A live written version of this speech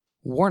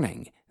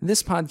Warning,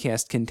 this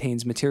podcast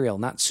contains material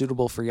not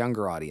suitable for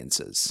younger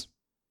audiences,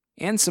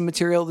 and some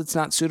material that's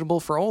not suitable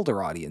for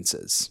older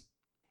audiences.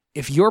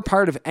 If you're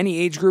part of any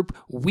age group,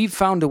 we've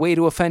found a way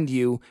to offend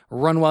you.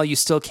 Run while you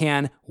still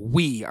can.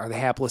 We are the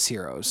Hapless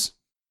Heroes.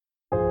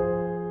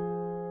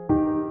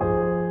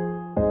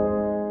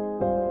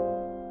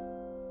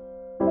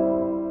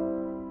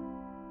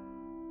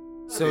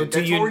 So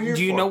do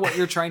you know what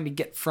you're trying to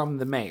get from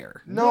the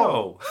mayor?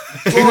 No.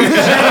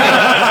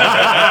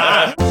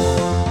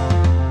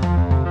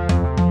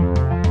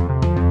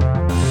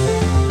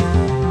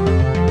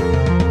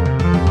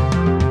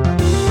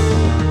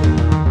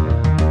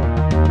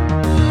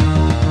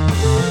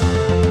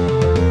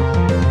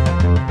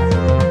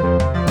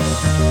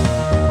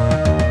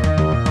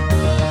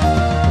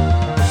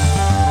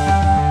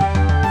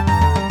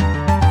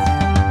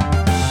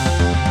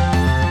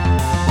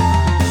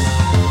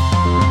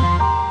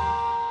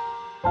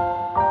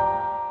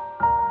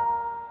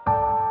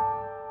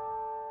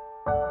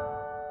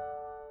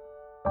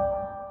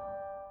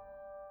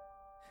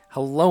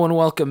 Hello and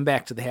welcome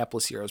back to the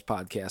Hapless Heroes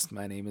podcast.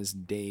 My name is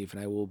Dave,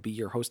 and I will be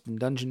your host and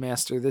dungeon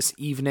master this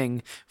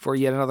evening for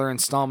yet another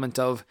installment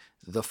of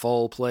the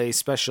Full Play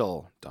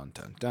Special. Dun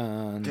dun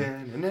dun.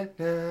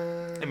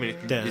 I mean,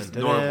 it's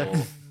normal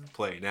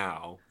play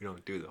now. You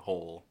don't do the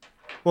whole.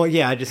 Well,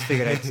 yeah, I just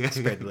figured I'd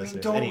spread the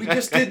listeners. We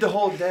just did the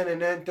whole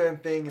dun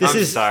thing.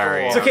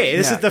 Sorry. It's okay.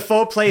 This is the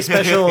Full Play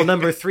Special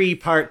number 3,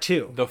 part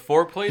 2. The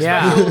foreplay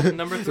special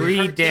number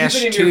 3-2. Keep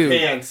it in your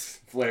pants,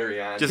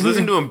 Flareon. Just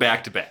listen to them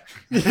back to back.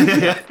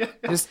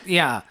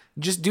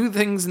 Just do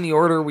things in the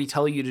order we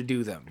tell you to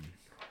do them.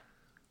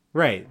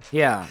 Right.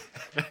 Yeah.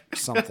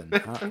 Something.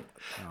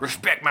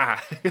 Respect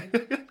my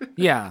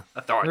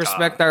authority.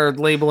 Respect our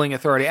labeling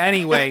authority.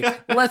 Anyway,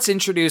 let's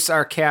introduce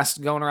our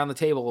cast going around the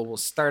table. Well,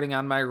 starting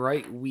on my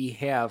right, we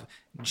have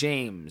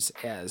James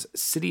as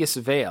Sidious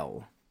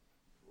Vale.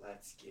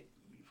 Let's get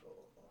evil.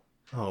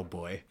 Oh,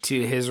 boy.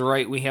 To his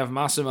right, we have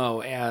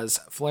Massimo as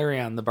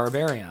Flareon the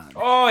Barbarian.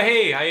 Oh,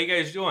 hey, how you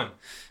guys doing?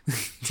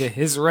 To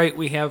his right,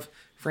 we have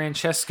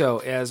Francesco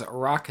as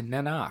Rock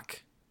Nanak.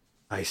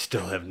 I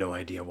still have no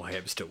idea why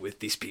I'm still with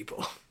these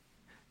people.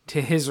 To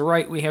his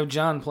right, we have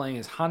John playing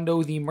as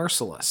Hondo the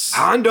Merciless.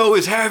 Hondo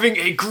is having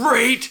a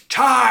great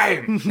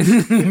time!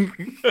 And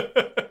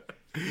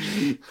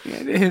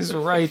to his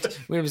right,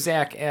 we have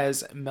Zach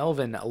as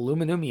Melvin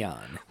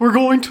Aluminumion. We're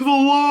going to the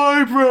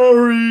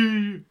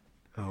library!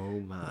 Oh,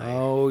 my.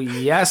 Oh,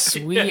 yes,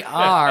 we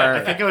are.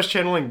 I think I was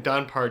channeling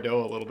Don Pardo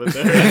a little bit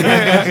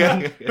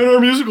there. And our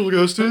musical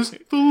guest is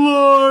the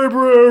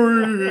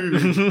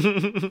library.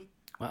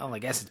 Well, I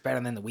guess it's better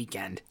than The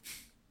Weeknd.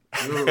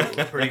 Ooh,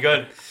 pretty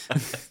good.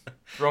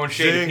 Throwing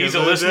shade. If he's a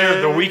listener,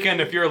 The Weeknd,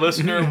 if you're a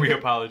listener, we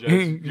apologize.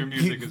 Your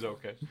music is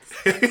okay.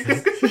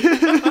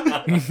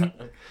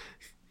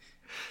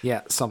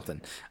 Yeah, something.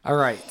 All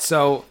right,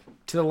 so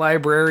to the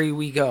library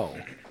we go.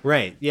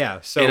 Right, yeah.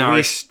 So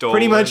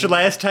pretty much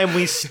last time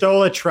we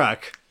stole a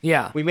truck.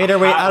 Yeah. We made our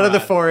way out of the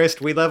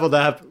forest. We leveled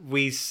up.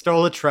 We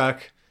stole a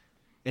truck.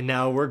 And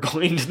now we're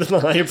going to the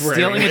library.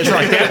 Stealing a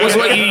truck. That was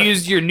what you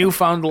used your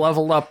newfound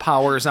leveled up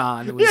powers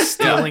on. It was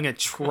stealing a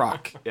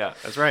truck. Yeah,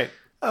 that's right.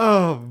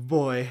 Oh,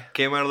 boy.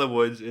 Came out of the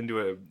woods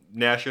into a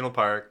national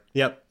park.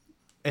 Yep.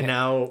 And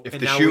now... If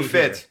the shoe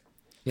fits.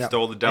 Yep.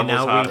 Stole the devil's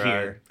now hot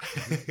we're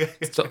rod.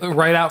 So,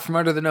 right out from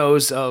under the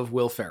nose of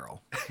Will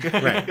Ferrell.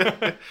 Right.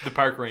 The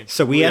park ranger.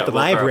 So we at the Will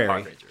Ferrell, library.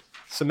 park ranger.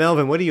 So,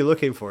 Melvin, what are you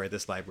looking for at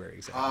this library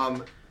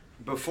exactly?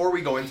 Before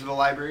we go into the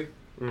library...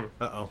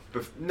 Uh-oh.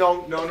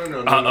 No.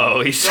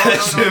 Uh-oh, he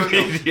says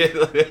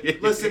immediately.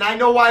 Listen, I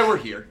know why we're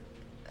here.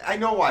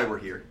 I'm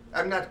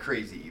not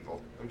crazy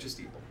evil. I'm just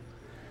evil.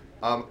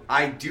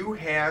 I do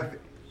have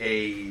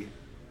a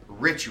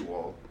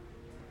ritual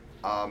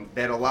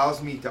that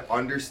allows me to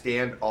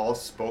understand all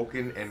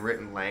spoken and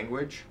written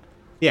language.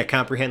 Yeah,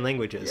 comprehend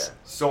languages. Yeah.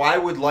 So I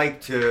would like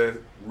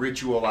to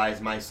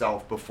ritualize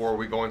myself before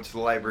we go into the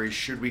library.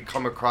 Should we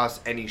come across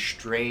any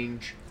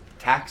strange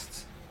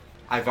texts?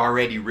 I've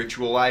already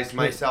ritualized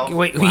myself.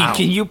 Wait,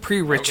 can you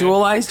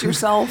pre-ritualize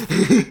yourself?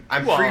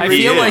 I'm pre-ritualized.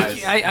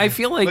 pre-ritualized. I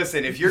feel like...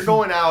 Listen, if you're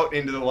going out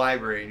into the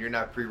library and you're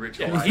not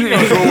pre-ritualized, You're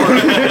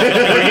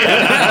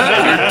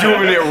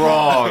doing it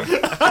wrong.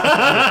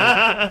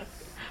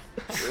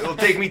 It'll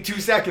take me 2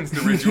 seconds to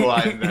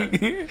ritualize that.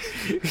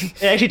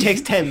 It actually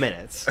takes 10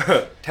 minutes.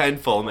 10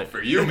 full minutes.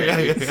 For you,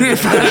 maybe.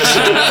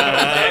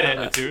 That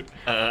attitude.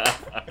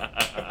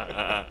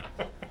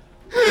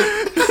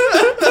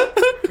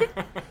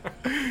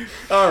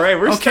 All right,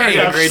 we're Okay,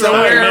 so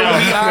where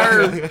we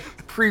are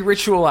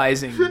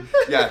pre-ritualizing.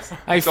 Yes.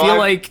 I feel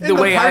like the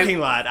way parking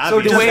lot,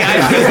 obviously. the way I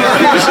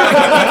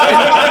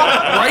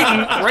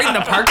right in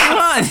the parking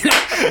lot.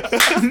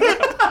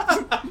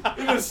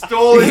 In a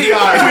stolen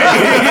yard.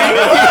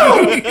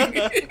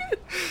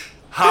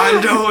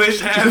 Hondo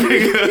is having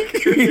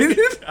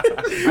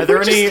a... Are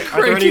there any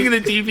Cranking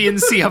the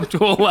DVNC up to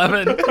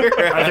 11.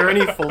 are there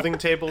any folding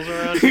tables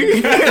around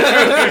here?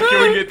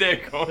 Can we get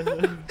that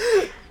going?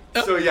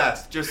 So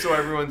yes, just so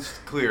everyone's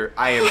clear,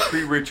 I am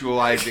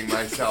pre-ritualizing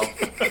myself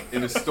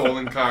in a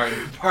stolen car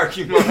in the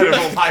parking lot of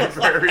a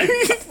library.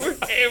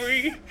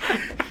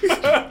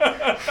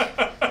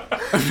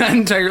 I'm not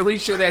entirely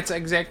sure that's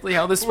exactly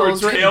how this We're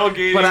was written,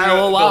 tailgating but I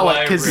will the allow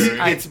it because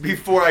library. It's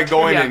before I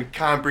go in Yeah. and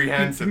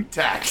comprehend some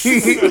text.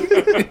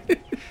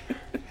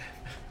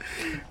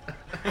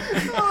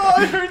 Oh,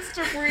 it hurts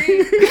to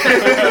breathe.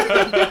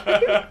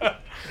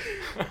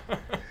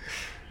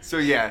 So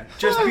yeah,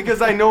 just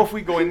because I know if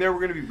we go in there, we're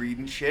gonna be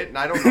reading shit, and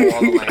I don't know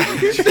all the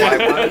languages, so I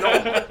want to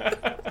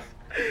know.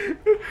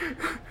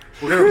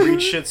 We're gonna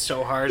read shit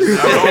so hard.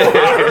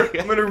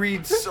 I'm gonna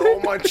read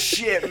so much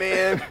shit,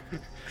 man.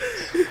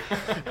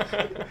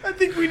 I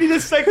think we need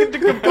a second to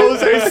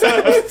compose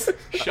ourselves.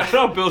 Shout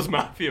out Bill's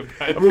Mafia.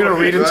 By the I'm gonna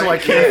way. read until I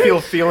can't feel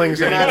feelings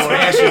You're not anymore.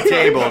 smashing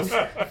tables.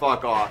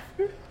 Fuck off.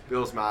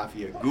 Bill's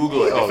Mafia.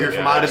 Google it. If you're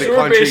from out of the So we're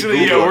country, basically,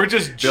 Google we're it.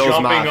 just Bill's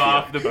jumping Mafia.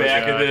 off the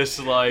back God. of this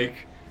like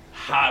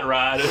hot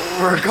rod.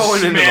 We're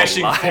going into the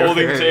smashing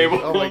folding library.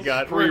 tables. Oh my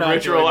god, we're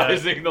not doing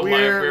Ritualizing the that.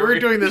 library. We're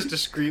doing this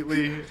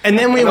discreetly. And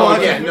then we No,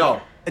 walk. yeah,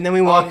 no. And then we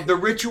walk. The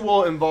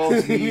ritual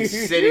involves me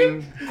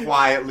sitting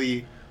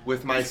quietly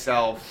with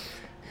myself.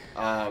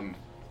 And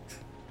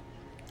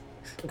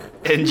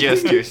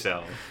just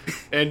yourself.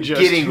 And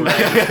just Getting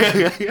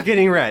ready,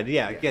 Getting red.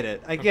 Yeah, get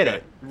it. I get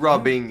it.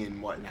 rubbing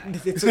and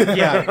whatnot. It's,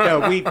 yeah,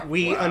 no,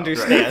 we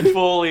understand.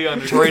 fully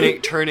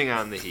understand. Turning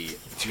on the heat.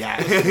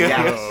 Yes,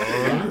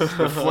 yes.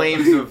 The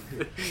flames of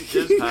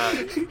Just hot.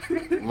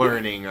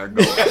 learning are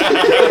going.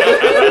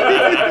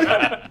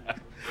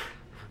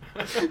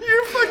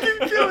 You're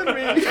fucking killing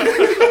me.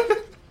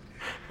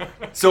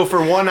 So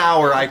for 1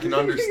 hour, I can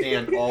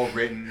understand all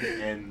written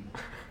and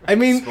I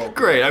mean, spoken.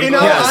 Great. I'm in all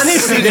glad.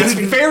 honesty, that's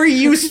very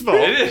useful.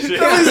 It is.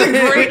 That was a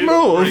great Pretty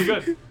move.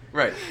 good.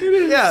 Right.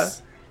 Yeah.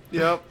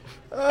 Yep.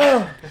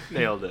 Oh,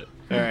 Nailed it.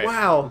 All right.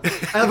 wow.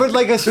 I would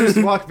like us to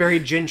just walk very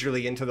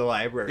gingerly into the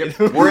library.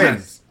 Yep, we're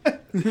in.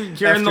 You're in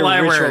the After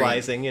library.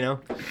 ritualizing, you know.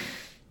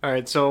 All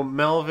right. So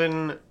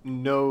Melvin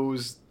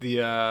knows the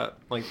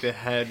the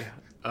head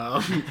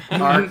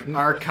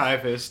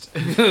archivist.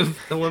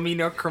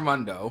 Philomena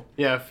Cremundo.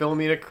 Yeah,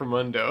 Philomena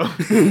Cremundo.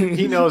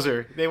 He knows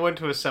her. They went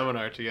to a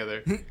seminar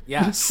together.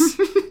 Yes,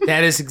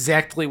 that is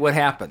exactly what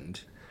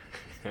happened.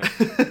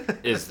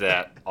 Is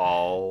that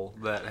all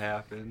that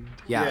happened?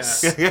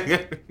 Yes.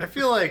 I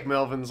feel like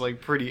Melvin's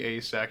pretty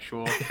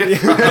asexual.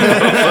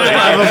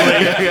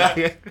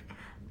 Probably.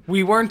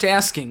 We weren't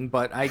asking,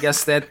 but I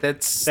guess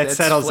that's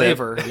settles it.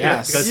 flavor.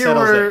 Yes. That You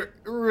settles were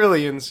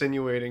really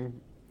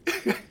insinuating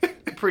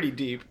pretty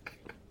deep.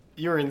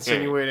 You're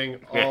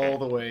insinuating all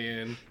the way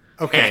in.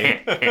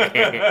 Okay.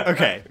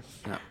 Okay.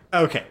 No.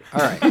 Okay.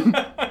 All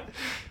right.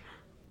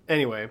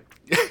 Anyway.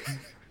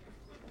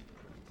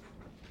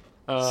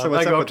 So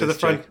what's I go up up with to the this,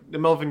 front.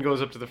 Melvin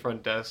goes up to the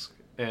front desk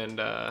and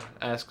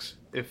asks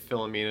if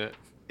Philomena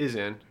is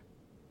in.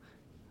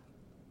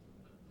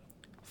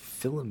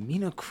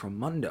 Philomena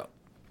Cremundo.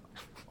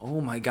 Oh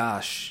my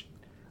gosh.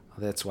 Oh,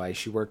 that's why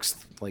she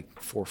works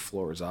 4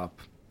 floors up.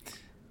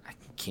 I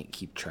can't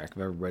keep track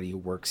of everybody who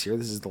works here.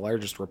 This is the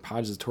largest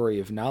repository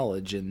of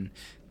knowledge in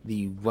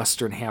the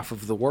western half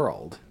of the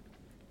world.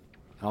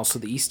 And also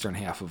the eastern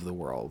half of the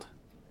world.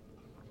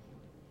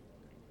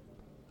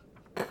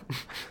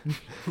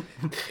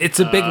 It's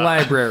a big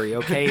library,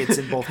 okay? It's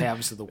in both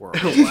halves of the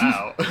world.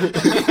 Wow.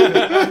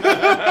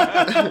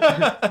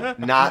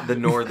 Not the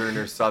northern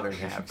or southern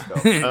halves,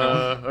 though.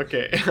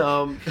 Okay.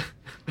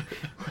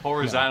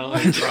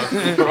 Horizontally across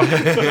the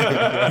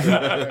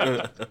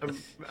world.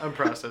 I'm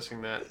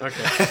processing that.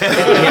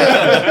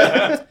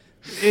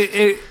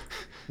 Okay.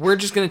 We're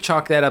just going to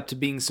chalk that up to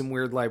being some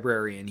weird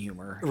librarian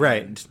humor.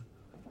 Right. And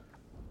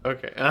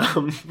Okay.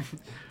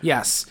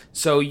 yes.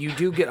 So you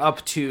do get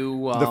up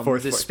to The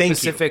fourth the floor. Thank you.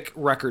 specific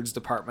records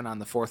department on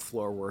the 4th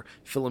floor where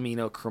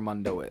Philomena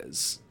Cremundo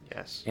is.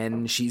 Yes.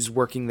 And she's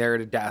working there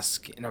at a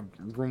desk in a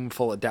room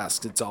full of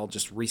desks. It's all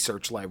just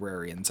research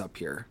librarians up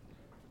here.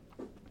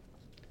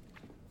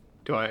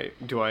 Do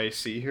I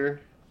see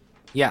her?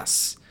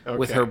 Yes.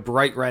 With Okay. her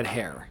bright red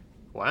hair.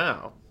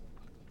 Wow.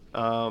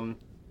 Hi,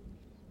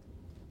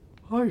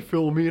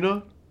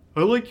 Philomena.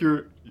 I like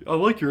your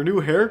new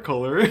hair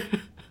color.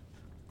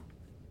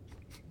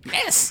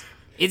 Yes.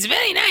 It's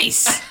very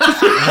nice.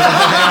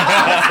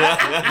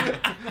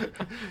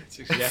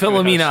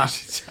 Philomena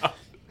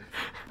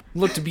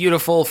looked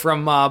beautiful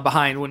from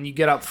behind. When you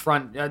get up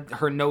front,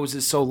 her nose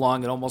is so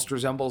long it almost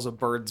resembles a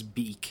bird's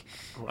beak.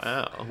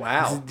 Wow.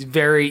 Wow.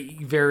 Very,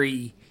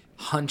 very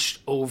hunched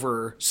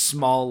over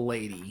small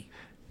lady.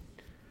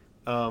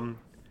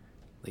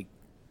 Like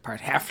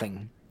part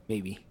halfling,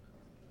 maybe.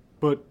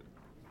 But,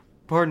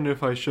 pardon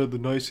if I shed the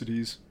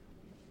niceties.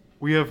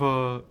 We have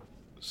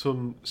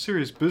some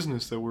serious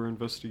business that we're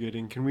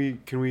investigating. Can we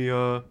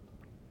have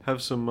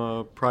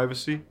some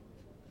privacy?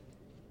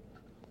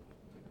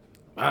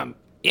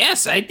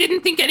 Yes, I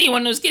didn't think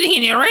anyone was getting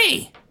in your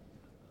way.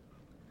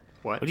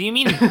 What? What do you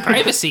mean,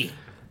 privacy?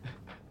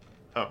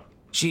 Oh,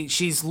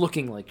 She's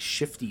looking like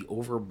shifty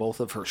over both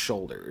of her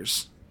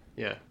shoulders.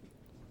 yeah.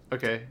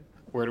 Okay.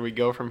 where do we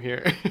go from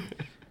here?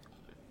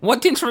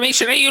 What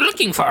information are you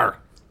looking for?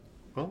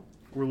 Well,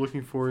 we're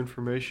looking for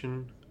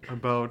information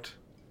about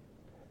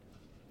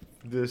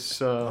this.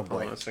 Hold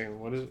on a second.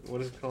 What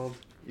is it called?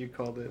 You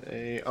called it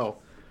a.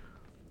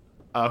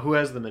 Who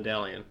has the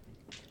medallion?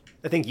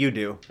 I think you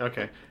do,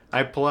 Okay,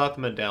 I pull out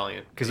the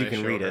medallion because you and I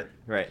can show read her. it.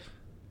 Right.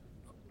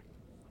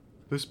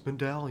 This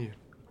medallion,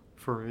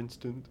 for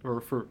instance,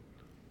 or for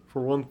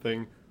one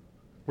thing,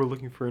 we're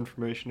looking for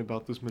information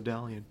about this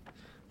medallion.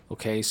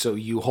 Okay, so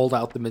you hold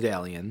out the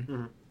medallion.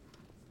 Mhm.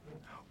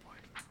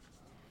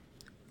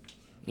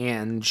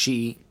 And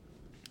she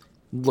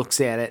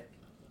looks at it,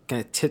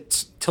 kind of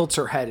tilts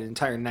her head an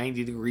entire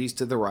 90 degrees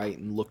to the right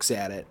and looks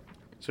at it.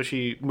 So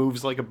she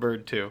moves like a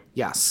bird too.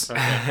 Yes.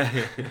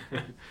 Okay.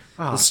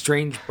 A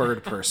strange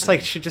bird person. It's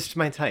like she's just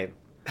my type.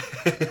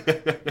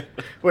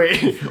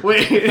 wait,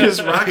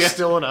 is Rock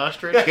still an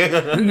ostrich?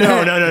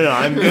 No.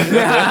 I'm.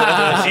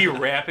 Is he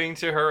rapping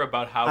to her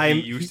about how I am-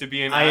 he used to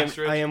be an I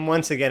ostrich? am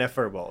once again a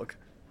furbolg.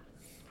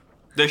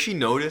 Does she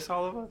notice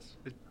all of us?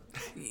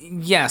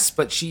 Yes,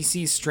 but she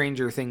sees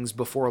stranger things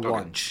before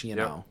lunch, you Yep.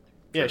 know.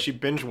 Yeah, she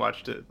binge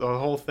watched it, the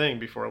whole thing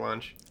before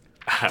lunch.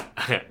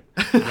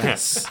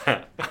 Yes.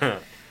 All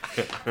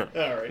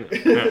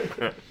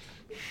right.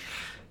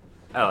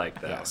 I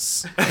like that.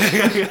 Yes.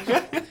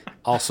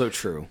 Also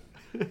true.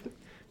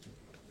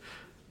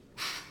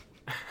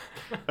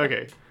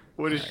 Okay.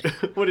 What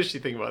does she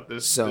think about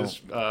this So- this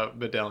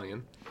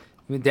medallion?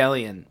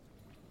 Medallion.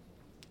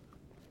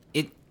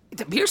 It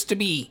appears to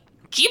be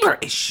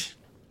gibberish.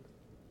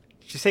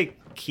 Did you say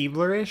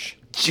Keeblerish?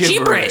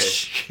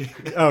 Gibberish.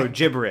 Oh,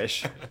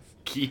 gibberish.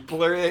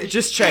 Keebler.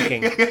 Just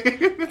checking.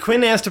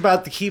 Quinn asked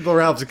about the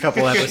Keebler elves a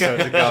couple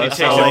episodes ago. She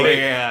so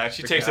takes, like,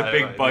 she takes a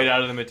big bite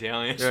out of the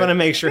medallion. just want to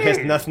make sure it has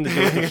nothing to do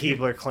with the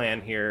Keebler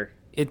clan here.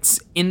 It's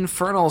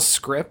infernal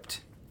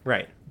script,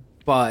 Right.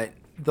 but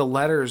the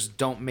letters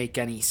don't make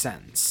any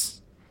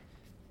sense.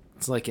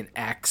 It's like an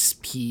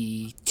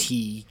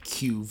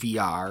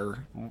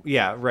XPTQVR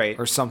Yeah, right.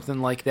 or something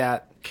like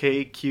that.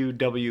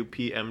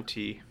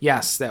 KQWPMT.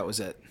 Yes, that was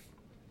it.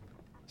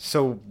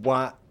 So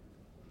why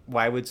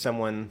would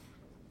someone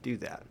do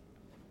that?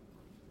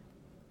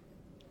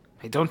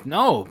 I don't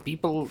know.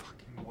 People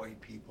White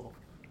people.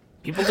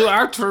 do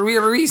art for a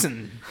real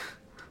reason.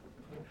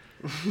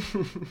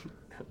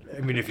 I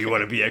mean, if you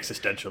want to be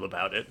existential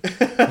about it.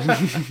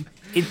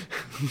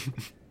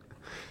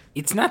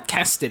 It's not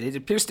casted. It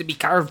appears to be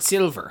carved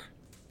silver.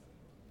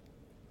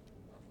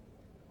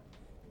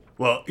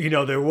 Well,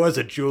 there was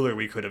a jeweler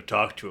we could have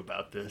talked to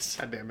about this.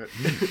 God damn it.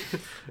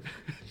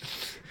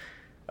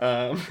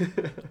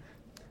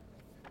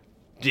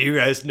 Do you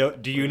guys know?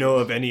 Do you know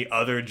of any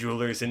other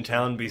jewelers in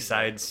town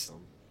besides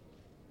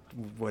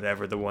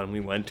whatever the one we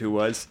went to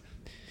was?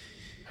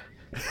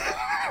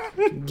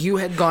 You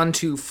had gone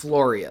to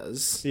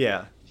Floria's,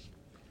 Yeah.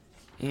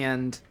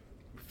 and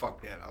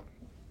Fuck that up.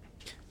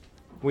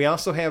 We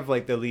also have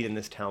like the lead in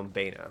this town,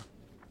 Bana.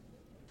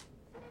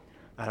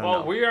 I don't know.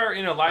 Well, we are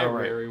in a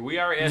library. We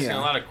are asking Yeah.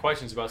 a lot of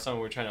questions about something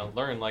we're trying to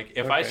learn. Like,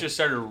 if I Okay. just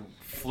started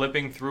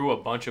flipping through a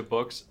bunch of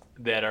books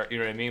that are, you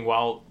know what I mean,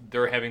 while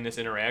they're having this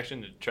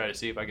interaction to try to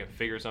see if I can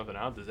figure something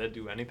out, does that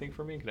do anything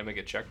for me? Can I make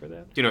a check for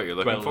that? Do you know what you're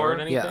Do I looking for?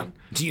 learn anything? yeah.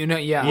 Do you know?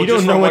 Yeah. You don't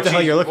just know from what the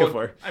hell she- you're looking well,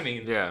 for. I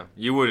mean, Yeah,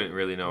 you wouldn't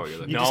really know what you're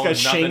looking You for.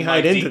 just got nothing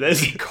shanghaied into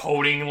this.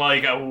 Decoding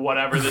like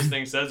whatever this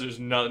thing says. There's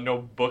no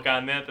book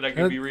on that I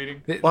could be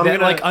reading. That, Well, I'm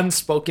gonna- like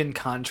unspoken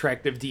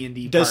contract of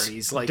D&D Does-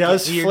 parties. Like,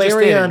 does you're just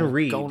Flareon in,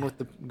 read? Going with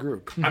the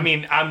group. I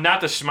mean, I'm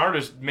not the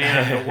smartest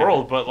man in the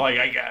world, but like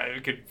I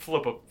could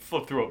flip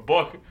through a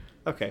book.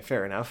 Okay,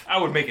 fair enough. I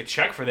would make a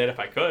check for that if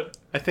I could.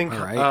 I think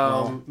All right,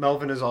 well.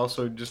 Melvin is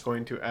also just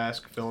going to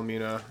ask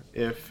Philomena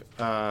if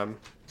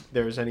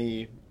there's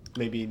any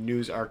maybe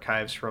news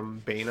archives from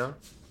Bana,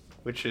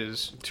 which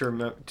is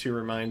to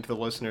remind the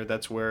listener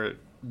that's where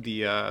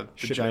the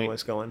Shipment giant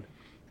was going.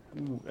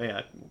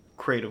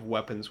 crate of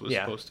weapons was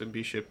Yeah. supposed to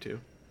be shipped to.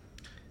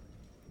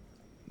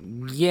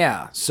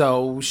 Yeah,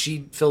 so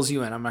she fills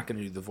you in. I'm not going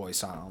to do the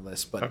voice on all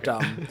this, but Okay.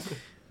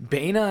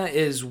 Bana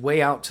is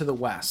way out to the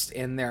west,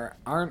 and there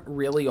aren't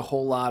really a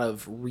whole lot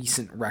of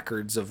recent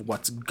records of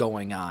what's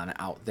going on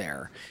out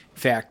there. In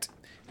fact,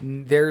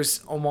 there's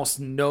almost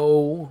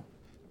no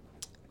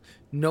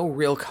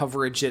real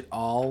coverage at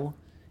all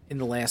in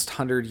the last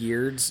 100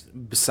 years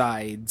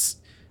besides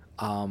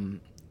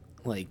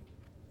like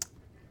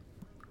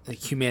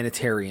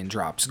humanitarian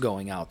drops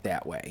going out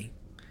that way.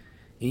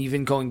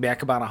 Even going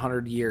back about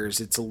 100 years,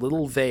 it's a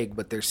little vague,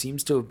 but there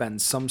seems to have been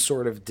some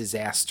sort of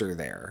disaster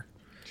there.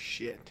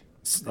 Shit.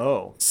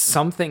 Oh.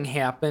 Something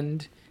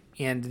happened,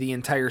 and the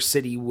entire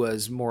city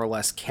was more or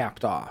less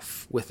capped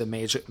off with a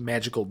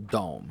magical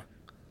dome.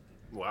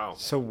 Wow.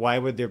 So why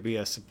would there be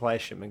a supply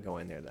shipment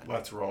going there then?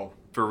 Let's roll.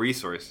 For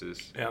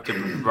resources Yeah. to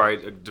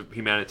provide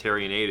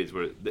humanitarian aid is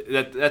what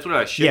that's what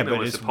our shipment but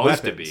was it's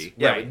supposed to weapons. be.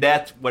 Yeah, Right.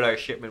 that's what our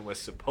shipment was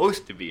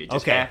supposed to be. It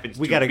just Okay, happens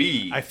we to gotta.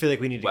 be. I feel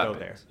like we need to go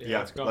weapons. there. Yeah,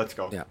 let's go. let's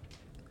go. Yeah.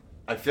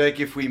 I feel like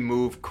if we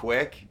move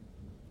quick,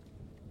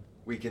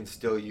 we can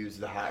still use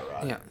the hot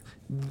rod. Yeah.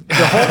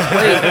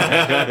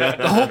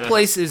 The whole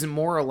place is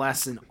more or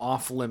less an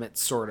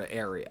off-limits sort of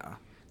area.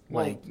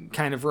 Like,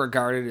 kind of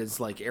regarded as,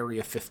 like,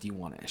 Area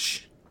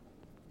 51-ish.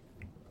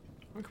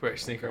 We could probably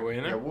sneak our way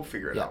in Yeah, there. we'll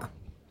figure it Yeah. out.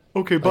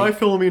 Okay, bye,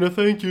 Philomena.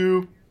 Thank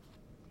you.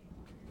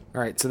 All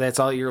right, so that's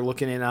all you're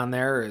looking in on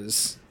there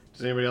is...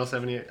 Does anybody else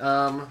have any? I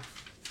don't know.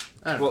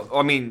 Well,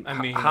 I mean,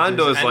 does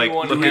Hondo's like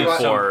anyone looking have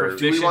some for.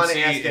 Do we want to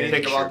Efficiency ask in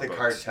anything picture about the books.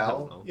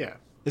 cartel? Yeah.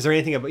 Is there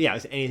anything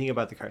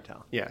about the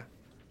cartel? Yeah.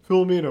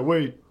 Philomena,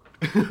 wait.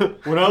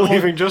 We're not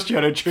leaving just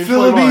yet. I changed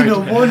my mind.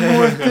 one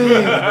more thing.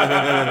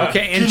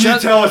 Okay, and Can you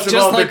just, tell us just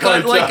about like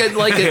the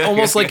cartel?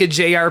 almost like a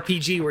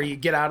JRPG where you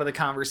get out of the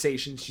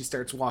conversation, she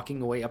starts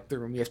walking away up the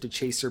room. You have to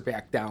chase her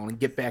back down and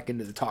get back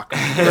into the talk.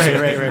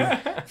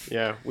 Right.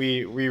 Yeah,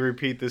 we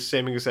repeat the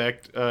same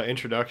exact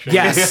introduction.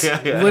 Yes,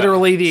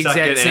 literally the exact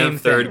Second same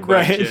and third thing.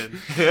 question.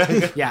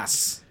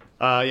 Yes.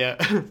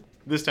 Yeah.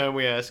 This time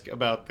we ask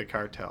about the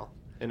cartel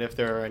and if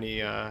there are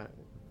any.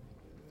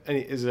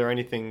 Is there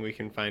anything we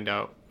can find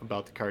out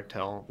about the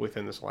cartel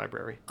within this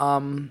library?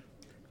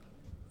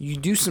 You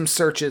do some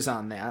searches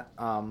on that.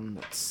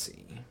 Let's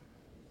see.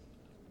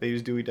 They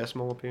use Dewey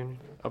Decimal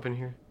up in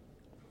here.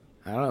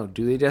 I don't know.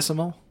 Do they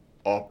decimal?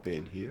 Up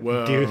in here.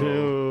 Whoa.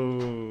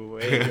 Dude,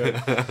 way to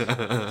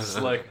go. It's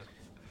like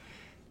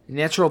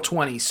Natural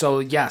 20. So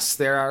yes,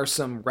 there are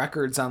some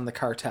records on the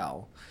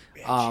cartel.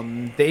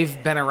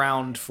 They've been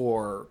around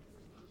for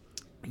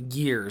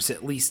years,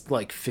 at least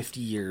like 50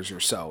 years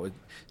or so.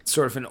 It's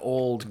sort of an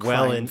old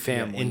crime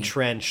family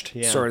entrenched,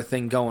 sort of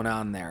thing going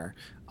on there.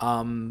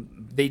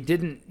 They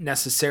didn't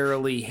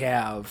necessarily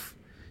have,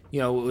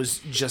 it was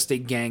just a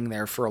gang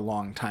there for a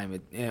long time.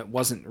 It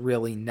wasn't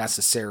really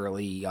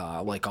necessarily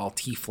like all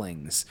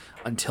tieflings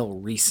until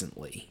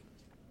recently.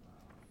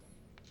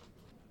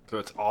 So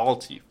it's all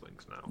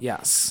tieflings now.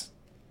 Yes.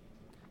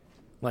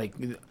 Like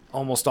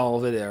almost all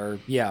of it are,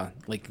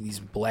 like these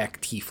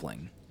black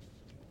tiefling.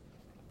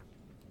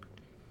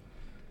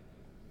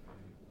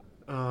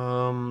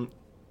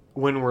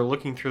 When we're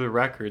looking through the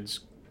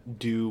records,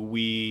 do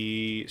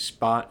we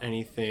spot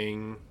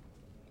anything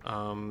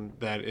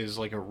that is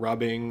like a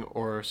rubbing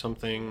or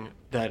something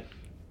that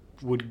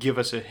would give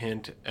us a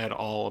hint at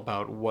all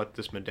about what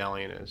this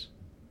medallion is?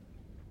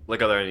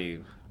 Like, are there any?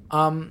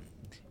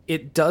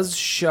 It does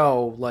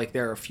show like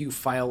there are a few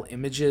file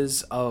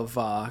images of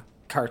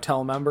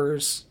cartel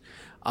members,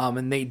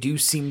 and they do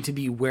seem to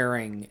be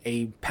wearing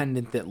a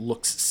pendant that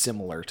looks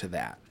similar to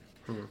that.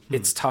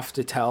 It's tough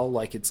to tell,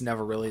 like it's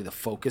never really the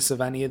focus of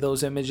any of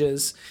those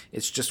images.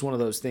 It's just one of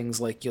those things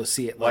like you'll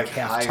see it like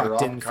half higher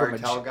tucked up in from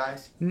cartel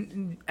guys?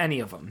 any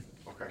of them.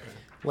 Okay.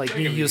 Like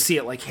you'll see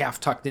it like half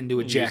tucked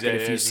into a use jacket that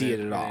if you as see it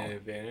an at all.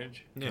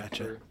 advantage.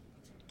 Gotcha.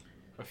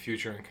 For a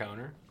future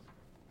encounter.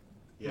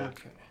 Yeah.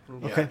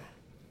 Okay.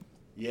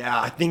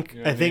 Yeah. I think You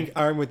know what I mean?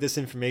 armed with this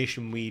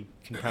information, we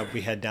can probably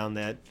head down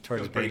that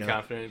towards Feel pretty Bano,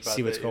 confident about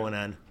see what's that, yeah. going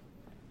on.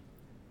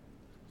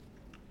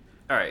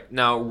 All right.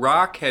 Now,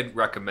 Rock had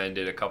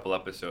recommended a couple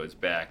episodes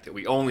back that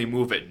we only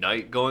move at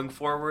night going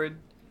forward.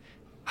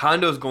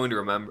 Hondo's going to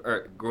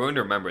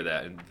remember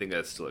that and think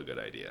that's still a good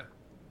idea.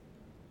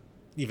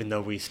 Even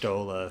though we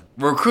stole a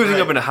We're cruising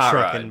up in a hot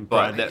truck rod, in but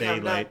broad that,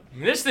 daylight. I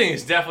mean, this thing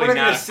is We're definitely not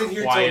going to not sit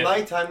here quiet. till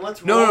nighttime.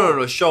 Let's roll.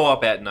 no. Show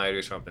up at night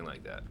or something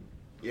like that.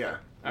 Yeah.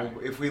 Well,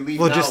 if we leave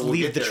We'll now, just we'll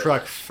leave get the there.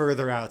 truck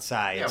further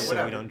outside Yeah, so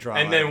whatever. we don't draw.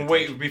 And a lot then of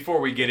wait attention.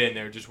 before we get in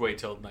there. Just wait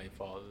till night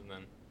falls and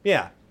then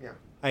Yeah.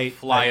 Yeah.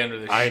 fly under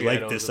the I like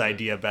shadows this of the-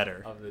 idea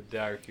better. of the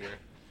dark here.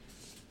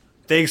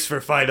 Thanks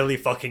for finally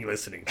fucking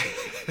listening.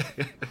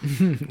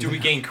 Do we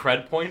gain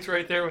cred points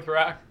right there with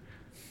Rock?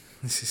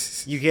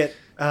 You get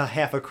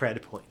half a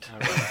cred point. All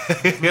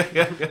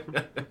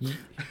right.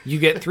 You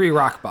get 3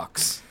 rock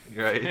bucks.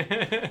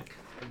 Right.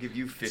 I'll give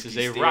you 50 is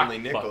a Stanley rock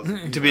nickels. button.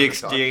 if you To be never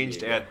talk to me exchanged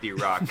again. at the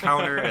Rock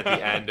counter at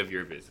the end of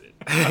your visit.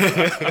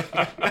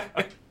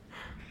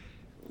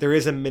 There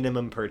is a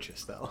minimum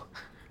purchase though.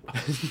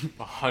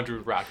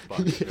 100 rock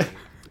bucks.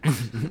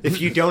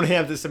 If you don't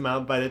have this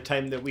amount by the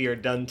time that we are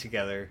done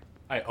together,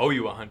 I owe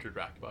you 100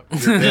 rock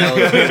bucks.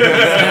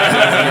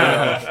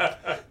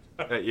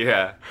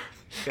 Yeah.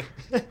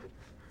 You'll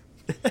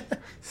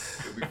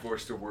be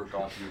forced to work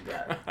off your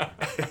debt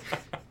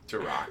to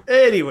rock.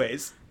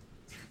 anyways,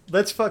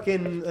 let's Bye,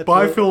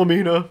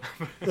 Philomena.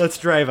 Let's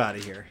drive out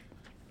of here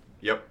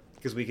Yep.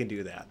 because we can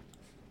do that.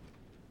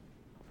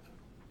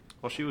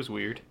 Well, she was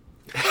weird.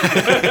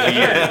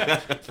 Kind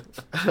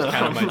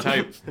of my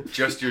type.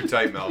 Just your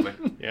type,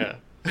 Melvin. Yeah.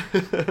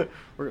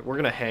 We're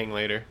gonna hang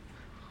later.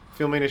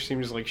 Philomena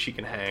seems like she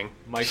can hang.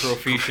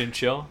 Microfiche and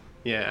chill.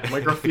 Yeah.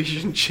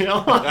 Microfiche and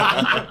chill.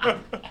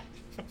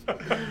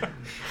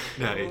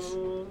 Nice.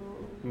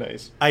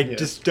 Nice. I Yeah.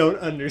 just don't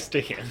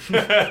understand.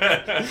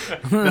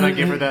 Then I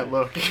give her that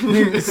look. As you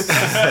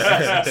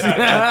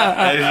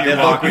Then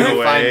walk look, we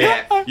away, find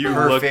that you look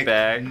perfect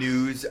back.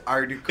 news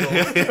article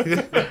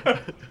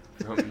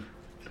from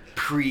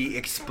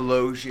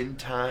pre-explosion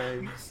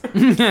times.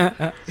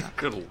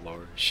 Good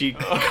lord. She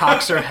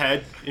cocks her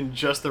head in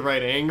just the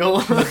right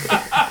angle. Straight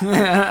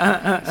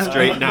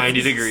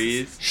 90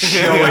 degrees.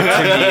 Show it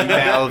to me,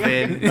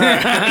 Melvin.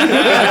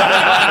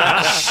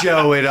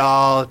 Show it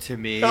all to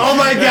me. Oh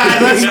my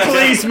god, let's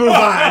please move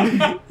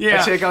on.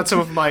 Yeah. I take out some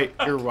of my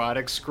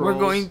erotic scrolls. We're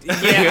going.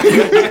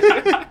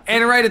 Yeah.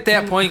 And right at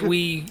that point,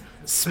 we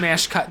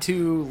smash cut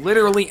to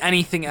literally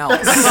anything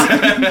else.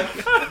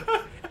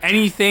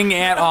 Anything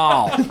at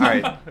all. All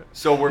right,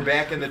 so we're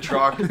back in the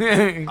truck,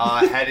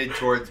 headed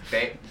towards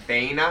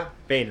Baina.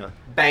 Baina.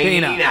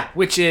 Baina,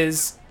 which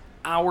is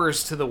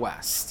hours to the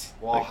west.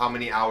 Well, how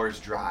many hours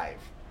drive?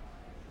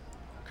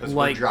 Because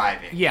Like- we're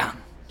driving. Yeah.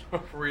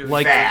 Really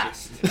Like-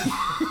 Fast.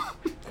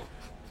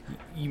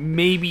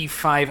 Maybe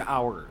 5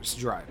 hours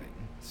driving.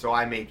 So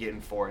I make it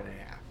in 4.5.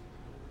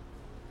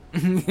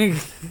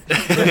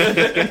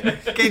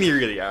 Can you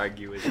really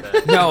argue with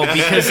that? No,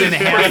 because in a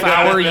half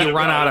hour you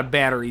run out of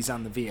batteries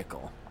on the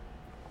vehicle.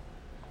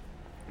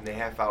 In a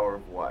half hour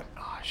of what?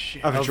 Oh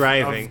shit. Of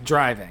driving. Of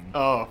driving.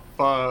 Oh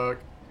fuck.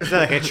 Is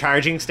that like a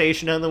charging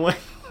station on the way?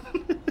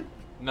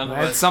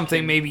 Nonetheless, That's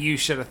something maybe you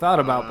should have thought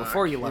about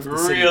before you left the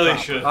city. really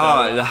proper. should.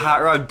 Oh, the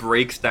hot rod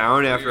breaks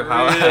down after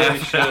how Really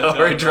should've done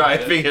we're that.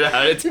 driving it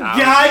out of town.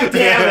 God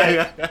damn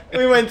it!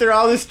 We went through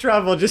all this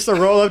trouble just to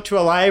roll up to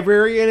a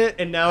library in it,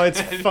 and now it's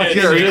fucking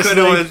Sure, you just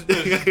could've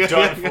like, went-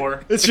 Done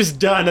for. it's just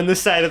done on the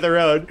side of the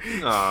road.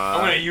 Aw.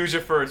 I'm gonna use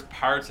it for its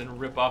parts and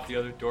rip off the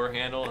other door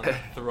handle and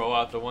throw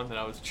out the one that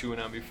I was chewing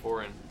on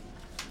before and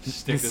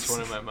stick this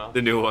one in my mouth.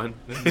 The new one.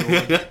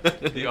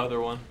 The other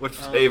one. What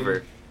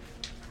flavor?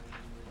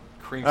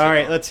 Cream. All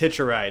right, let's hitch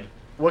a ride.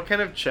 What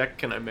kind of check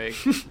can I make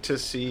to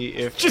see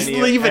if Just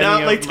any, leave it any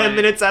out of like 10 my-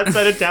 minutes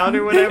outside of town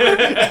or whatever, and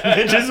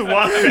then just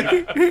walk.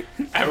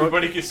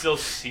 Everybody can still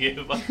see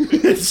it. Like,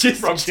 It's just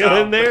from chilling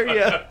town. there,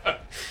 yeah.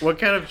 What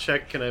kind of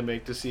check can I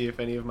make to see if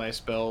any of my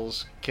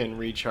spells can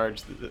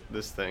recharge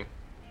this thing?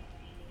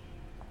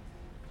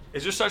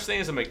 Is there such thing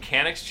as a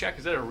mechanics check?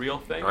 Is that a real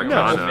thing? Or No.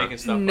 am I just No. making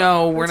stuff up?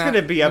 No, we're It's not.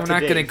 gonna be up we're to not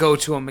going to date. go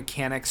to a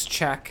mechanics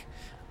check.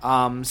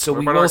 So What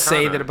we about will say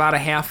Arcana? that about a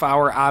half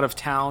hour out of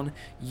town,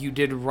 you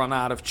did run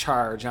out of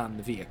charge on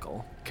the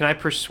vehicle. Can I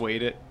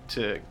persuade it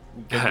to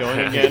get going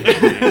again?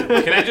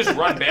 Can I just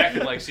run back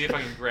and like see if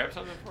I can grab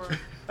something for it?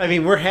 I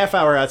mean, we're half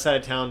hour outside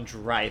of town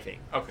driving.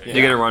 Okay.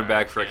 You're gonna run Alright,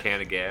 back for a yeah.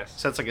 can of gas.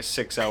 So that's like a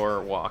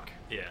 6-hour walk.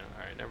 Yeah.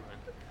 All right. Never mind.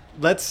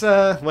 Let's,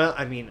 well,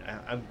 I mean,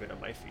 I'm good on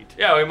my feet.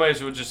 Yeah, we might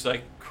as well just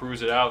like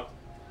cruise it out.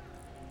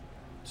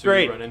 So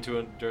Great. we run into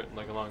it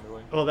like along the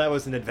way. Well, that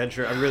was an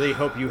adventure. I really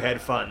hope you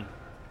had fun.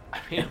 I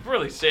mean, I'm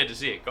really sad to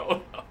see it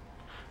go.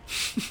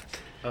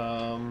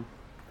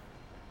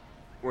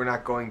 We're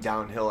not going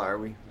downhill, are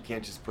we? We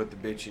can't just put the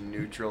bitch in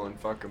neutral and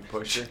fucking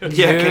push it.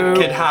 Yeah, No.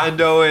 can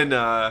Hondo and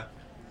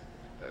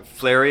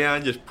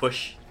Flareon just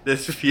push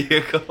this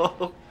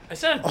vehicle?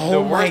 That's not Oh the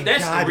my worst.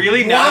 That's God,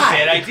 really not a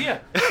why? bad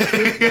idea.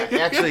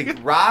 Actually,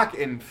 Rock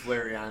and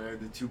Flareon are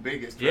the two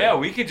biggest. Yeah, right?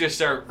 we could just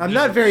start. I'm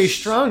just not very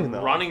strong,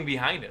 though. Running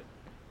behind it.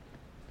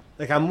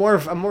 Like, I'm more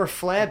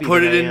flabby.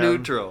 Put than it I in am.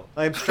 neutral.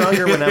 I'm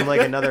stronger when I'm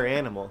like another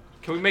animal.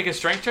 Can we make a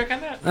strength check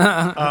on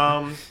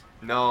that?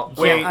 No.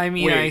 Wait, yeah, I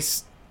mean,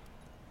 wait.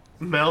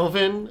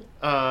 Melvin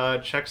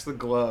checks the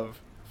glove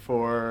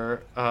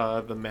for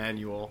the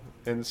manual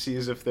and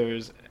sees if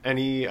there's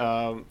any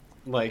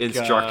like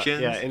Instructions?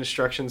 yeah,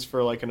 instructions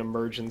for like an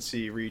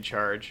emergency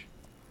recharge.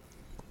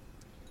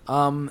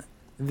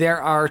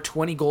 there are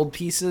 20 gold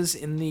pieces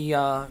in the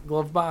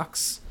glove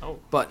box, Oh.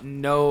 but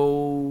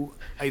no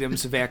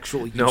items of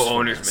actual use. No for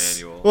owner's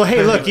this. manual. Well,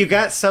 hey, look, you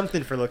got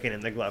something for looking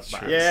in the glove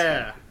box.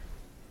 Yeah.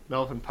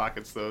 Melvin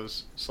pockets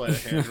those. Sleight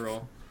of hand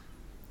roll.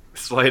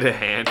 Sleight of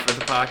hand for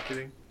the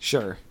pocketing.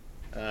 Sure.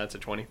 It's a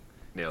 20.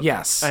 Nailed it.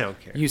 Yes. I don't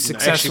care. You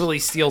successfully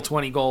steal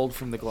 20 gold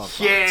from the glove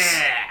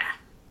box.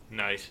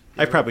 Nice.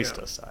 I probably go.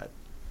 still saw it.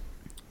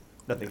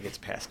 Nothing gets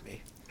past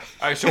me.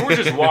 All right, so we're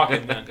just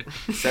walking then.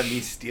 Except me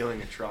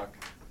stealing a truck.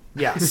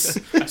 Yes. I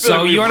feel So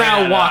like we you're ran out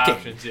now of walking.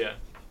 options, yeah.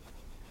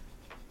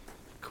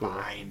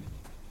 Fine.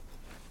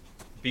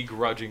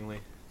 Begrudgingly.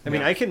 I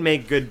mean, I can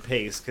make good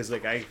pace because,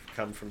 like, I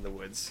come from the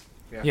woods.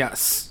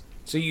 Yes.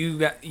 So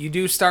you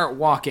do start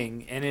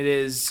walking, and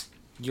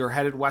you're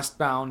headed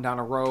westbound down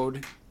a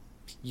road.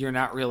 You're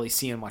not really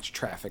seeing much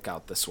traffic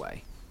out this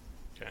way.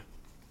 Okay.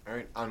 All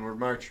right, onward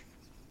march.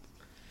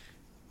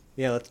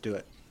 Yeah, let's do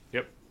it.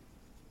 Yep.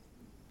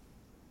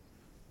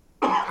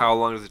 How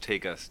long does it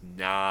take us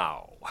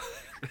now?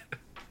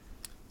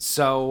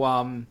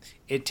 So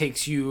it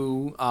takes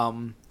you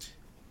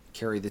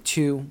carry the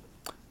 2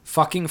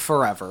 fucking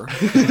forever.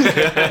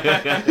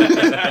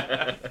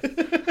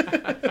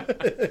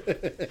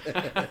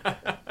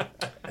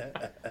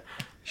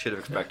 Should have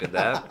expected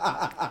that.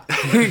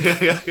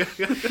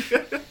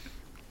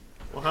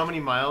 Well, how many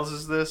miles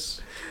is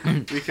this?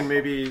 We can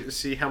maybe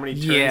see how many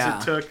turns Yeah.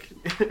 it took.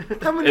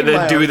 How many And then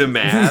miles? do the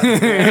math.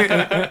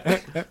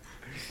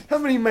 How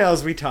many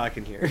miles we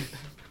talking here?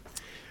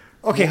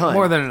 Okay, hon.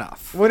 More than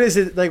enough. What is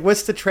it like?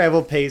 What's the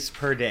travel pace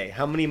per day?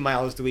 How many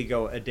miles do we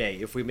go a day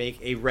if we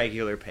make a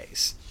regular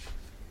pace?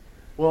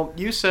 Well,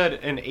 you said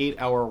an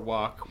 8-hour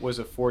walk was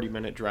a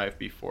 40-minute drive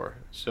before,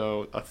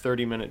 so a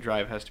 30-minute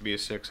drive has to be a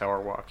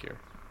 6-hour walk here.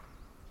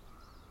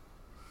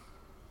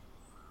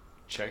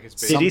 Check his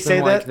Did he Something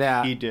say like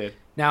that? He did.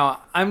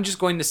 Now, I'm just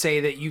going to say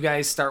that you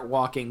guys start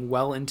walking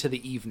well into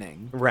the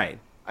evening. Right.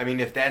 I mean,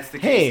 if that's the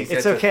Hey, case, he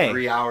it's said okay.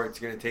 3 hour. It's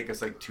gonna take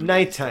us like 2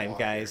 minutes to Nighttime, walk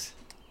guys.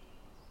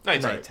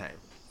 Nighttime.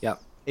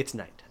 Yep. It's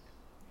nighttime.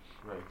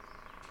 there. Right.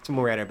 It's when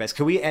we're at our best.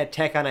 Could we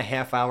tack on a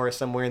half hour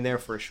somewhere in there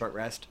for a short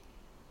rest?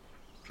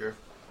 Sure.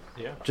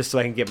 Yeah. Just so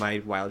I can get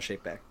my wild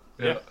shape back.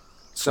 Yeah.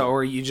 So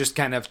are you just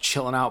kind of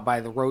chilling out by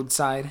the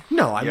roadside?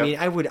 No, I Yep. mean,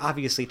 I would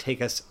obviously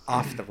take us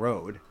off the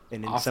road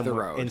and Off the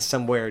road. in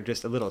somewhere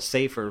just a little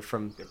safer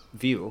from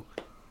view.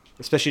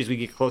 Especially as we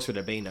get closer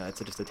to Bena, it's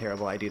just a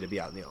terrible idea to be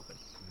out in the open.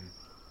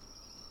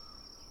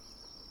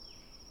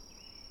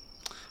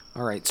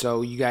 All right,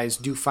 so you guys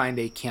do find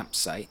a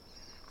campsite.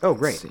 Oh, Let's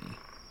great. see.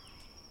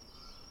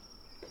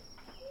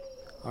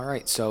 All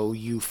right, so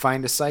you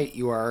find a site.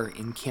 You are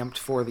encamped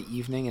for the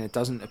evening, and it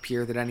doesn't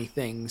appear that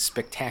anything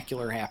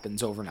spectacular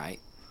happens overnight.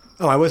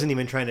 Oh, I wasn't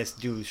even trying to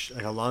do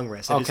like a long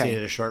rest. I just Okay.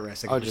 needed a short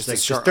rest. Oh, Like, just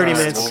just a short 30 rest.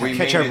 minutes, Well, we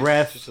catch made our it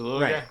breath. Just a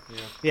little right. guy.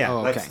 Yeah. Yeah.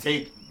 Oh, Let's okay.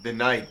 take the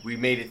night. We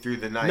made it through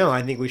the night. No,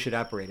 I think we should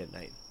operate at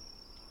night.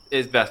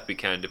 As best we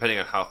can, depending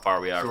on how far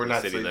we are So we're from the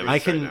not city sleeping. limits. I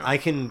can right now. I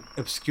can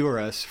obscure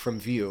us from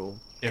view.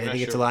 Yeah, And I I'm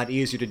think not it's a sure. lot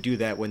easier to do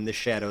that when the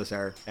shadows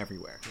are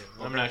everywhere.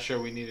 I'm not sure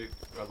we need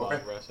a long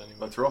Okay. rest anymore.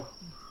 Let's roll.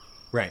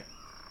 Right.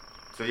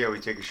 So yeah, we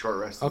take a short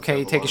rest. Okay, you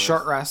instead of take a long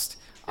short rest.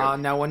 Yep.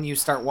 Now, when you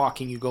start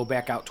walking, you go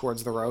back out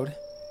towards the road.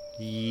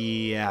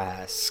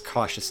 Yes,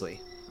 cautiously.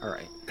 All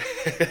right.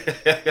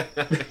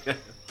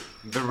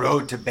 The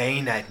road to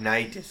Bane at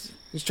night is.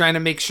 Just trying to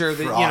make sure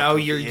that, Fraught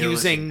with you're hills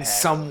using and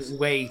some paths.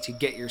 way to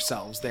get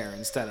yourselves there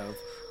instead of,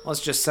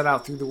 let's just set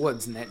out through the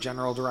woods in that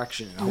general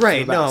direction. and hope for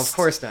Right. the No, best. of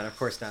course not. Of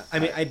course not. I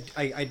mean,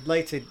 I'd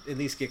like to at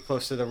least get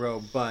close to the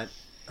road, but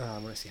I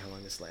want to see how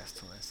long this lasts.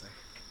 Till last.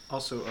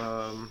 Also,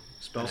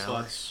 spell An hour.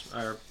 slots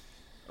are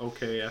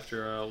okay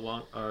after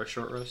a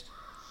short rest.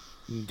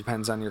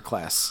 Depends on your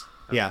class.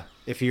 Yeah.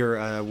 If you're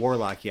a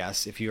warlock,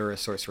 yes. If you're a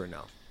sorcerer,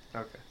 no.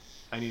 Okay.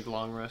 I need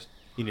long rest.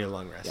 You need a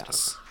long rest.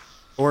 Yes.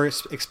 Or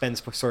expend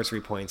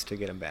sorcery points to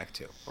get them back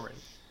too. All right.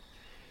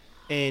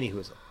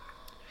 Anyhoozle.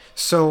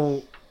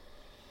 So,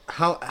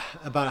 how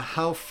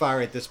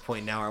far at this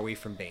point now are we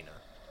from Bena?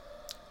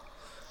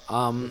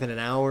 Within an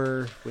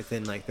hour?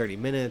 Within like 30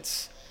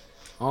 minutes?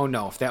 Oh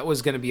no, if that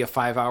was going to be a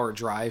 5-hour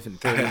drive and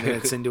 30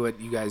 minutes into it,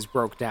 you guys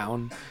broke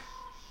down.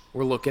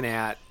 We're looking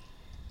at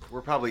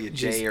We're probably a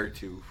Just- day or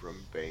two from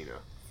Bana.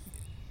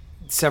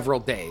 several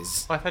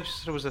days. Well, I thought you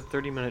said it was a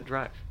 30-minute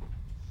drive.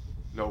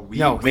 No, we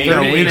No, made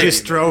 30 it. we minutes.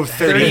 just drove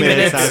 30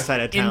 minutes outside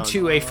of town.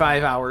 into a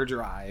 5-hour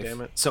drive. Damn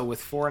it. So with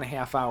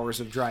 4.5 hours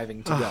of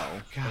driving to go.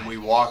 And we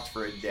walked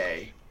for a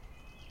day.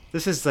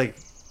 This is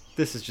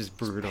just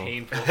brutal.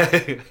 Painful.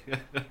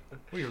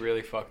 We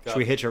really fucked up. Should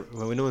we hitch a?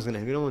 Well, no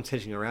one's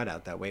hitching a ride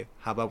out that way.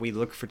 How about we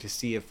look to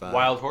see if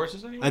Wild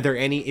horses anyway?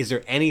 Is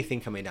there anything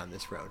coming down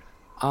this road?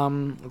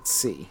 Let's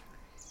see.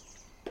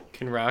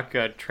 Can Rock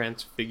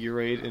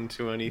transfigurate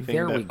into anything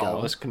There we that all go.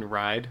 of us can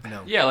ride?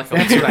 No. Yeah, like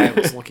That's what I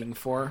was looking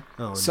for.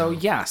 Oh, So no.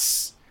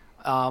 yes,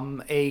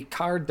 a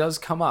car does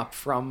come up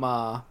from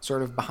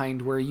sort of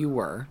behind where you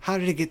were. How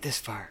did it get this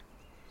far?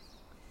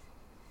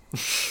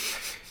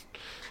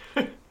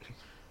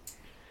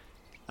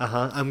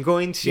 I'm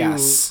going to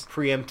Yes.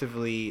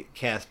 preemptively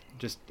cast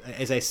just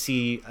as I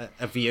see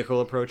a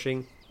vehicle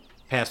approaching,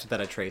 pass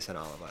without a trace on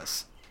all of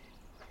us.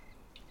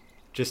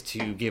 Just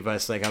to give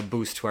us like a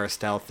boost to our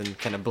stealth and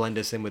kind of blend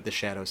us in with the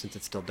shadows since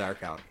it's still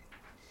dark out.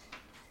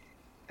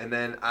 And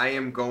then I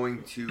am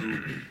going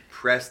to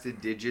press to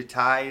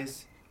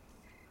digitize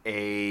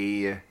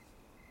a.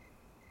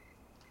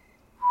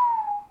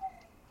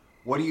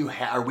 What do you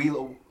have?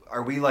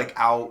 Are we like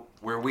out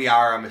where we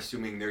are? I'm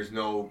assuming there's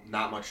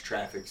not much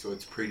traffic, so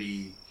it's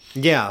pretty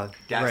Yeah,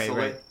 desolate.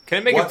 right. Can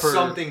I make What's it per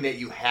something that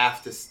you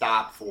have to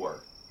stop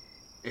for?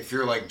 If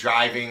you're like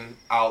driving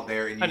out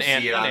there and you An see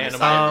an- it an on the animal.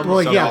 side.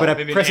 Well, so yeah, but a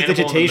maybe an press animal in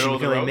the digitation middle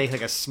of can the only road? make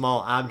like a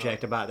small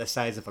object about the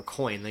size of a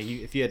coin. Like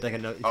if you had like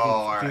if you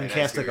all can right, I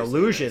cast see like what you're saying, I see what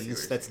illusions,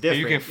 you're that's saying.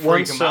 you different. can freak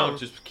Once, them out,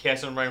 just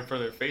cast them right in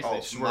front of their face. Oh,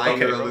 they swerve minor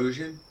over the road.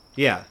 illusion.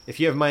 Yeah, if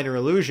you have minor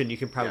illusion, you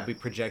can probably Yeah.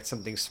 project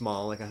something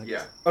small, like a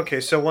Yeah. Okay,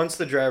 so once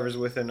the driver's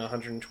within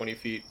 120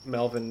 feet,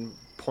 Melvin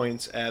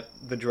points at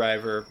the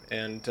driver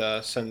and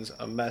sends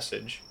a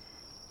message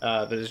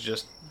that is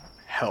just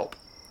help.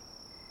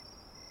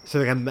 So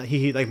like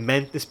he like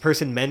meant this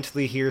person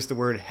mentally hears the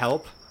word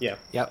help. Yeah.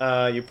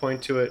 Yep. You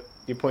point to it.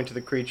 You point to the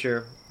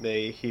creature.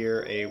 They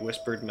hear a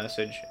whispered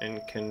message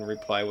and can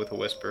reply with a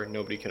whisper.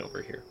 Nobody can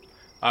overhear.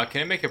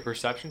 Can I make a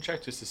perception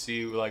check just to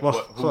see like Well,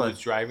 who hold on. was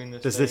driving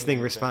this? Does this thing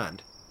Okay.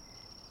 respond?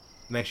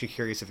 I'm actually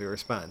curious if it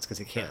responds because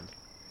it can.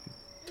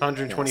 It's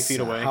 120 Yes, feet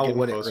away. How getting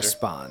would closer. it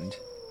respond?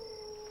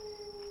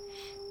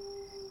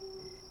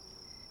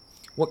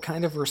 What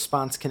kind of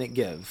response can it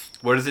give?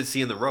 What does it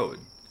see in the road?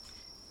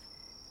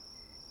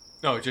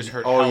 No, it just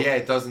heard. Oh help. yeah,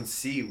 it doesn't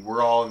see.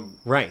 We're all.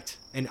 Right,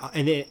 and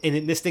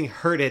this thing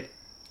heard it.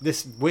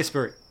 This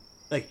whisper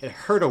like it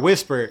heard a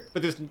whisper,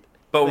 but there's.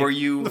 But like, were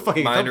you where the fuck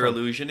did it come minor from?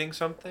 illusioning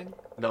something?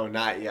 No,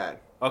 not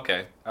yet.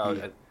 Okay. Oh,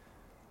 Yeah.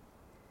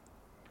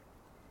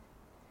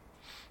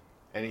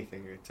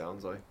 Anything, it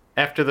sounds like.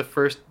 After the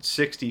first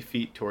 60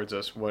 feet towards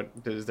us,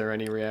 is there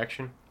any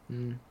reaction?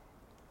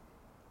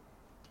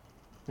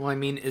 Well, I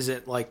mean, is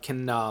it like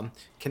can the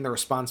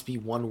response be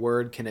one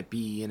word? Can it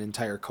be an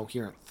entire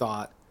coherent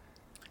thought?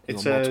 It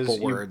know, says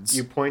multiple words.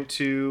 you point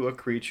to a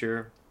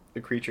creature. The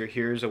creature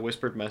hears a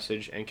whispered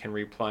message and can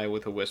reply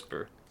with a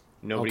whisper.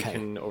 Nobody Okay.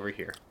 can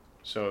overhear.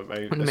 So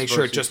I To make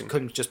sure it just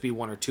couldn't just be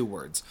one or two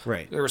words.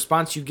 Right. The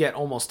response you get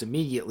almost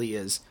immediately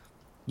is,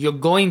 "You're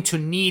going to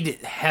need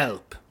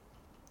help."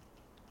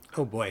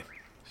 Oh boy.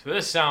 So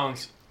this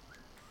sounds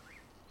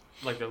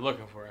like they're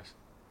looking for us.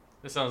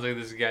 This sounds like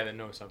this is a guy that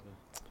knows something.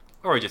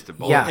 or just a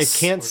bullet. Yeah. It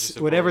can't. Or just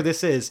a Whatever bullet.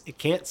 this is, it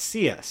can't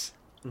see us.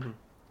 I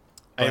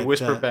But,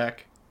 whisper uh,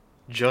 back,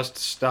 "Just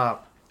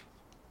stop.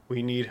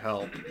 We need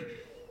help."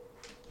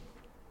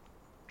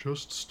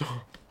 Just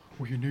stop.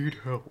 We need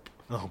help.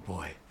 Oh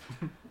boy.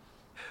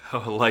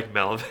 Oh, like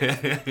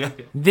Melvin.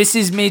 This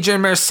is Major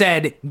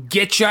Merced.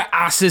 Get your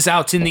asses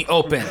out in the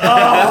open.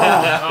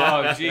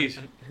 Oh, jeez.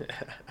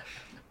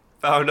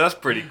 Found us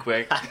pretty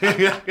quick.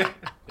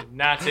 Did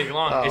not take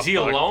long. Oh, Is he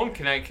fuck. alone?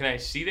 Can I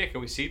see that?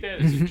 Can we see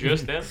that? Is it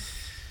just him?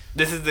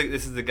 This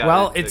is the guy.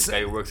 Well, the it's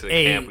guy who works at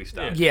a camp we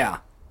stopped. yeah.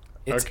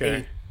 It's Okay.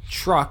 a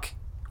truck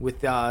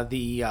with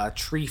the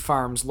Tree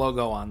Farms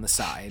logo on the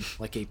side,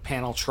 like a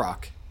panel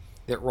truck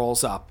that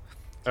rolls up,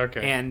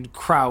 Okay. and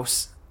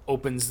Kraus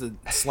opens the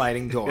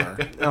sliding door.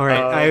 All right.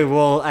 I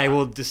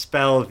will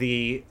dispel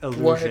the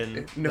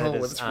illusion. No, that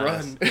is let's on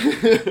us.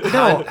 run.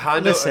 No,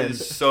 Hondo listen.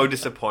 is so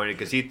disappointed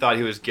because he thought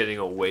he was getting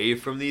away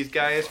from these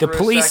guys. The for a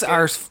police second.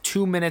 are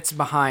 2 minutes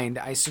behind.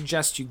 I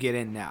suggest you get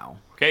in now.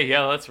 Okay,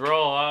 yeah, let's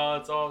roll.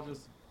 Let's all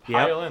just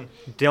Yep. pile in.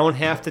 Don't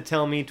have to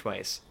tell me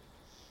twice.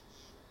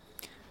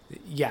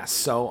 Yes,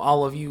 so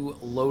all of you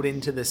load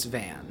into this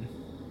van,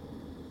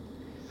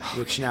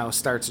 which now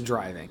starts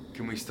driving.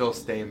 Can we still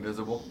stay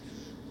invisible?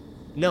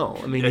 No,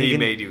 I mean Yeah, you he can-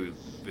 made you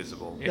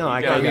visible. No, I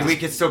Yeah, got. I mean, yeah. we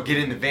can still get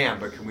in the van,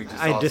 but can we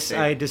just all stay?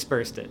 I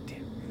dispersed it.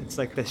 It's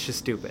like that's just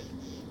stupid.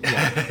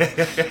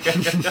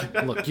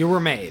 Look, you were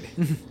made.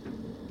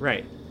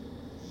 Right.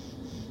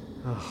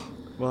 Oh,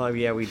 well,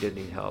 yeah, we did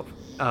need help.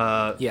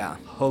 Yeah.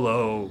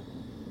 Hello,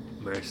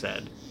 Merced.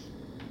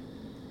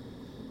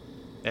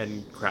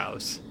 And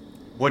Kraus.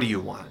 What do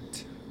you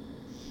want?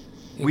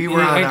 We And-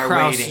 were on and our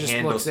Kraus way to just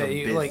handle looks at some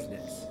you business. like-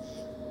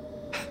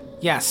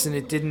 Yes, and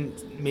it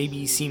didn't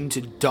maybe seem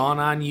to dawn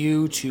on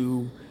you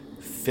to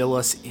fill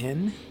us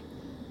in.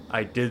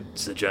 I did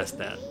suggest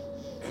that.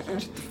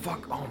 Shut the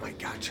fuck! Oh my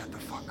god! Shut the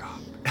fuck up!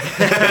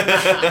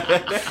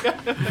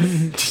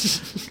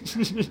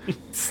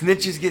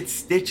 Snitches get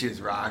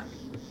stitches, Rock.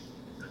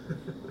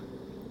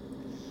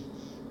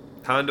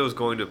 Hondo's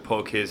going to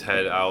poke his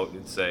head out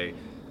and say,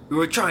 "We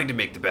were trying to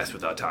make the best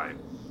with our time."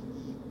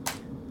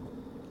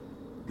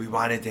 We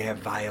wanted to have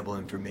viable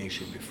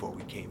information before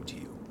we came to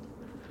you.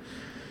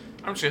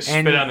 I'm just gonna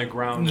And spit on the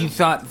ground. you and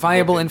thought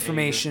viable look at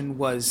information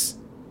was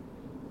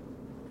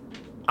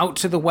out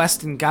to the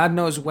west and God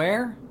knows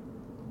where?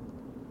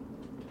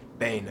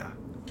 Bana.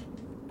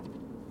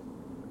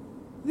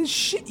 This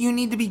shit you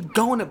need to be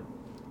going to.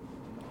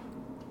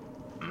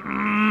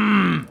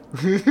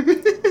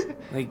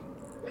 Like,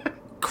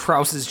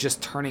 Kraus is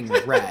just turning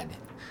red.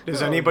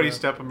 Does anybody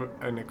step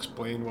up and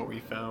explain what we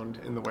found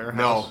in the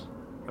warehouse?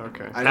 No.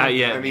 Okay. Not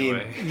yet. I mean,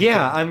 anyway.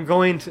 Yeah, I'm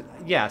going to.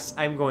 Yes,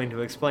 I'm going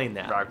to explain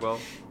that. Rockwell.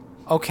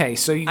 Okay,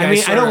 so you guys. I mean,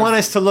 I sort don't of- want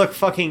us to look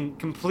fucking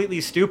completely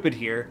stupid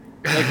here.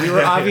 Like we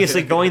were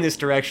obviously going this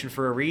direction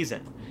for a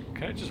reason.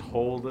 Can I just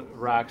hold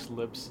Rock's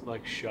lips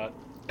like shut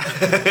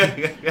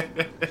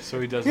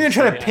so he doesn't? You're gonna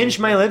try to say pinch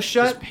my anything? lips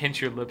shut? Just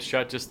pinch your lips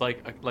shut, just like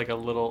a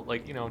little,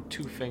 like, you know,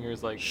 2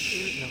 fingers, like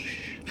shh.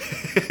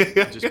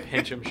 Just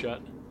pinch them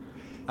shut.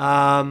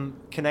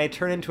 Can I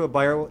turn into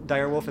a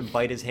dire wolf and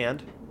bite his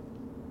hand?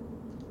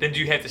 Then do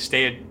you have to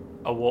stay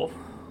a wolf?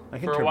 I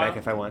can For a turn while? back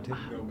if I want to.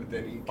 no, but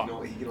then he can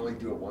only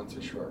do it once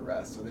a short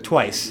rest. So then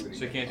Twice. he can't do it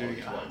So you can't do it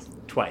again. again.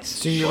 Twice.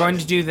 So you're going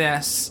to do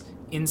this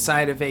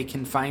inside of a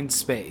confined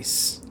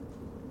space.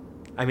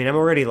 I mean, I'm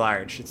already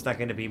large. It's not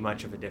going to be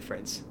much of a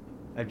difference.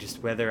 I'm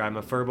just whether I'm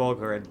a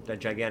furbolg or a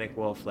gigantic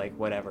wolf, like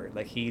whatever.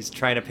 Like he's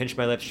trying to pinch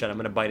my lips shut. I'm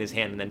going to bite his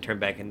hand and then turn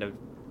back into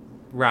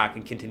Rock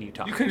and continue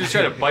talking. You couldn't just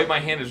try to bite my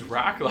hand as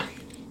Rock, like.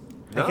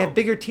 I got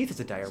bigger teeth as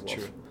a dire wolf.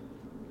 True.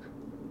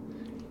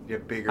 You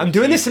have bigger I'm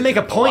doing this teeth to make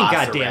as a point,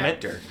 goddammit.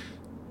 velociraptor.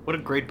 What a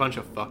great bunch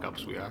of fuck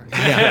ups we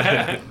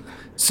are.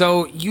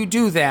 So you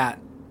do that,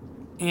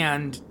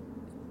 and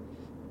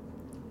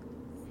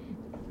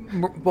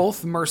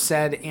both Merced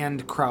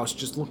and Kraus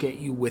just look at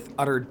you with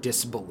utter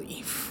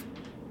disbelief.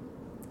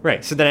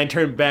 Right. So then I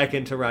turn back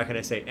into Rock and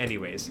I say,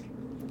 anyways.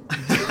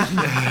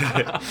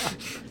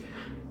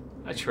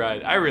 I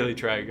tried. I really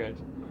tried, guys.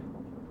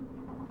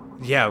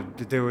 Yeah,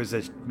 there was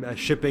a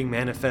shipping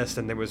manifest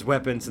and there was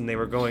weapons and they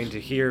were going to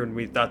here and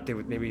we thought they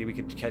would maybe we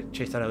could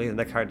chase down a lead in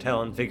the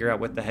cartel and figure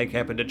out what the heck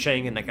happened to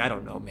Chang and like I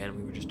don't know, man,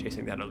 we were just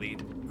chasing down a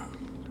lead.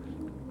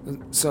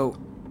 So,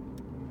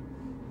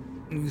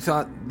 you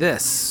thought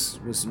this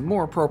was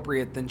more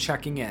appropriate than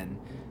checking in,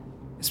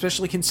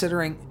 especially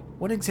considering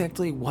what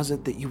exactly was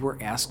it that you were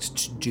asked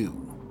to do?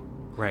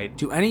 Right.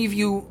 Do any of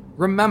you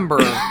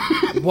remember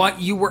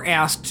what you were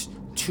asked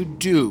to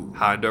do?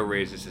 Hondo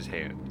raises his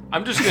hand.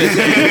 I'm just gonna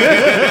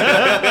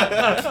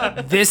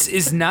say This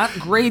is not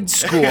grade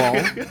school.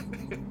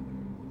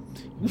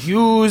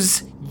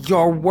 Use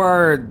your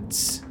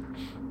words.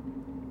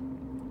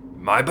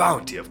 My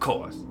bounty, of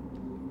course.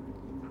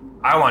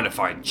 I want to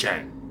find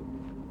Chang.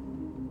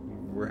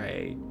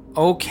 Right.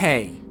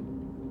 Okay.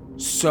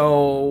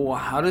 So,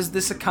 how does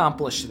this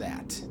accomplish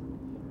that?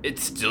 It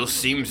still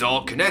seems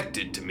all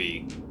connected to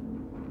me.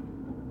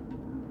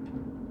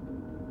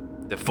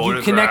 The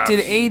photographs connected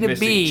A to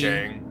missing B.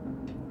 Chang.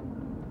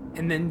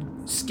 And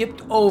then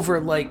skipped over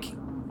like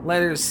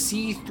letters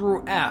C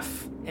through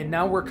F, and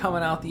now we're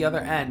coming out the other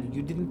end.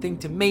 You didn't think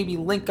to maybe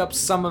link up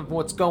some of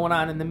what's going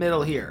on in the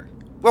middle here.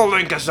 Well,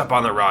 link us up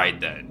on the ride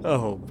then.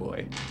 Oh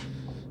boy.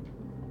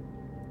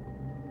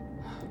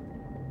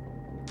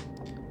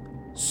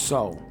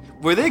 So,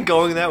 Were they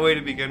going that way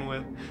to begin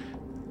with?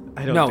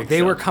 I don't no, think they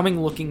so. were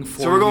coming looking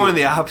for So we're going in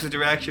you. the opposite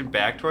direction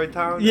back toward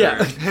town?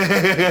 Yeah.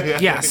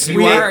 or- Yes,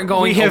 you are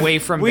going away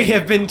from We Bane.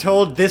 have been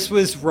told this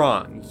was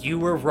wrong. You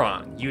were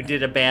wrong. You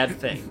did a bad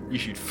thing. You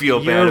should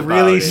feel You're bad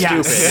about really it.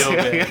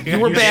 stupid. Yes. You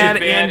were You bad,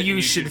 should and bad, you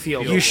you should should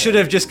feel feel bad. You should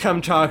have just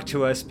come talk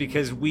to us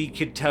because we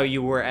could tell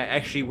you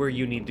where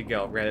you need to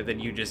go rather than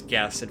you just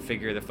guess and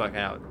figure the fuck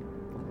out.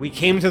 We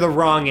came to the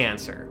wrong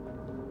answer.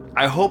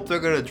 I hope they're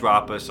gonna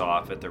drop us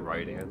off at the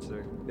right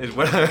answer. Is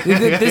what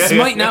This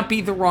might not be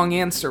the wrong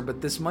answer,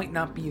 but this might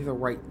not be the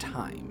right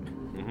time.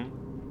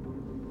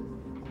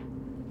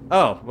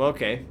 Oh, well,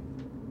 okay.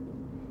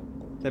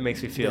 That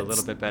makes me feel a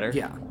little bit better.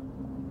 Yeah.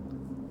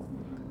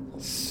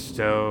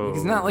 So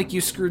It's not like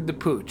you screwed the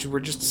pooch. We're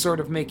just sort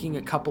of making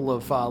a couple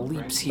of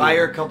leaps here. Buy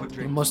her a couple And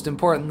drinks. most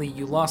importantly,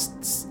 you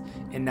lost,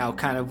 and now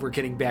kind of we're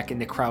getting back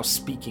into Kraus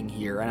speaking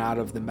here and out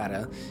of the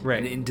meta Right.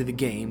 and into the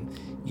game.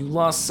 You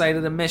lost sight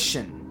of the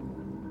mission.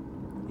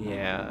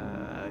 Yeah,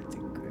 I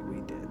think we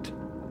did.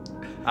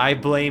 I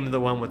blame the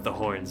one with the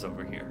horns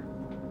over here.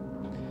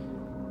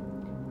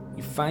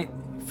 You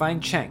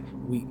find Chang.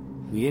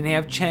 We didn't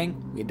have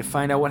Chang. We had to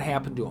find out what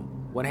happened to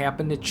him. What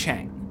happened to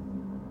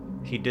Chang?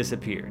 He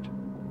disappeared.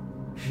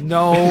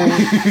 No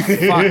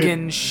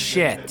fucking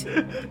shit.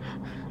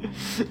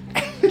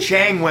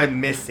 Chang went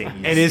missing. you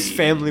And his see.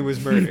 family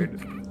was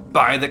murdered.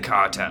 by the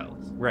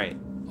cartels. Right.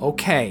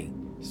 Okay.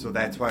 So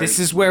that's why. This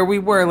is where we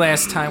were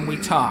last time we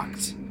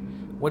talked.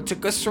 What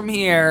took us from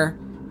here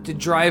to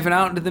driving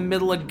out into the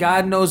middle of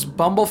God knows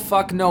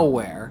bumblefuck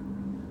nowhere?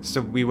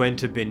 So we went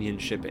to Binion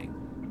Shipping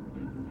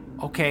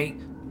Okay,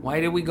 why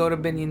did we go to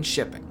Binion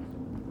Shipping?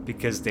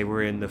 because they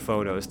were in the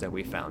photos that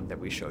we found that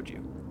we showed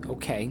you.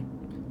 Okay,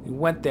 we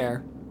went there.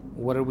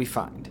 What did we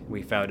find?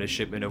 We found a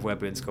shipment of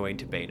weapons going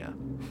to Bena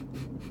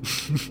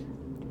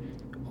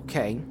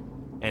Okay,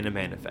 and a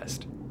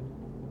manifest.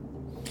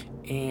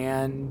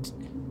 and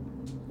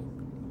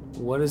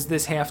what does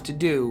this have to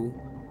do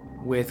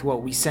with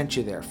what we sent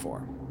you there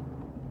for?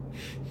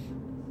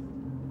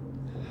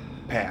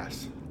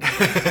 pass. Next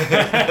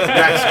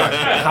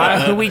question.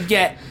 How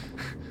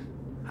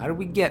do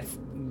we get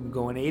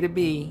going A to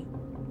B,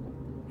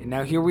 and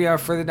now here we are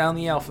further down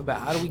the alphabet.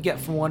 How do we get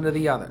from one to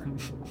the other?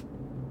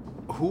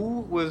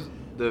 Who was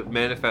the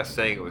manifest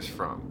saying it was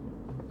from?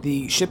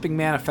 The shipping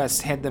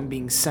manifest had them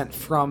being sent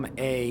from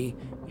a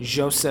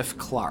Joseph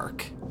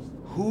Clark.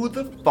 Who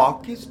the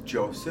fuck is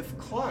Joseph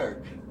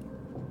Clark?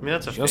 I mean,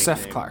 that's a Joseph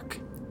fake name. Clark.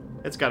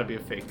 It's got to be a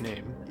fake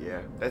name.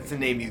 Yeah, that's the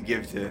name you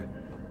give to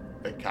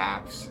the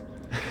cops.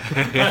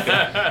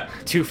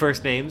 2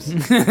 first names.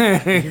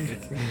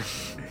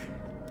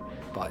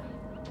 But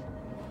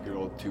Good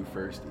old two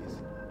firsties.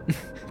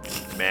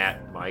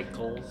 Matt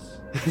Michaels.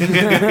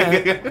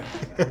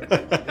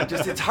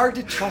 It's hard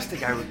to trust a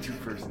guy with two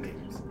first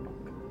names.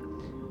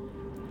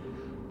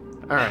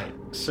 All right.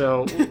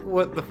 So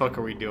what the fuck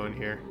are we doing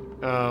here?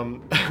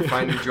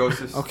 Finding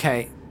Joseph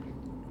okay,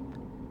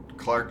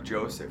 Clark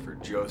Joseph or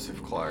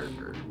Joseph Clark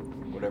or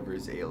whatever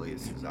his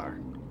aliases are.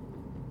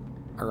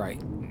 all right.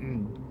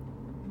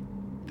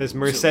 Does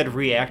Merced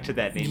react to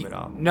that name at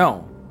all?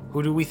 No.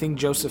 Who do we think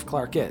Joseph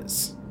Clark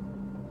is?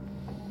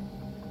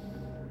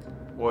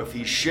 Well, if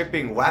he's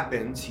shipping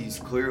weapons, he's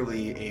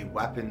clearly a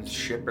weapons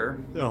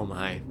shipper. Oh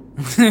my.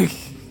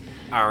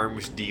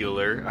 Arms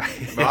dealer.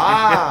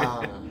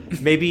 Ah!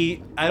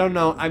 Maybe I don't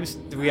know.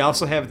 We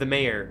also have the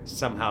mayor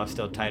somehow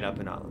still tied up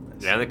in all of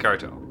this, and the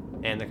cartel.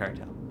 and the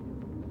cartel.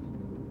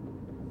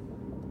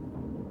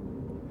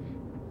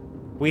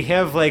 We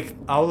have like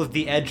all of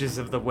the edges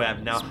of the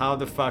web. Now, how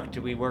the fuck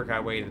do we work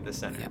our way to the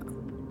center? Yeah.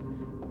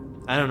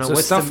 I don't know. So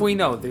what's stuff the... we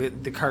know.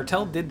 The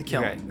cartel did the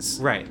Right, killings.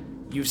 right.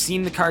 You've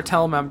seen the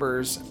cartel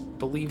members.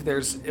 Believe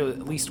there's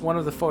at least one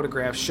of the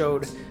photographs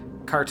showed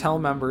cartel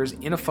members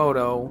in a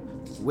photo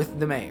with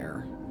the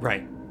mayor.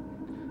 Right.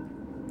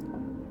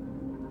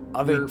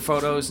 Other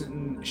photos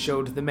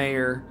showed the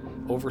mayor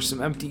over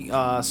some empty,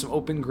 some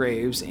open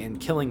graves and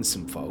killing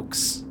some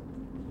folks.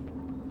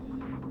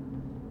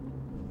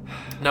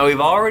 Now,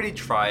 we've already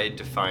tried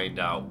to find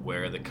out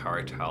where the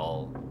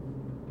cartel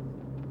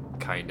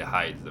kind of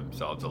hides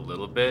themselves a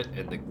little bit.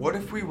 And What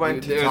if we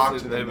went to there's talk a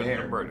to the bit of a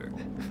mayor? murder.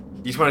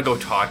 You just want to go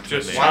talk to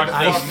Just the talk mayor. to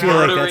I the feel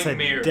like that's murdering a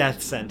mayor.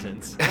 death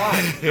sentence.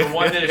 Why? The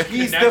one that is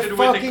He's the connected with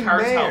the fucking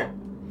cartel. mayor.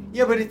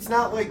 Yeah, but it's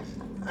not like,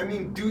 I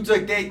mean, dudes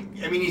like that.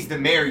 I mean, he's the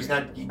mayor. He's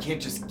not. You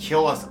can't just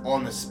kill us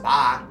on the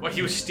spot. Well,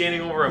 he was standing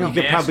over a You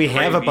could mass probably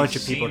have grave. a bunch He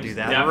of people seems do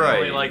that.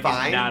 Definitely Right. like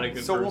Fine. he's not a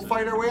good so person. we'll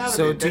fight our way out of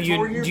So it. do That's what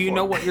we're you here do you for.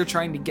 know what you're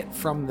trying to get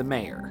from the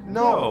mayor?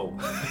 No.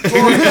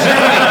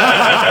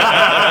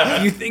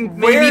 You think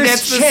maybe Where's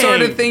that's the sort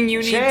Chang? of thing you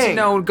need to Chang.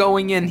 know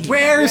going in here?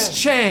 Where's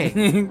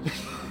Chang?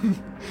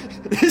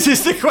 This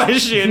is the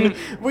question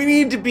we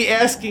need to be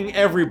asking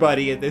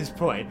everybody at this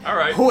point. All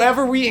right.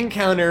 Whoever we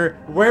encounter,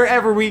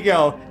 wherever we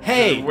go,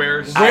 hey,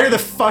 Where's- where the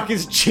fuck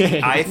is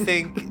Chang? I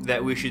think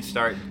that we should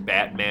start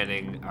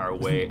Batmaning our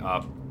way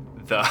up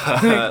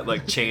the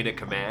like chain of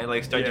command.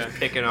 Like start Yeah. just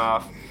picking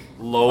off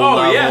low Oh,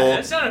 level yeah,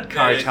 that's not a bad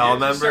cartel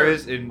idea. Just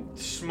members start and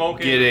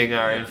smoking, getting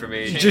our yeah.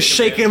 information. just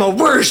shaking him up.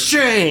 Where's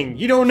Chang?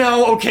 You don't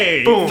know?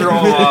 Okay. Boom. Throw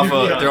him off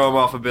Yeah. throw him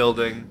off a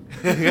building.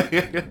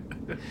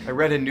 I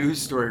read a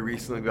news story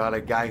recently about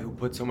a guy who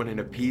put someone in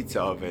a pizza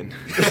oven.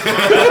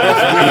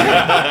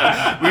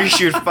 We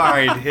should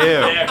find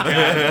him.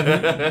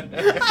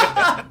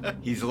 Yeah,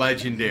 He's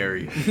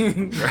legendary.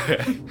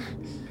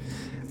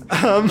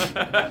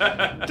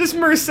 Does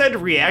Merced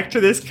react to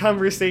this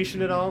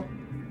conversation at all?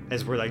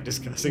 As we're like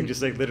discussing,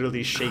 just like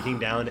literally shaking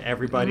down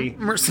everybody.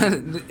 Merced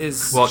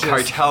is Well, just,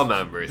 cartel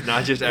members,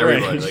 not just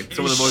everybody. Right. Like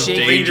some of the most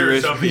Shaking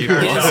dangerous of the people.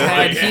 his cartel.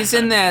 head. Yeah. He's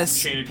in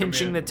this, Chain of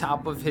pinching command. the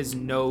top of his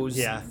nose,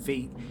 Yeah.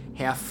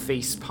 half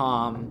face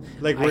palm.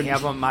 Like I we're-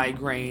 have a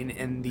migraine,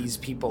 and these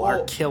people are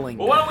Well- killing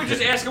Well, why me. don't we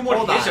just ask him what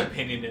Hold his on.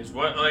 opinion is?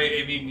 What like,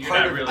 I mean, you're Part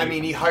not of- really. I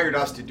mean, he hired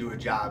us to do a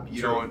job.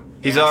 You True. know.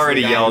 He's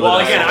already yelled well,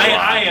 at us. again, That's a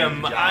lot. I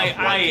am Job, I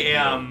what to do.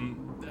 am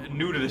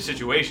new to the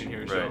situation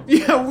here, so Right.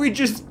 Yeah, we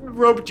just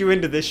roped you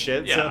into this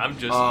shit. yeah, so. I'm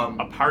just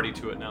a party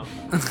to it now.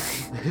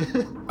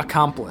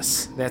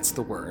 Accomplice. That's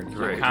the word. you're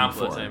Right. looking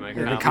Accomplice, for. I'm like,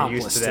 You're an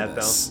accomplice. accomplice Used to to that,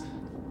 this.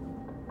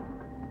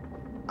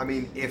 I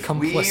mean, if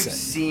Complicit. we've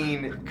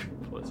seen,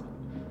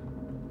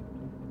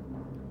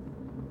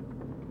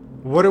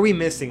 What are we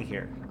missing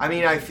here? I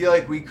mean, I feel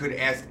like we could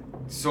ask.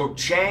 So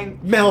Chang,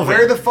 Melvin.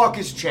 where the fuck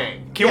is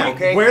Chang? Yeah,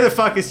 Okay. where the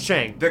fuck is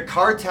Chang? The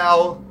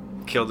cartel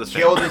Killed his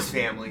killed family. his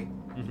family,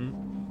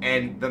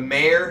 and the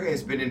mayor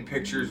has been in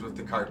pictures with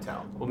the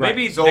cartel. Well,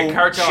 maybe So the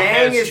cartel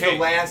Chang has is changed.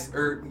 the last,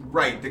 or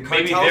right? The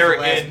Maybe cartel's they're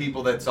the last in-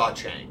 people that saw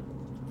Chang.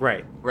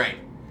 Right. Right.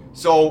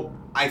 So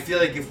I feel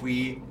like if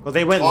we Well,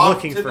 they went talk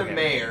looking to for the him.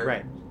 mayor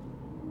Right.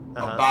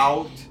 Uh-huh.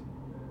 about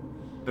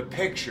the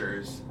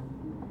pictures,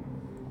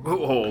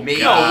 Oh,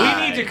 Maybe- No,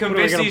 God. we need to What, are we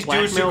convince gonna these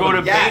dudes to blackmail go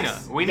to them?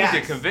 Yes, Bana. We need to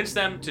yes. convince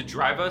them to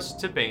drive us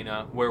to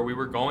Bana, where we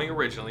were going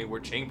originally, where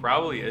Chang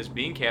probably is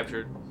being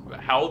captured,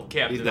 held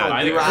captive He's not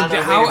by there. the We were on our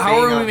way How to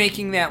are we Bana.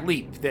 making that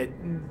leap that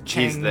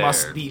Chang there.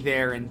 must be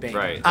there in Bana?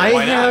 Right. I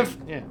Why not? have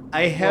Yeah.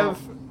 I have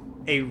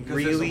a there's a whole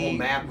really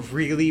map.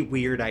 really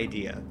weird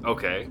idea.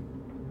 Okay.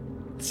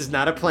 This is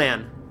not a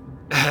plan.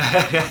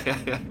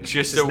 It's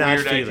just This is a not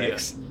weird idea.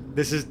 Felix.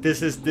 This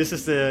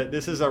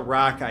is a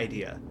rock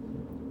idea.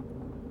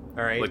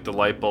 All right. Like the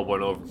light bulb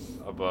went over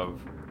above.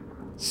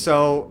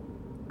 So,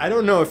 I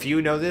don't know if you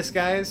know this,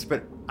 guys,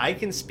 but I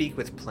can speak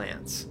with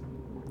plants.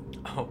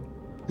 Oh,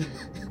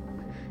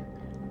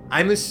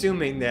 I'm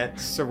assuming that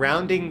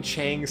surrounding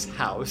Chang's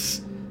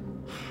house,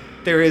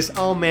 there is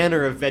all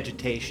manner of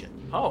vegetation.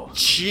 oh,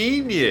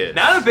 Genius.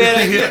 not a bad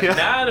idea.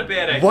 Not a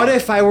bad idea. What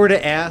if I were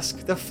to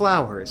ask the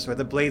flowers or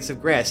the blades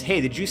of grass,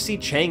 hey, did you see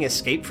Chang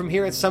escape from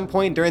here at some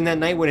point during that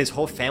night when his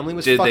whole family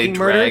was Did they fucking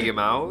drag murdered? him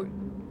out?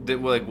 Did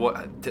like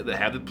what? Did they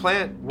have the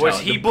plant? Was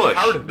Tell- he the bush?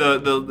 part of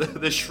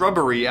The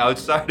shrubbery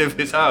outside of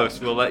his house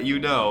will let you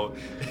know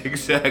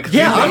exactly.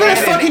 Yeah, I'm gonna had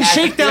an fucking act-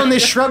 shake down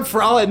this shrub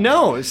for all it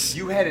knows.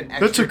 You had an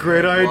extra That's a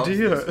great pair of gloves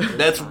idea. this time.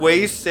 That's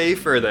way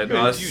safer than Dude,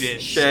 us you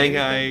didn't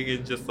Shanghaiing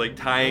and just like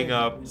tying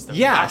up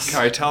Yes.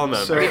 cartel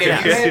members. So- I mean, if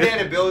Yeah. you had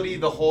that ability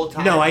the whole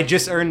time. No, I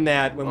just earned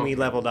that when we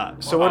leveled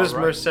up. So what does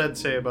Alright. Merced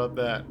say about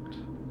that?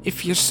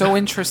 If you're so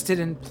interested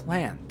in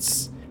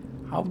plants,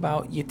 how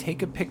about you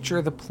take a picture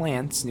of the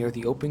plants near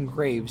the open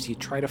graves, you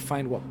try to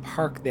find what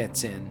park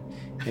that's in,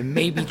 and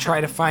maybe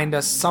try to find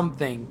us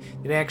something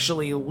that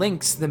actually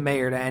links the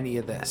mayor to any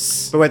of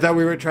this. But I thought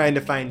we were trying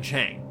to find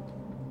Chang.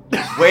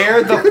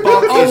 Where the fuck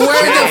Oh, is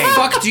where Chang? the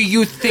fuck do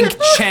you think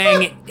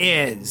Chang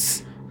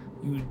is?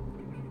 You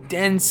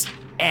dense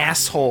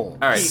asshole.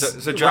 All right,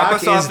 so drop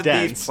Rock us off is at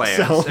dense, these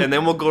plants, so- and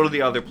then we'll go to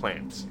the other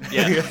plants.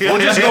 Yeah, we'll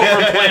just go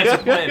from plan to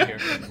plan here.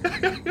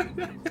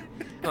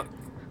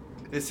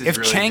 This is If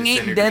really Chang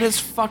ain't disintegrating. dead as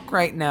fuck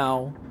right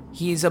now,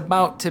 he's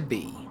about to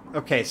be.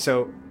 Okay,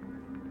 so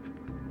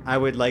I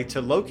would like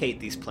to locate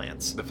these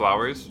plants. The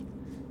flowers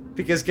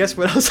Because guess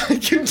what else I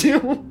can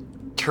do?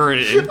 turn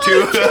it I can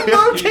into.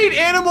 locate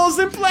animals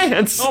and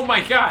plants. Oh my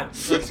God,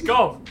 let's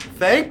go.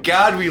 Thank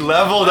God we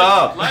leveled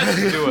up. Let's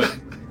do it.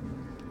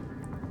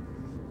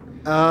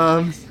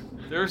 Um,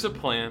 There's a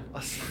plan.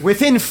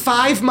 within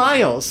 5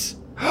 miles.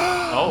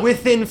 Oh,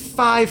 Within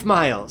 5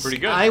 miles, Pretty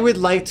good. I would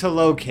like to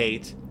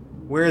locate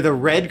where the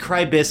red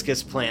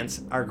cribiscus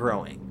plants are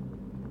growing.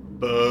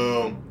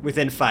 Boom.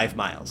 Within 5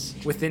 miles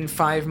Within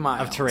 5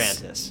 miles. of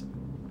Tarantus.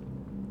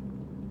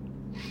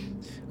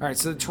 All right,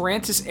 so the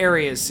Tarantus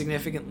area is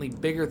significantly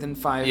bigger than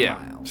 5 Yeah.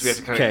 miles. So we have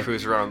to kind of Okay.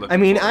 cruise around. I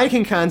looking mean, for I it.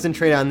 can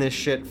concentrate on this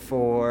shit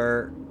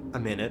for a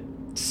minute.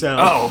 So.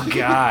 Oh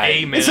God.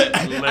 a minute,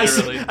 I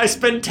literally.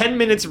 spend 10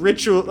 minutes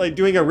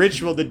doing a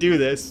ritual to do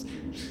this.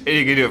 And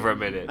you can do it for a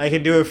minute. I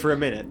can do it for a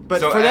minute.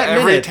 But so for that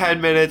every minute, 10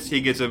 minutes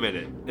he gets a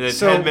minute. And then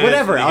so 10 minutes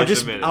whatever, he I'll gets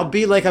just a minute. I'll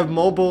be like a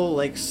mobile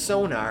like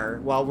sonar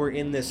while we're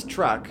in this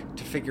truck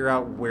to figure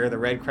out where the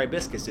red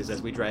cribiscus is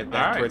as we drive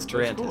back All right, towards that's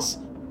Tarantus.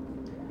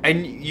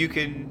 And you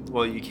can,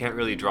 well, you can't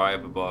really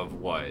drive above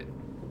what?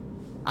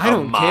 I A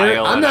don't care.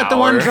 mile I'm an not the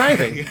one hour?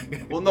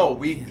 driving. Well, no,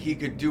 he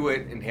could do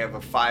it and have a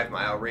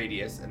 5-mile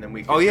radius, and then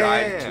we could Oh, yeah,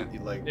 drive yeah, yeah.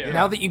 to like Yeah.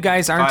 Now that you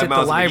guys aren't 5 at the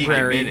miles a week,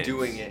 library, minute.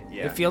 doing it.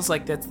 Yeah. it feels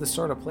like that's the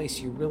sort of place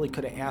you really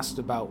could have asked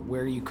about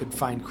where you could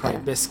find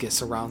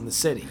cribiscus around the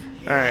city.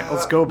 All right,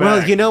 let's go back.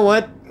 Well, you know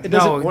what? It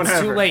doesn't. No, it's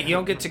whatever. too late. You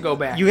don't get to go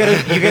back. You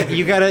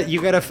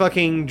got a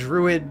fucking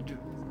druid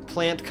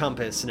plant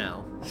compass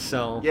now.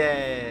 So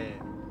Yay.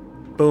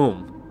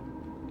 boom.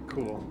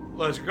 Cool.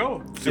 Let's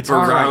go. Super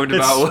all right.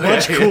 roundabout way.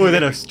 Much cooler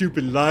than a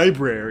stupid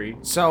library.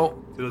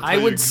 So It'll I tell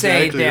you would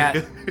say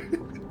exactly. that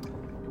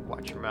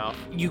Watch your mouth.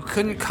 you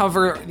couldn't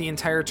cover the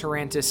entire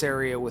Tarantus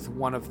area with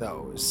one of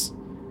those,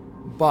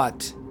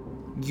 but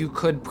you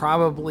could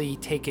probably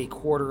take a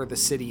quarter of the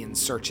city and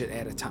search it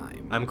at a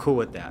time. I'm cool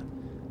with that.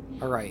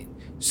 All right.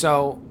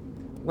 So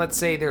let's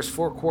say there's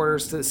 4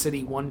 quarters to the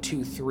city: 1,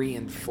 2, 3,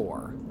 and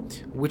 4.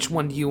 Which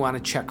one do you want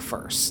to check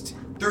first?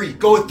 3.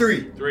 Go with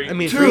 3. 3. I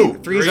mean, Two.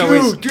 three's Three.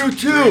 always Do 2.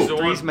 Three's the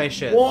three's one. my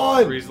shit.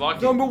 1. Three's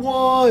lucky. Number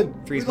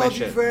 1. Three's We my love you,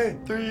 shit.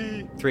 friend.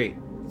 3. 3.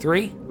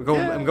 3?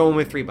 I'm going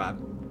with 3, Bob.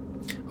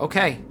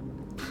 Okay.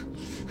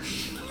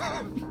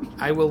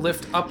 I will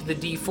lift up the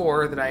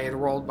D4 that I had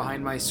rolled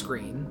behind my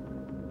screen.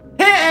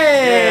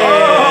 Hey!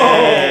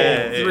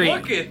 Oh! 3.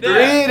 Look at 3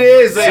 that. it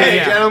is, ladies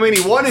yeah. and gentlemen.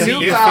 He won a new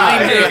you car.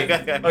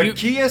 find A You-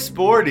 Kia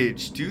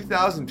Sportage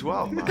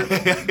 2012.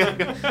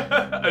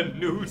 A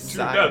new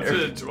Sire.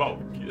 2012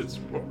 Kids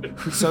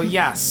Sport. So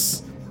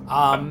yes,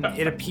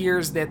 it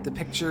appears that the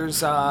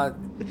pictures.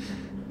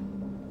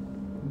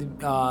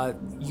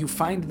 You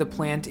find the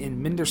plant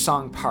in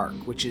Mindersong Park,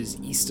 which is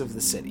east of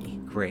the city.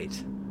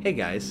 Great. Hey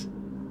guys,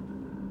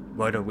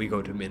 why don't we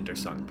go to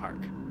Mindersong Park?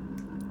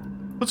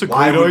 That's a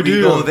Why great would idea.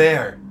 we go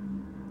there?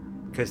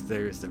 Because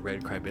there's the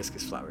red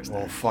cribiscus flowers there.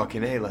 Well,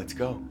 fucking A, let's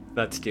go.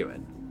 Let's do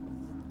it.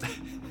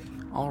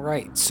 All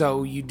right,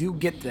 so you do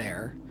get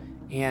there,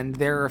 and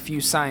there are a few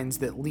signs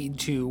that lead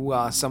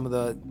to some of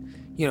the,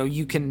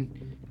 you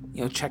can,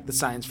 check the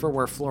signs for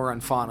where flora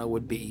and fauna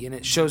would be, and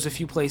it shows a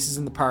few places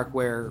in the park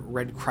where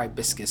red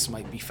cribiscus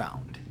might be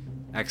found.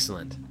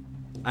 Excellent.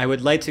 I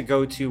would like to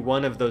go to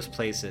one of those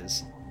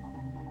places.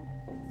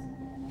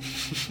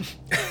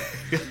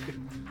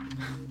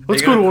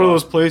 Let's you go to gonna one of call-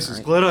 those places.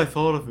 Alright. Glad I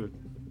thought of it.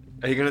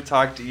 Are you gonna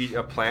talk to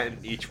a plant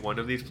in each one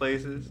of these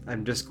places?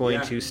 I'm just going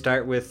Yeah. to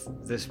start with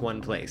this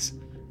one place.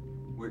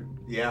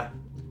 Yeah.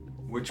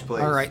 Which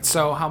place? All right,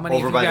 so how many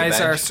Over of you by the guys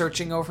are bench.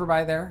 searching over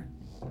by there?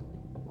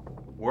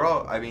 We're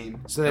all, I mean,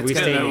 So that's we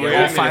going to staying be here?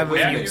 all 5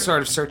 Yeah, of you yeah.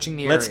 sort of searching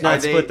the Let's area. not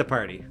Are they- split the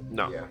party.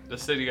 No. yeah.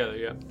 Let's stay together,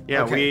 yeah.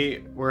 Yeah, Okay.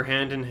 we're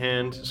hand in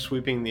hand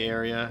sweeping the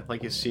area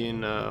like you see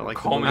in like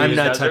the Coleman movies.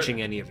 I'm not desert?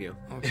 touching any of you.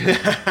 All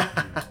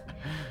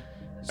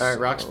right,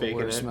 Rock's So faking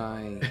where's it.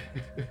 my...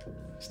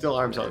 Still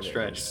arms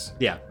outstretched.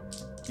 Yeah.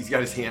 He's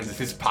got his hands in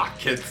his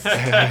pockets.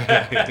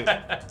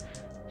 I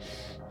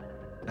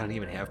don't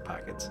even have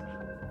pockets.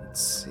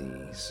 Let's see.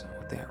 So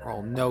with that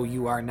roll, no,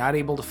 you are not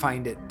able to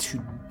find it.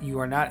 You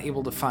are not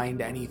able to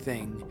find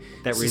anything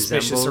That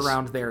suspicious resembles-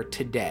 around there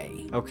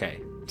today.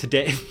 Okay.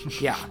 Today.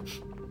 Yeah.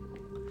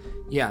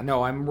 Yeah.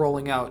 No, I'm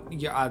rolling out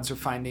your odds of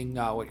finding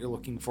what you're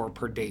looking for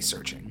per day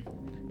searching.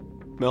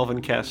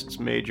 Melvin casts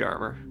mage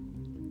armor.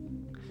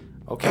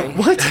 Okay.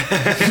 What?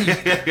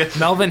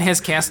 Melvin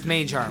has cast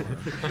mage armor.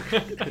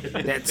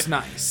 That's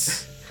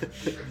nice.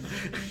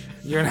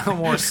 You're now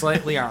more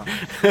slightly armed.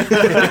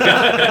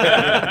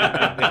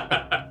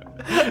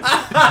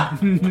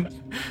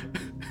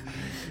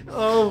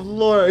 Oh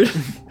Lord.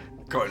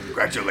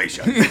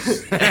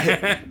 Congratulations.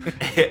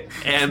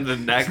 And the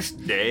next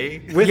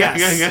day?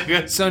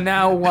 Yes. So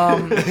now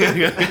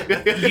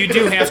you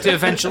do have to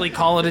eventually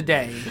call it a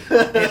day.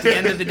 At the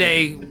end of the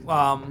day,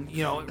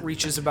 it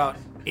reaches about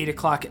 8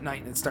 o'clock at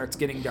night and it starts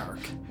getting dark.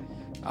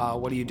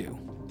 What do you do?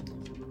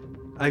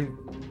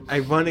 I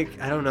want to.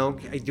 I don't know.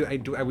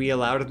 Are we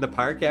allowed in the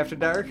park after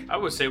dark? I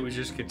would say we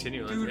just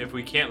continue. Dude, If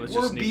we can't, let's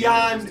We're just sneak in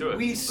and just do beyond. it.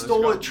 We Let's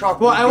stole go. a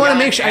truck. Well, We're I want to beyond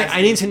make sure. I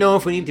asking- need to know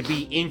if we need to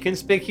be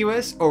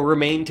inconspicuous or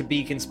remain to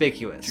be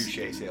conspicuous.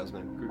 Touche,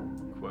 salesman.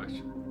 Good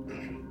question.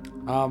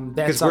 That's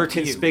Because up we're to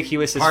you.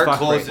 conspicuous as Park fuck.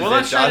 closes. Right Well,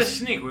 let's it try to dusk?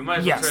 sneak. We might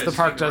as well Yes, try the to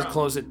park sneak does around.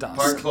 close at dusk.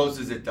 Park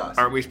closes at dusk.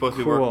 Aren't we supposed to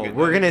be Cool. working?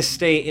 We're gonna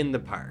stay in the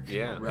park.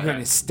 Yeah. You're going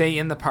to stay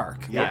in the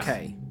park. Yes.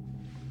 Okay.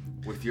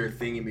 With your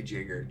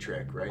thingamajigger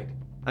trick, right?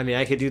 I mean,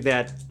 I could do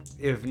that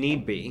if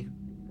need be.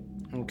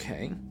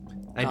 Okay.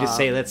 I just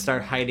say let's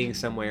start hiding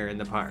somewhere in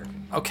the park.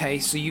 Okay,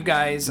 so you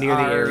guys Near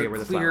the are area where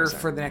the clear flowers are.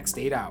 for the next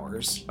 8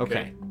 hours.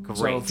 Okay, great.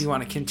 So if you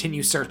want to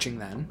continue searching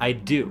then. I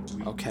do.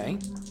 Okay.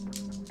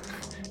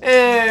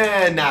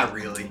 Not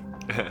really.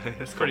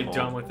 It's pretty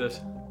done with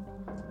this.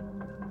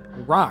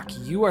 Rock,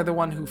 you are the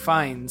one who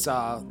finds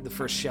the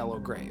first shallow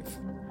grave.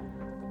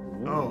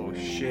 Oh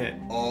shit.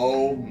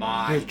 Oh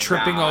my You're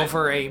tripping God.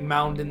 over a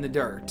mound in the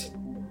dirt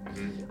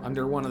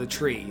under one of the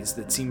trees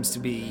that seems to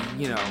be,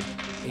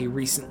 a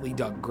recently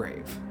dug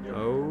grave.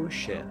 Oh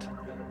shit.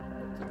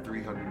 It's a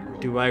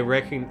 300-year-old. Do I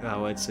reckon?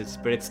 Oh,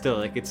 but it's still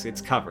like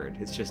it's covered.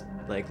 It's just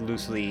like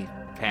loosely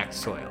packed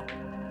soil.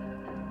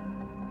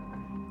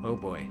 Oh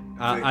boy.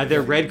 Are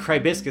there red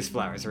cribiscus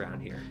flowers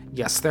around here?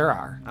 Yes, there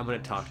are. I'm gonna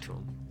talk to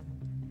him.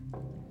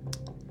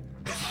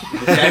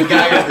 That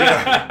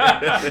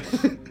guy.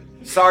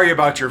 Sorry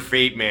about your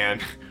fate, man.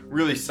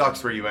 Really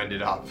sucks where you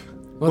ended up.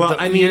 Well,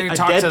 I mean, you a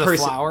talk dead to the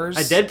person. flowers.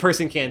 A dead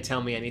person can't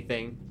tell me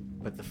anything,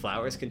 but the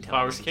flowers can tell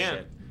Flowers me some can.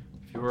 shit.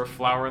 If you were a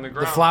flower in the The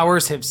ground,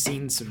 flowers have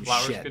seen some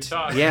flowers shit. could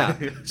talk. Yeah.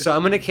 So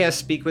I'm gonna cast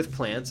Speak with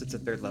Plants. It's a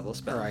 3rd level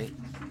spell. All right.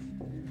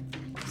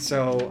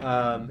 So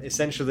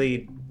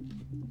essentially,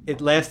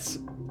 it lasts.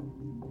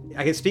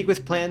 I can speak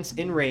with plants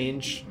in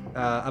range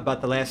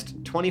about the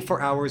last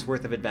 24 hours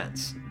worth of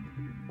events.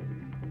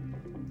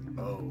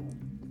 Oh.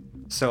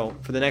 So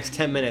for the next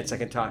 10 minutes, I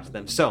can talk to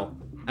them. So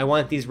I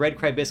want these red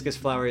cribiscus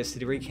flowers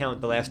to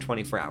recount the last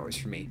 24 hours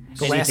for me.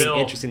 The last- Anything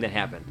interesting that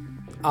happened.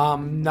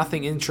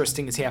 Nothing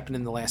interesting has happened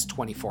in the last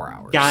 24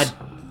 hours. God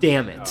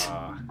damn it.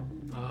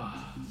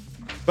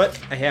 But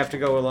I have to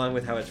go along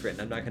with how it's written.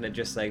 I'm not gonna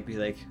just be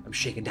like, I'm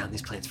shaking down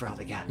these plants for all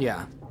they got.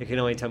 Yeah, It can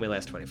only tell me the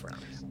last 24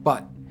 hours.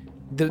 but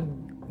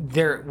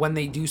when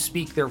they do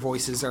speak, their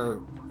voices are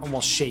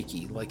almost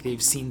shaky, like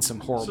they've seen some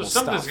horrible So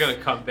something's stuff.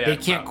 gonna come back. They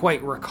can't probably.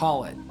 quite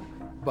recall it,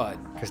 but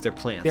Because they're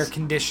plants. they're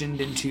conditioned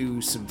into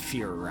some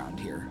fear around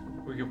here.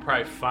 We could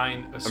probably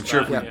find a spot. I'm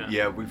sure if we,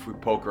 Yeah. if we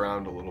poke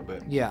around a little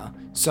bit. Yeah.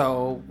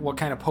 So what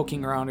kind of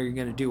poking around are you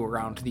going to do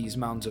around these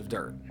mounds of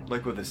dirt?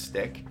 Like with a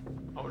stick.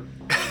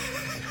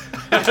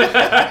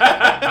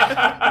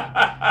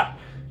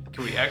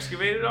 Can we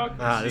excavate it all? Can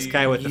we This see-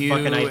 guy with the You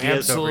fucking ideas over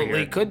absolutely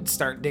here. could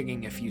start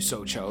digging if you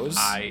so chose.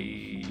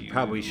 I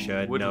Probably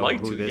should would know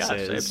like who to. this Yes,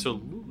 is.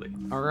 absolutely.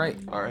 All right.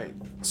 All right.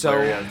 So-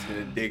 Clarion's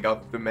gonna dig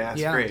up the mass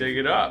Yeah. grave. Dig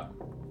it up.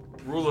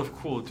 Rule of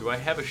cool. Do I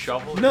have a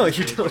shovel? No,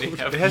 you Does anybody don't.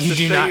 have- It has You to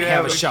do say not you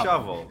have have a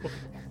shovel.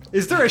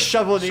 Is there a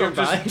shovel So I'm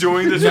nearby? just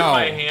doing this No. with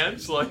my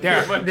hands, like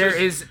There, am I there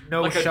just is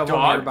no like a shovel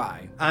dog?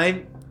 nearby.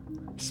 I'm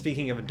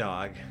speaking of a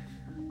dog.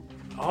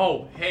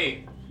 Oh,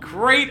 hey,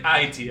 great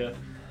idea.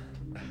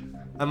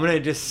 I'm gonna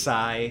just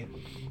sigh,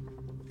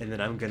 and then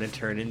I'm gonna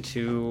turn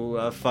into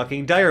a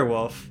fucking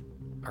direwolf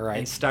All right.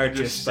 and start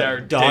Just just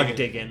start dog digging.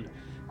 digging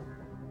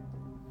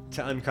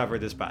to uncover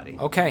this body.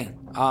 Okay.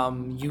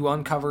 You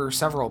uncover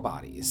several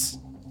bodies.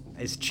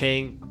 Is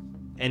Chang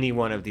any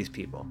one of these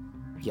people?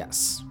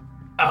 Yes.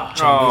 Oh,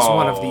 Chang is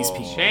one of these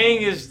people.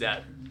 Chang is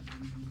dead.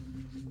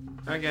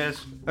 I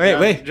guess. All right,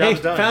 wait, hey,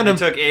 Job's done. found him. It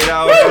took 8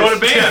 hours. Go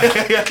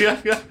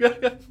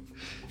to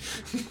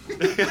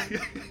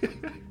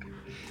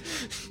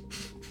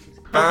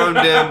Found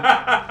him.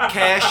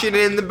 Cashing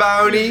in the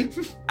bounty.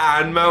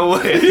 On my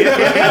way.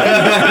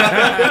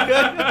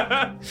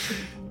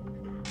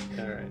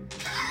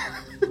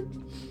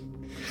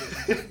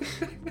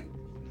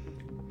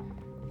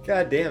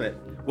 God damn it.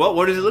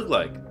 What does it look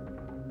like?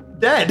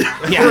 Dead.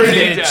 Yeah,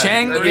 Pretty dead.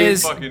 Chang Pretty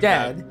is fucking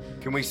dead.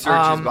 Can we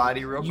search his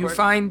body real You quick?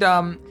 find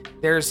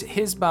there's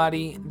his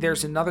body.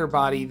 There's another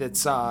body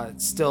that's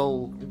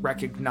still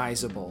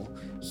recognizable.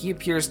 He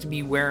appears to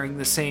be wearing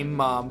the same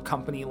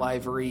company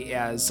livery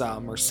as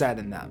Merced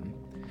and them.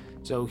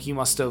 So he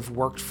must have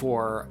worked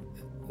for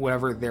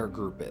whatever their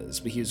group is,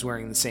 but he was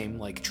wearing the same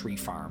tree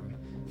farm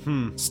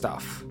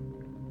stuff.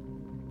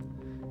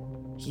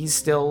 He's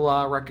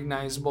still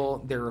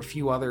recognizable. There are a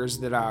few others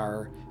that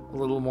are a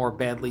little more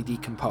badly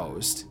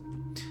decomposed.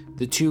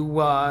 The two.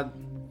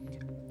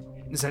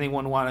 Does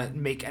anyone want to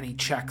make any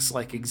checks,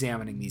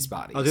 examining these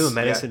bodies? I'll do a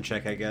medicine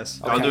check, I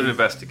guess. I'll do Okay. an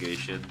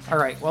investigation. All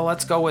right. Well,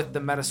 let's go with the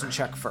medicine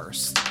check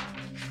first.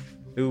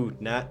 Ooh,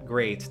 not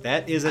great.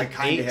 That is I an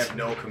kind 8. of have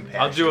no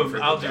compassion. I'll do for a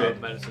the dead.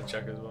 medicine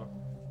check as well.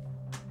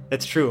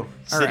 That's true.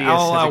 All right. Sidious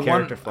I'll allow has a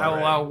character flaw. I'll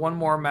allow one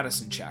more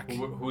medicine check.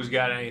 Who's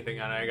got anything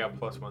on it? I got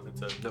 +1.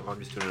 That's it. No, I'm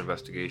just doing an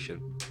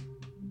investigation.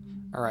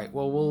 All right.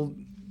 Well, we'll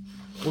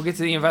get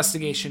to the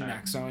investigation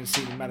next. I want to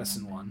see the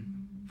medicine one.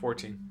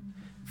 14.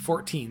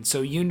 14.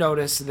 So you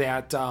notice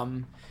that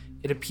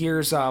it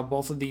appears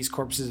both of these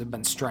corpses have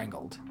been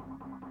strangled.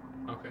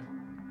 Okay.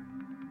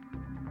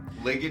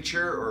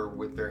 Ligature or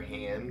with their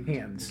hand?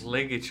 Hands.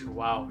 Ligature.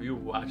 Wow, you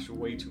watched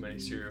way too many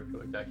serial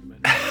killer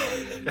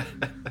documentaries.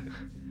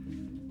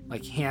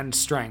 Hand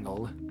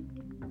strangled.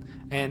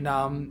 And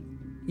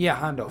yeah,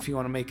 Hondo, if you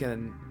want to make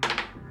an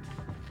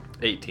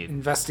 18.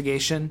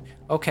 investigation.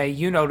 Okay,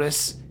 you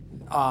notice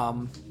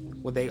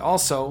what they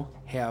also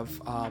have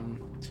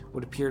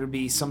would appear to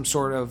be some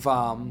sort of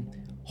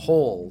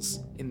holes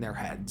in their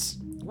heads,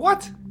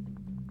 What?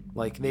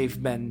 Like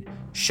they've been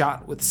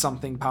shot with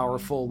something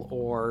powerful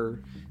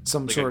or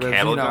some Like a sort of,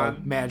 cattle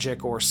gun?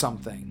 magic or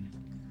something.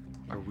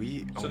 Are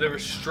we? So they were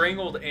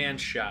strangled and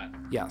shot.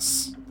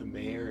 Yes. The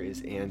mayor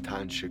is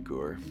Anton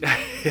Chigurh.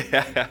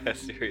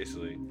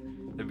 Seriously.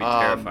 That'd be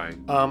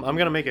terrifying. I'm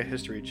gonna make a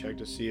history check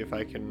to see if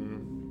I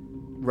can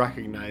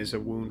recognize a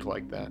wound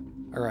like that.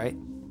 All right.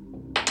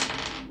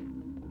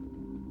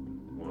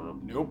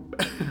 Nope.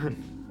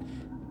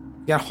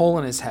 You got a hole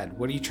in his head.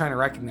 What are you trying to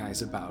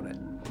recognize about it?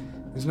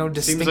 There's no like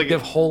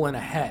distinctive it- hole in a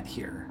head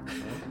here.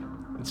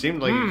 It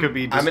seemed like it could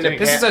be I'm distinct. gonna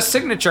This is a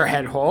signature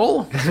head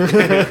hole.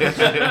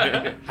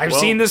 I've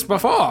seen this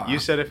before. You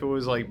said if it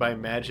was like by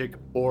magic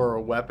or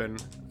a weapon,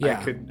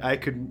 Yeah. I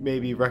could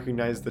maybe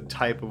recognize the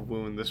type of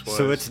wound this was.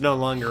 So it's no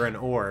longer an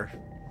ore.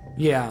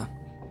 Yeah.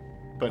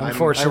 but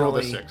Unfortunately, I rolled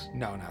a 6.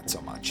 no, not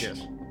so much.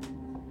 Yes.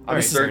 I'm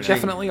This is searching.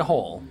 definitely a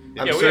hole.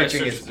 I'm Yeah, we searching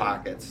gotta his search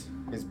pockets,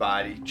 his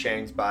body,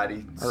 Chang's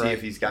body, see Alright.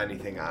 if he's got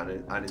anything on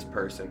it, on his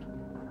person.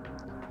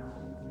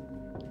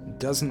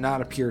 Does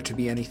not appear to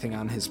be anything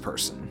on his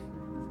person.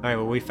 All right,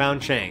 well, we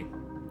found Chang.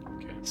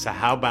 Okay. So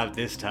how about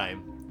this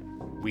time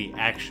we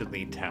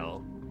actually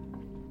tell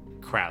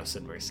Kraus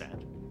and Merced?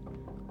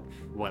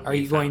 What Are we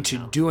you going found to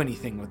now? do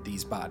anything with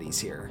these bodies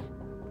here?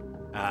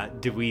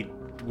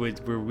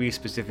 Were we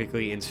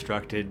specifically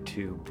instructed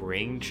to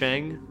bring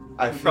Chang?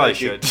 I feel probably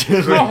like it should.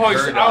 couldn't I'll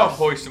hurt us.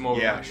 hoist him over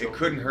Yeah, my it shoulder.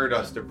 couldn't hurt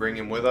us to bring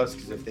him with us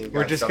because if they got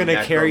We're just some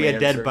gonna carry a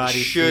dead necromancer- body.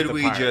 Should through the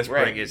we park. just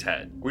Right. bring his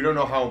head? We don't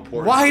know how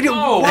important. Why it is. do?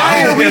 No,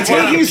 why are we wanna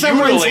taking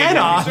someone's mutilate head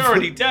him. off? He's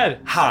already dead.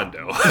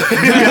 Hondo.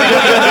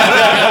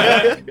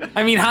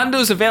 I mean,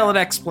 Hondo's a valid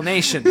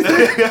explanation.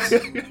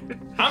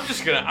 I'm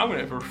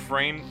gonna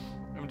refrain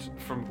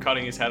from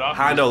cutting his head off.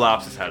 Hondo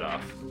lops his head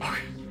off.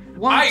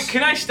 What?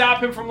 Can I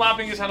stop him from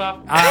lopping his head off?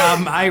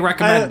 I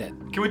recommend it.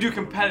 Can we do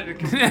competitive?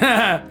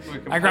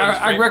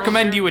 I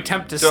recommend you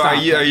attempt to So stop. are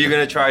you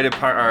gonna try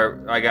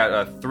to I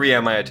got 3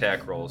 on my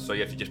attack rolls, so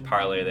you have to just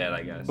parlay that,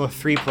 I guess. Well,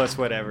 3 plus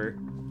whatever.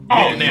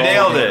 Oh, You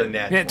nailed it.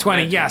 Yeah,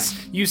 20,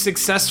 yes. You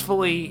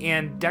successfully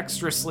and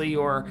dexterously,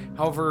 or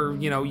however,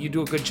 you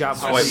do a good job.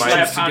 So how wait, you my-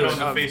 choose slap to do Hondo it. in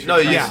the face. No,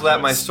 you Yeah. slap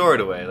my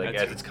sword away, like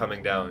That's as it's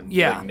coming down.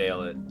 Yeah. Like,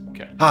 nail it.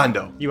 Okay.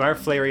 Hondo, You are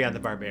Flareon the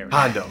Barbarian.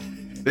 Hondo,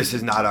 this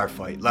is not our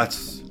fight.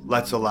 Let's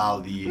allow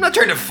the I'm not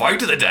trying to fight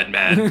to the dead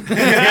man.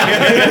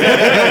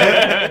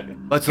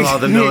 let's allow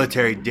the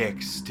military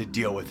dicks to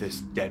deal with this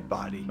dead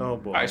body. Oh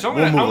boy. All right, so I'm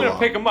We'll gonna, move I'm gonna along.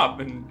 pick him up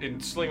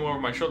and sling him over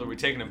my shoulder. Are we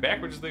taking him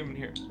back? We're just leaving him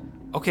here.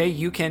 Okay,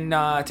 you can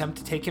attempt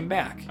to take him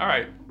back. All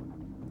right.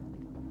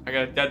 I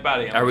got a dead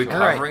body. On Are my we shoulder.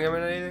 All right. covering him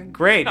in anything?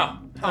 Great. No.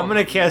 I'm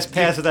gonna cast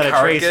Pass Without a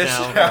Trace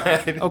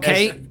now.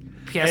 Okay,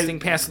 casting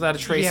Pass Without a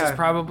Trace is yeah.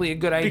 probably a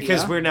good idea.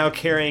 Because we're now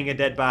carrying a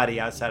dead body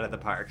outside of the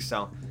park,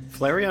 so.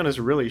 Flareon is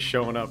really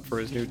showing up for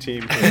his new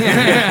team.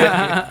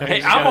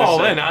 Hey, I'm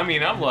all in. I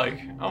mean, I'm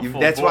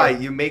full That's board. why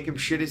you make him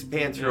shit his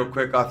pants real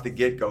quick off the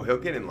get go. He'll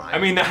get in line. I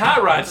mean, the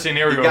hot rod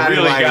scenario You got in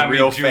really line got me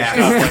real juiced fast.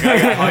 up. Like,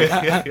 I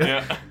got hyped.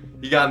 Yeah.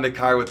 you got in the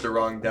car with the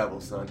wrong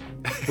devil, son.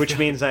 Which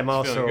means I'm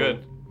also Feeling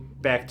good.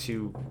 back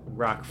to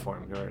rock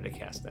form in order to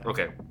cast that.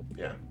 Okay.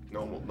 Yeah,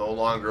 no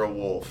longer a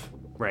wolf.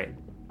 Right.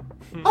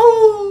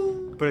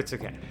 Oh. But it's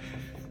okay.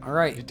 All You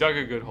right. dug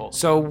a good hole.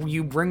 So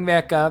you bring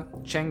back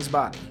up Cheng's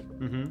body.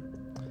 Mm-hmm.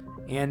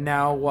 And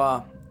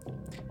now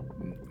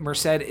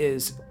Merced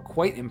is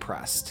quite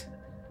impressed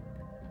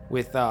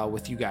with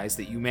you guys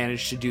that you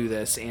managed to do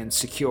this and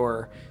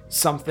secure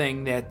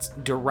something that's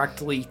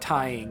directly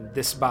tying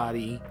this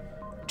body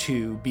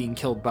to being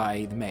killed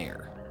by the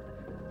mayor.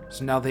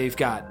 So now they've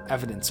got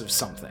evidence of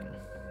something.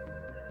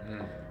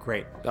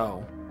 Great.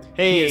 Oh,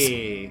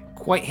 Hey.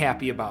 quite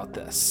happy about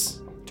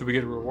this. Do we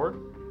get a reward?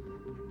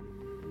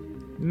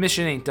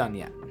 Mission ain't done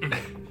yet.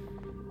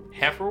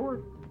 Half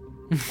reward?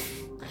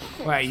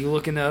 Why, you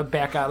looking to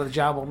back out of the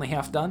job only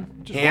half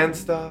done? Hand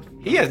stuff.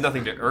 He has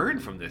nothing to earn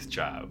from this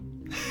job.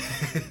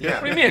 Yeah.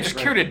 What do you mean? I just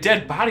carried a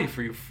dead body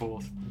for you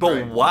fools.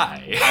 But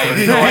why? I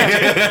have no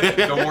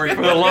idea. Don't worry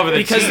For about the love of the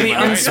Because team, the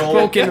all right?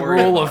 unspoken Don't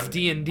worry rule about of it.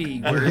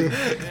 D&D, where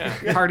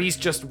Yeah. parties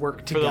just work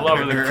the together love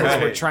of the because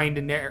we're right. trying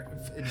to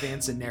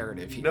advance a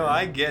narrative here. No,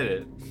 I get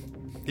it.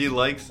 He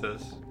likes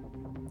us.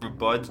 We're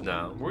buds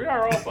now. We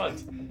are all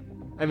buds.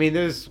 I mean,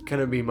 there's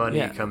gonna be money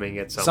Yeah. coming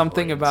at some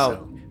Something point, about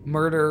so.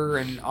 murder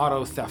and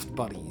auto theft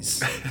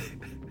buddies.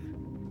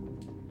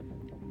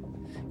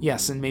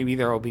 Yes, and maybe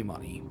there will be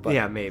money, but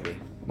Yeah, maybe.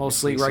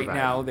 mostly If we right survive.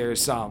 now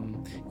there's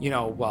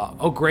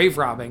grave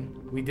robbing.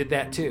 We did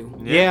that too.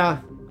 Yeah.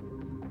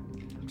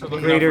 So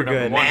looking Greater out for number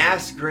good. one.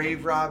 Mass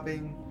grave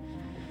robbing.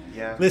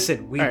 Yeah.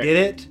 Listen, we All right. did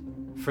it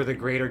for the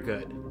greater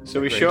good. So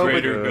we show up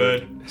with Greater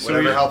good. so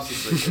Whatever we, helps you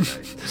sleep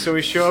at night. so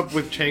we show up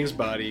with Chang's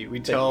body.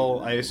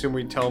 I assume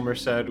we tell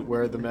Merced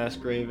where the mass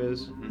grave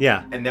is,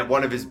 Yeah. And that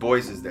one of his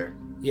boys is there.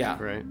 Yeah.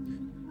 right?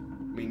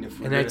 I mean, if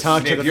we're And I gonna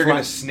talked to snitch, the you're fly-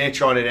 gonna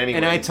snitch on it anyway.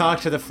 And I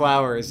talked to the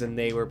flowers, and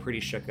they were pretty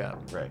shook up.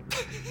 Right.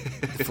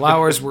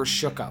 Flowers were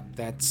shook up.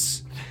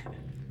 That's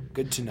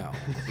good to know.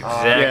 Exactly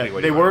Yeah,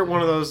 what they he weren't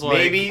one of those like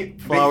Maybe-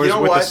 but flowers you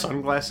know with what? the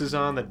sunglasses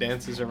on that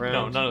dances around.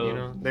 No, none of you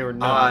those. know? They were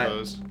none of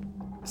those.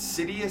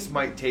 Sidious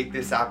might take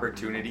this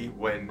opportunity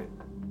when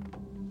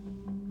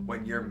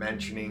you're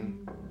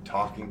mentioning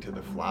talking to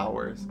the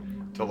flowers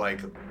to like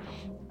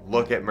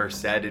look at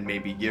Merced and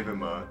maybe give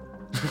him a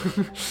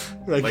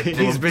like to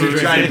he's been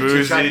try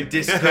trying to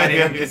discredit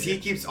him because he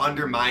keeps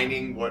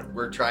undermining what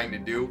we're trying to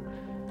do.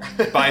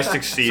 By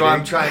succeeding. So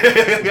I'm trying.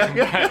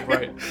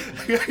 Right.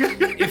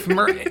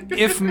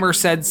 If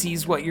Merced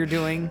sees what you're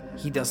doing,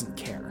 he doesn't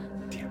care.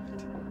 Damn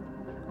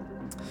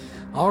it.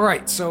 All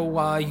right,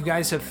 so you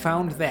guys have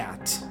found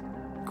that.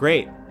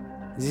 Great.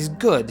 This is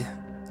good,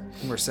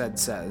 Merced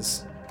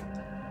says.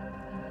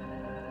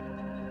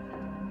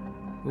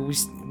 But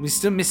we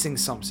still missing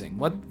something.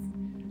 What?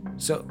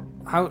 So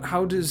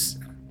how does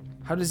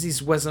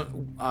these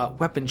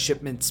weapon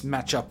shipments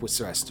match up with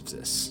the rest of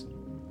this?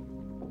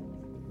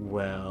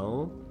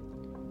 Well,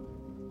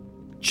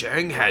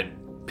 Chang had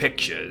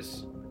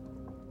pictures.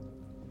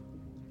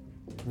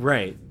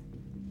 right.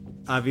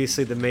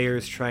 Obviously, the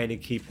mayor's trying to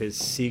keep his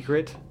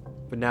secret,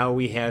 but now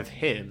we have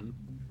him.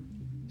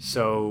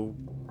 So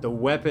the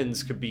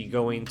weapons could be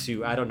going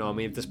to, I don't know, I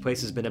mean, if this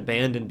place has been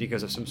abandoned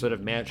because of some sort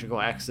of magical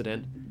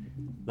accident,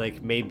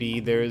 like maybe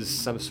there's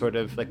some sort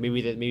of, like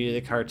maybe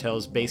the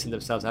cartel's basing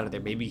themselves out of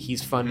there. Maybe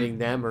he's funding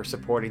them or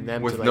supporting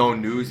them With to, like, no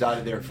news out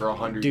of there for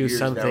 100 do years,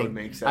 that would something.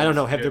 make sense. I don't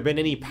know. Have there been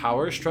any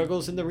power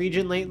struggles in the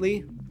region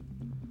lately?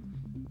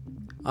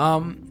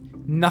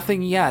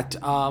 Nothing yet.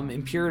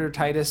 Imperator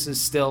Titus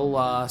is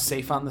still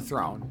safe on the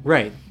throne.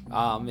 Right.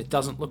 It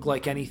doesn't look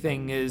like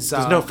anything is.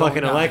 There's no going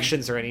fucking on.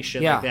 elections or any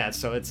shit Yeah. like that.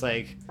 So it's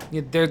like,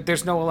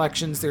 There's no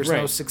elections. There's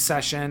no Right.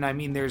 succession. I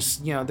mean, there's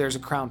a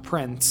crown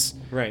prince,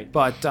 right.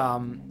 but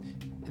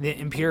the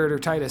Imperator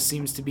Titus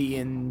seems to be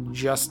in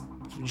just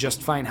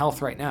fine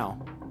health right now.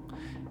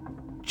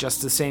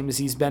 Just the same as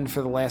he's been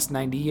for the last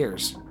 90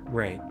 years.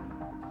 Right.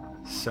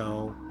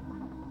 So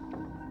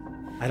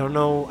I don't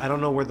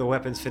know where the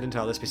weapons fit into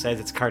all this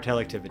besides its cartel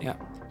activity. Yeah.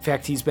 In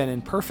fact, he's been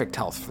in perfect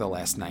health for the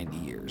last 90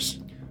 years.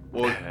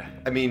 Well,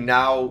 I mean,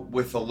 now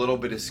with a little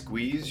bit of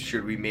squeeze,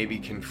 should we maybe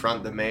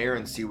confront the mayor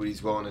and see what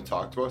he's willing to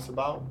talk to us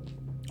about?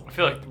 I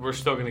feel like we're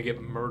still gonna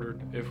get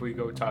murdered if we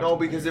go talk. No, to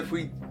because if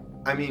we,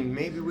 I mean,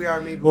 maybe we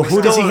are, maybe Well, we're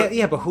who does he not. have?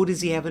 Yeah, but who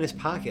does he have in his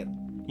pocket?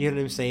 You know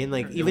what I'm saying?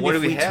 Like, even what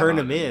if do we we have turn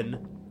on him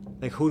in,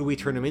 like, who do we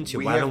turn him into?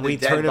 We Why have don't the we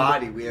dead turn him?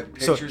 body. We have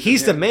So pictures.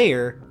 he's of the him.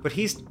 mayor, but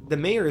the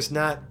mayor is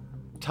not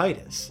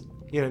Titus.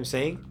 You know what I'm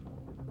saying?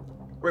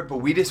 Right, but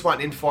we just want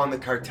info on the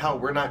cartel.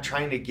 We're not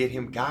trying to get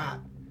him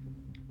got.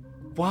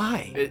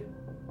 Why?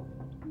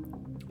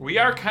 We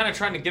are kind of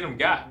trying to get him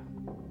got.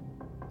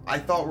 I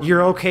thought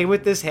You're okay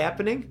with this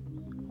happening?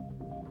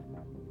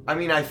 I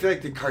mean, I feel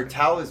like the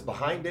cartel is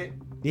behind it.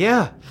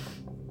 Yeah.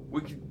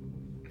 We could.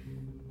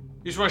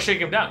 You just want to shake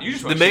him down. You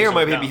just The want to mayor shake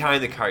might him be down.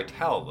 behind the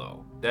cartel,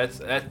 though. That's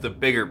the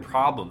bigger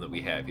problem that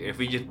we have here. If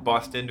we just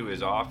bust into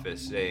his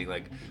office saying,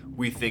 like,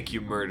 we think you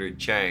murdered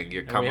Chang,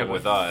 you're And we coming have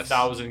with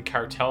 1,000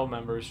 cartel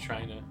members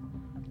trying to.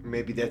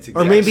 Maybe that's Or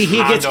exactly. maybe he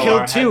gets Hondo our killed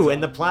heads too, up.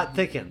 and the plot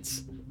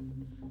thickens.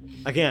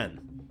 Again.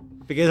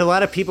 Because a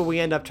lot of people we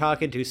end up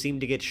talking to seem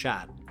to get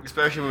shot.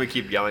 Especially when we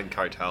keep yelling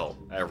cartel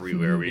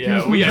everywhere we Yeah,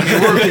 go. I mean,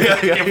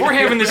 if we're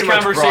having this Too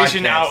much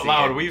conversation out broadcasting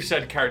loud, it. we've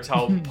said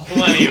cartel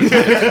plenty of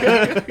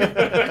times.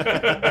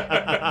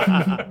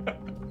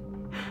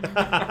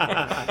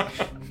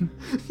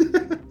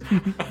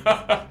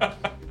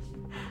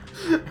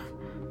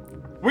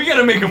 We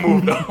gotta make a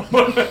move,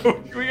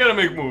 though. We gotta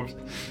make moves.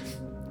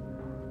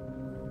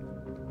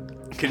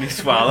 Can you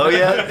swallow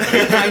yet?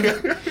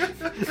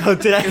 Oh,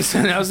 did I?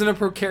 I was in a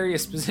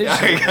precarious position.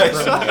 I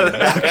saw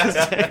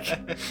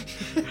that.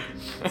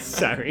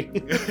 Sorry.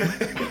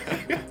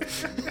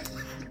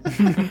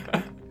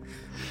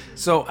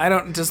 So I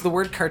don't. Does the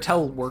word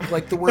cartel work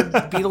like the word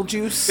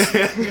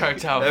Beetlejuice?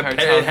 Cartel, It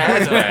cartel.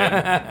 has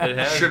been. It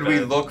has Should we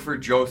been. look for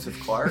Joseph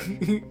Clark?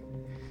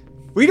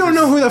 We don't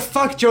know who the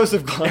fuck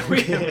Joseph Clark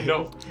We is. don't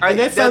know. And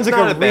that That's sounds like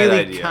not a a bad really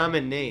idea.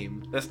 common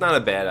name. That's not a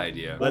bad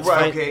idea. Let's Well,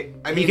 find- okay.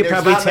 I he mean, could there's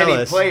probably not tell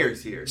many us.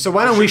 players here. So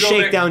why don't we should go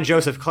shake back- down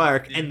Joseph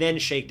Clark and then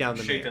shake down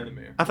the Shake mayor? down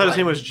the mayor. I thought his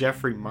name was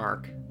Jeffrey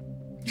Mark.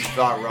 You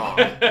thought wrong.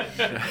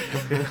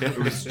 It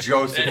was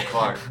Joseph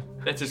Clark.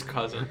 That's his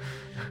cousin.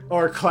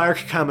 Or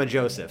Clark, comma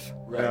Joseph.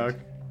 Right.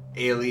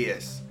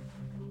 Alias.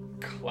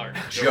 Clark.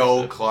 Joe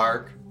Joseph.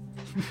 Clark.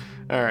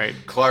 All right,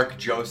 Clark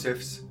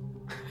Josephs.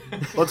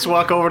 let's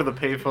walk over to the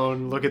payphone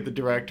and look at the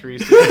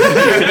directories.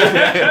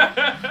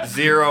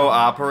 Zero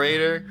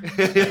operator.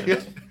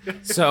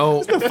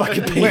 So,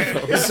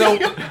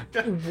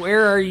 Payphone.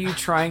 where are you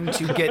trying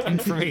to get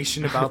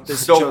information about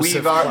this So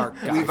Joseph Clark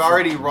guy we've from?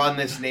 already run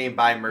this name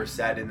by Merced,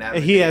 and that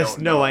He they has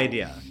don't no know.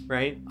 idea,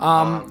 right?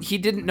 He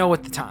didn't know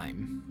at the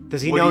time.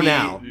 Does he Would know he-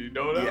 now? You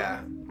know that? Yeah.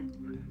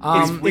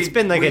 It's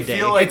been like we a day.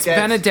 feel like It's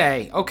been a that's-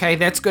 day. Okay,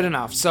 that's good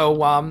enough. So,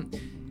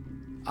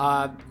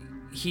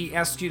 he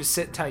asks you to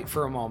sit tight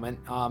for a moment,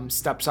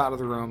 steps out of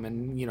the room,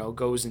 and,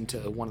 goes into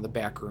one of the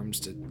back rooms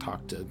to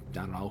talk to, I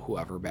don't know,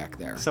 whoever back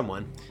there.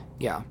 Someone.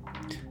 Yeah.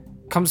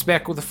 Comes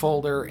back with a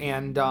folder,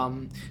 and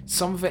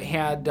some of it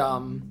had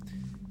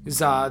is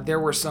there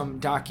were some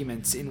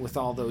documents in with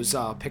all those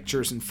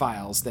pictures and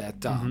files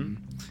that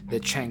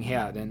that Cheng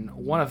had, and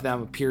one of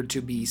them appeared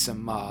to be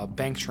some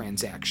bank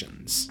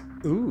transactions.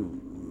 Ooh.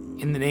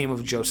 In the name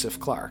of Joseph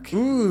Clark.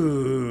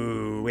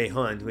 Ooh. Wait,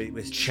 hold on. Wait,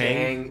 was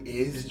Chang? Chang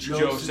is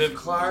Joseph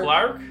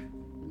Clark?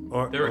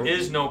 There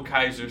is no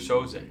Kaiser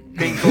Soze.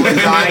 Finkel is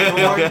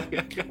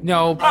Einhorn.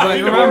 No, but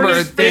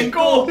remember,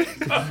 Finkel.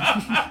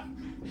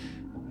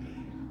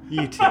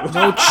 You too.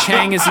 no,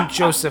 Chang isn't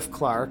Joseph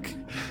Clark.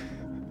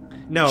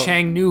 No.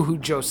 Chang knew who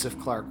Joseph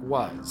Clark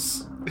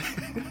was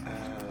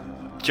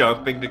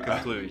Jumping to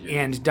conclusion.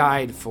 and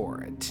died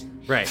for it.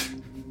 Right.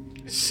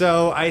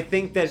 So I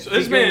think that So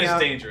this figuring man is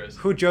out dangerous.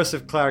 who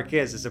Joseph Clark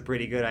is a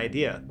pretty good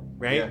idea,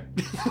 right?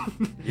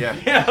 Yeah.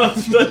 Yeah,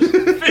 let's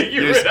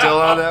figure You're it still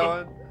out. on that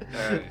one?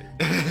 Alright.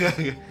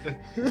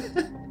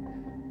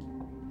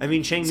 I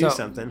mean, Chang knew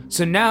something.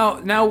 So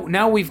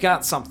now we've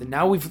got something.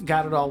 Now we've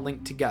got it all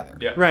linked together.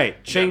 Yeah.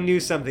 Right. Chang knew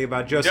something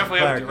about Joseph Definitely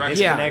have Clark and his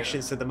direction. Yeah.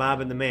 connections to the mob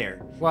and the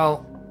mayor.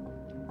 Well,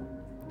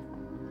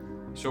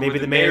 So Maybe would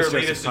the the mayor mayor's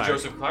lead Joseph us Clark. to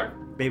Joseph Clark?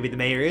 Maybe the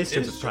mayor is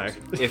Is Joseph Clark.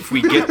 If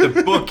we get the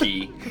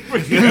bookie,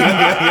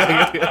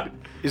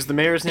 Is the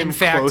mayor's name in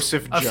fact,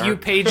 Closif a Jar? few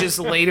pages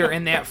later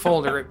in that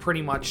folder, it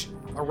pretty much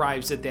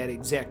arrives at that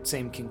exact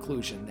same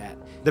conclusion that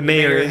The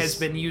mayor is- has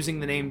been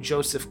using the name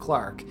Joseph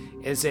Clark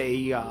as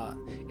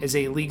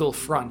a legal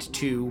front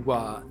to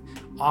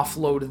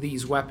offload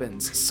these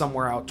weapons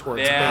somewhere out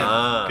towards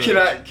Yeah.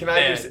 Bend. Can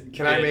I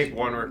Bad. make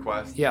one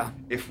request? Yeah.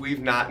 If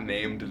we've not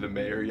named the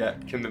mayor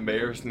yet, can the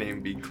mayor's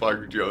name be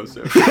Clark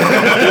Joseph?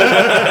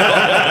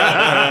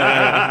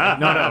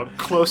 No,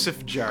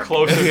 Closif Jar.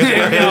 Closest.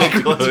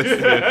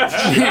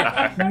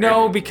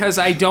 No, because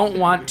I don't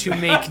want to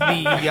make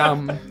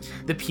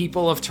the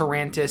people of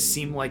Tarantus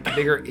seem like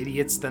bigger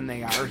idiots than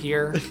they are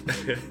here.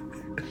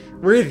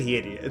 We're the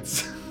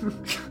idiots.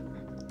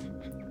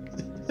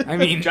 I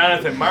mean,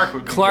 Jonathan Mark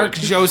would be Clark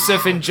good.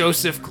 Joseph and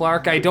Joseph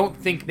Clark. I don't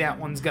think that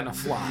one's gonna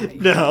fly.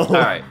 No. all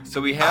right. So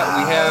we have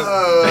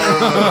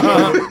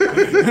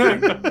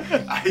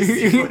I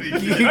see what he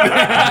did.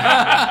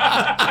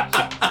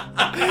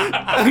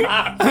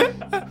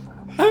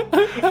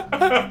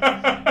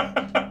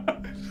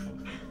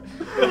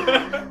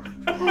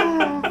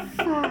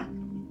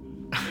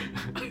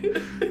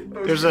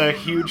 There's a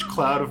huge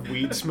cloud of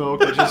weed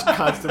smoke that just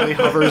constantly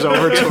hovers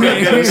over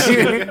Torres.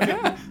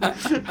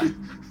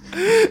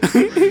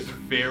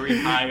 Very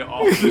high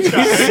all the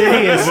time.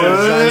 Sirius is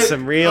on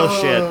some real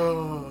shit.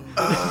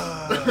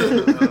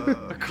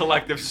 A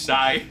collective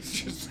sigh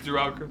just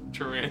throughout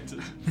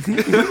Tarantus.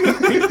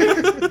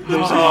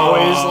 There's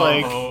always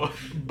like Oh.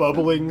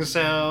 bubbling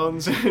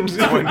sounds and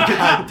One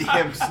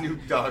goddamn Snoop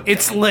Dogg.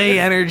 It's lay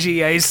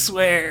energy, I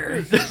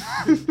swear.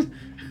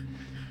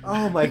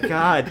 Oh my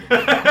god.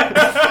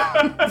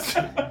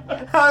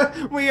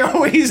 We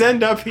always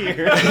end up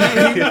here.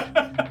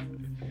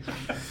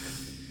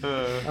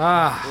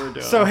 Ah,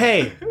 So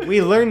hey,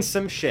 we learned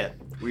some shit.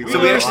 So we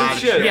we actually- actually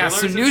shit. yeah. learned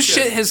So some new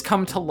shit. shit has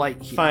come to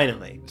light here.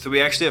 Finally. So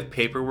we actually have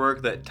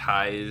paperwork that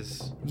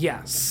ties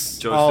Yes.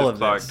 Joseph All of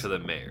Clark this. to the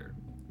mayor.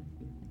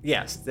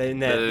 Yes, in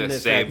They're the the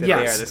fact same that Yes.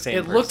 they are the same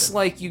It looks person.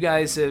 like you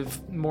guys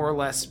have more or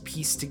less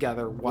pieced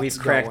together what's We've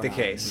cracked the going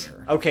on case.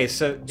 here. Okay,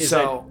 so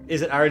So-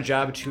 is it our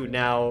job to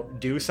now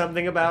do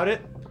something about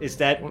it? Is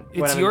that what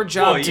It's I'm- your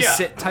job Well, to yeah.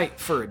 sit tight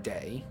for a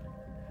day.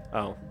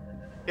 Oh.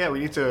 yeah, we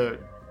need to,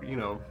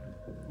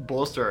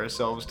 bolster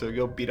ourselves to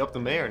go beat up the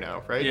mayor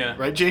now, right? Yeah.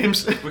 Right,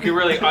 James? We can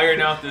really iron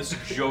out this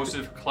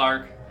Joseph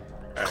Clark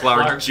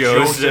Clark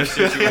Joseph.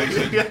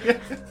 situation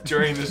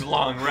during this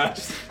long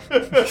rest.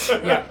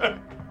 Yeah.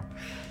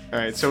 All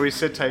right, so we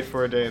sit tight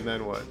for a day, and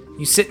then what?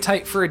 You sit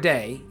tight for a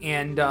day,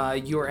 and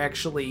you're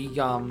actually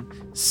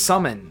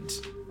summoned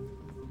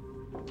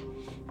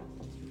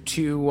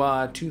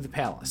to the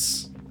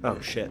palace. Oh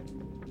shit.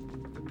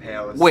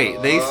 Palace.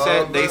 Wait, they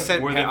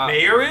said Where the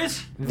mayor is?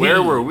 Where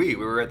The- were we?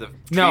 We were at the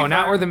No, tree not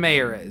farm? where the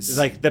mayor is. It's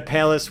like the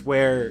palace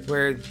where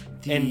where the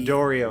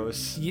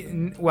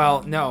Endorios.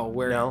 well, no,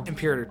 where No?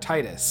 Imperator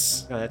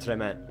Titus Oh, that's what I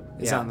meant.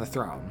 is Yeah. on the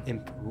throne.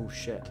 Oh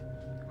shit.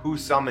 Who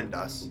summoned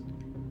us?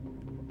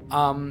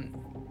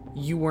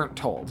 You weren't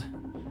told.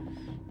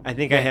 I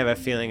think I have a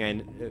feeling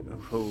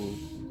who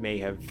may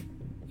have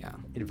Yeah.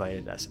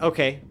 invited us.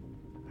 Okay.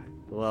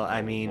 Well,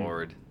 I mean,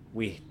 Lord.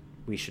 we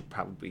should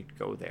probably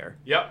go there.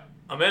 Yep,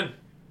 I'm in.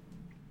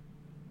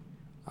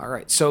 All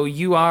right. So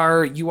you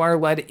are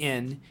led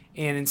in,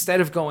 and instead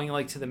of going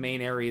like to the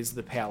main areas of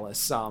the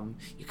palace,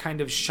 you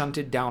kind of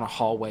shunted down a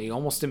hallway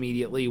almost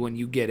immediately when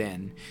you get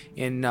in,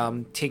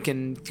 and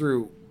taken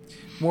through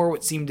more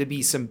what seemed to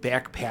be some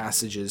back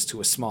passages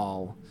to a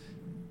small,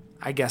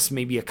 I guess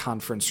maybe a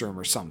conference room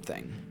or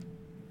something.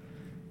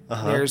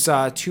 There's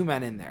two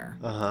men in there.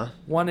 Uh-huh.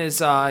 One is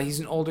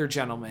he's an older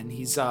gentleman.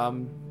 He's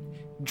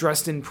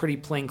dressed in pretty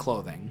plain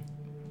clothing.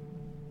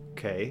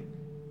 Okay.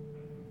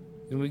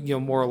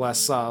 More or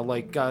less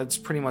it's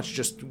pretty much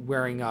just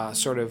wearing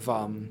sort of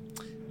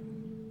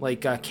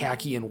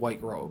khaki and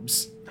white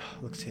robes.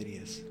 Looks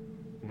hideous.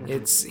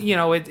 It's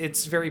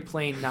it's very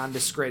plain,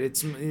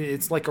 nondescript.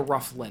 It's like a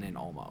rough linen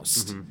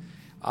almost.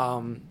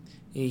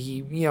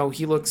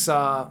 He looks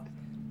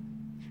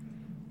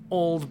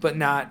old but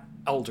not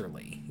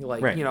elderly.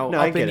 Like, Right. No,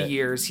 I up get in it.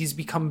 years, he's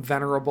become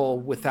venerable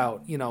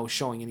without,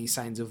 showing any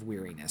signs of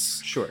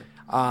weariness. Sure.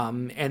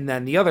 And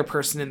then the other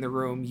person in the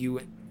room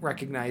you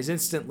recognize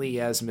instantly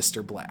as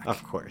Mr. Black.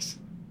 Of course.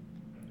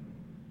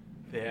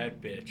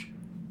 That bitch.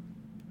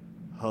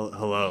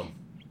 Hello,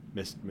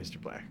 Mr.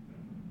 Black.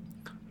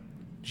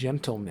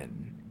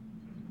 Gentlemen,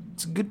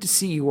 it's good to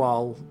see you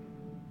all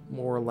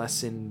more or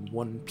less in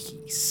one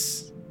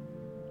piece.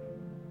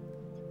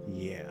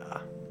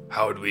 Yeah.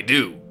 How'd we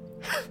do?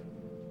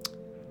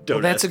 Well,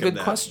 that's a ask him good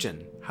that.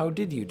 question. How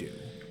did you do?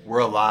 We're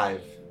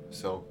alive,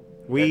 so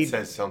We- that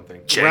says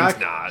something. Chang's Rock-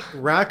 not.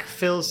 Rock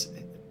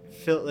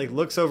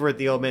looks over at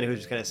the old man who's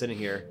just kind of sitting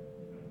here,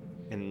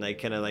 and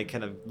kind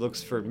of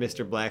looks for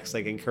Mr. Black's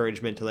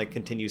encouragement to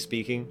continue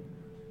speaking.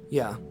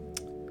 Yeah.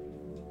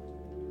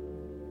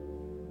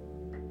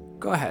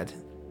 Go ahead.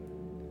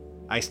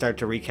 I start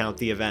to recount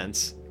the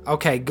events.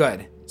 Okay,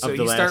 good. So Of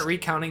the you start last-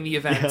 recounting the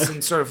events Yeah.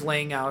 and sort of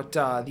laying out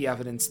the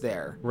evidence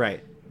there.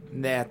 Right.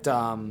 That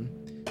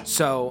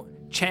so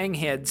Chang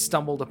had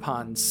stumbled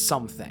upon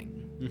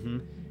something. Mm-hmm.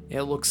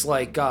 It looks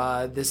like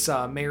this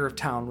mayor of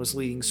town was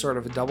leading sort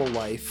of a double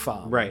life.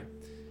 Right.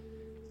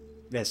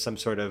 There's some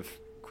sort of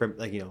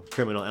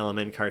criminal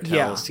element, cartel,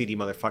 Yeah. seedy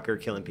motherfucker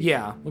killing people.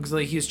 Yeah, looks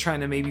like he's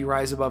trying to maybe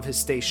rise above his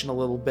station a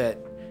little bit,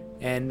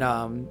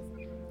 and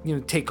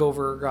take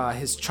over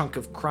his chunk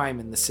of crime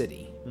in the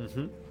city.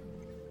 Mm-hmm.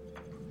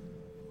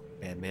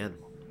 Bad man.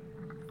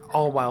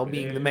 All while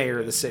being the mayor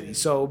of the city.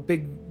 So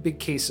big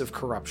case of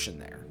corruption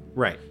there.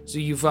 Right. So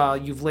you've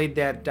laid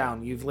that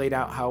down. You've laid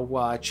out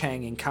how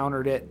Chang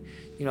encountered it.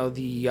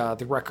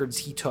 The records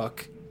he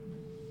took.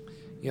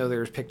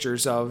 There's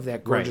pictures of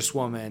that gorgeous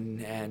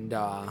woman and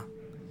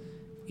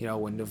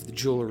and of the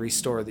jewelry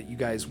store that you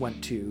guys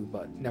went to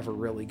but never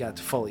really got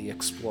to fully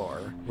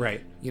explore.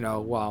 Right.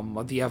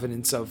 The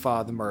evidence of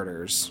the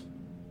murders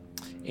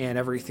and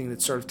everything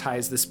that sort of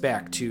ties this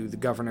back to the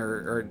governor,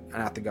 or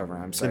not the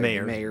governor, I'm sorry,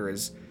 mayor. The mayor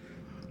is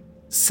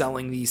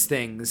selling these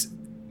things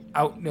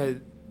out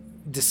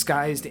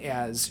disguised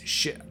as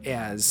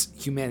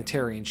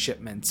humanitarian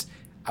shipments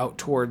out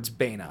towards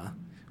Bana,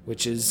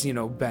 which has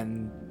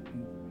been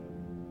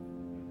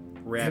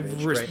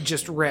Ravaged, right?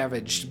 just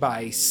ravaged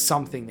by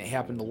something that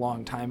happened a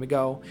long time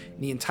ago.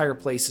 And the entire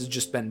place has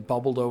just been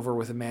bubbled over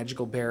with a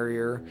magical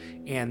barrier,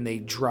 and they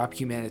drop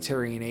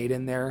humanitarian aid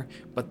in there,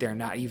 but they're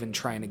not even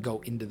trying to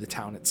go into the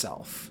town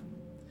itself.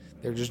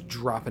 They're just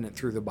dropping it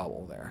through the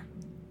bubble there.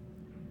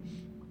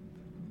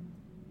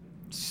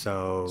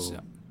 So,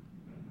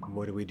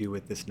 what do we do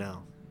with this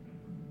now,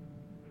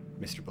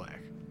 Mr. Black?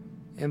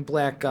 And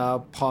Black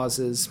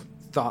pauses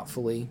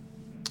thoughtfully,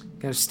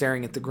 kind of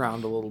staring at the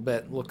ground a little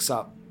bit, looks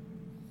up.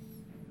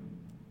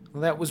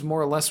 Well, that was more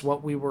or less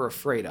what we were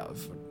afraid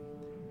of.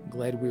 I'm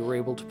glad we were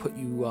able to put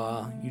you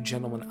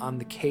gentlemen on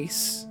the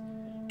case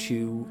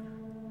to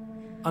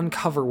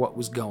uncover what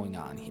was going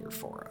on here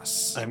for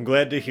us. I'm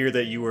glad to hear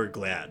that you were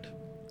glad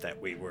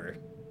that we were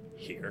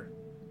here.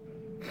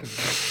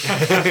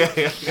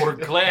 We're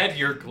glad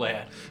you're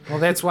glad. Well,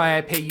 that's why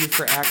I pay you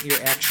for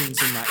your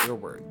actions and not your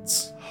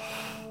words.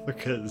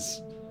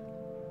 Because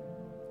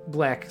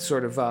Black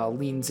sort of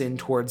leans in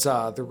towards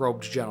the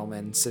robed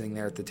gentleman sitting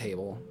there at the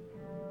table.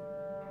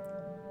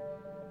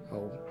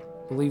 Oh,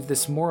 I believe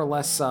this more or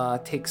less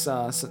takes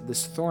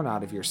this thorn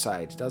out of your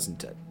side,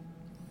 doesn't it?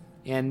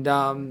 And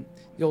the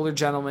older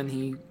gentleman,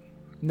 he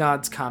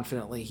nods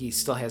confidently. He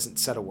still hasn't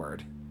said a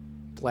word.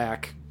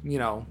 Black,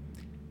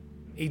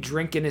 a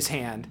drink in his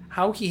hand.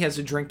 How he has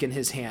a drink in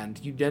his hand,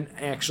 you didn't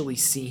actually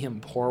see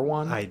him pour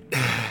one.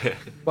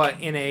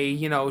 But in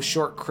a,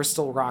 short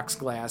crystal rocks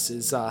glass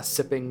is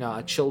sipping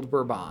chilled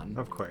bourbon.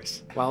 Of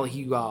course. While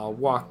he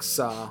walks,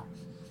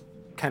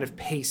 kind of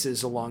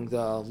paces along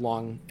the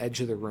long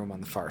edge of the room on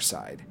the far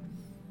side.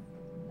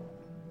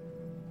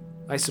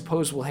 I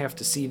suppose we'll have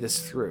to see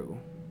this through.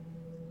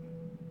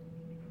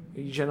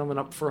 Are you gentlemen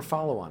up for a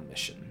follow-on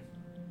mission?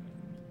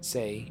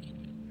 Say,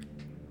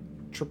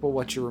 triple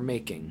what you were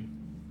making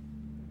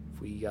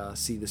if we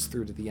see this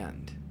through to the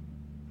end.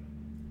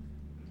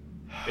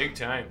 Big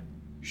time.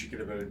 You should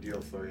get a better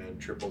deal, Florian.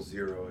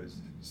 000 is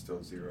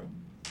still 0.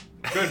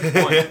 Good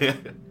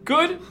point.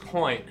 Good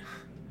point.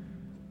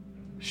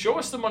 Show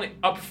us the money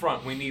up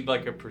front. We need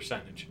a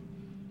percentage.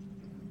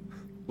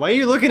 Why are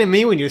you looking at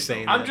me when you're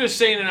saying that? I'm just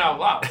saying it out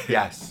loud.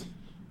 Yes.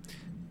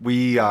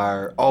 We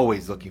are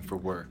always looking for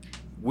work.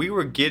 We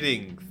were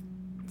getting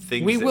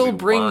things. We that will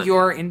bring want.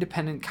 your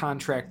independent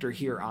contractor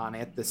here on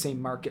at the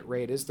same market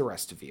rate as the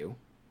rest of you.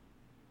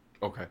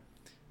 Okay.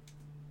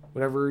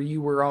 Whatever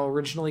you were all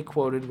originally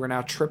quoted, we're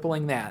now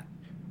tripling that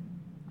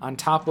on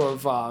top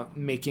of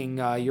making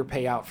your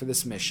payout for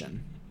this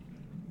mission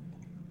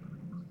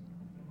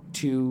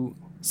to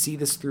see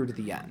this through to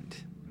the end.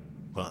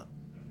 Well,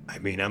 I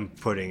mean, I'm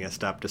putting a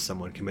stop to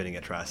someone committing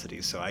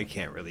atrocities, so I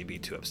can't really be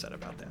too upset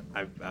about that.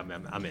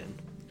 I'm in.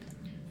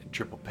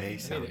 Triple pay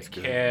sounds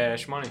good.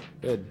 Cash money.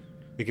 Good.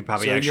 We could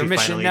probably So your actually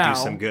mission finally now- do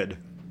some good.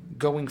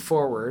 Going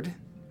forward,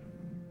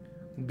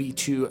 be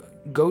to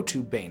go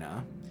to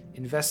Bena,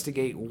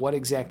 investigate what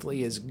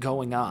exactly is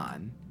going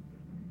on,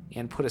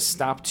 and put a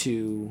stop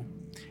to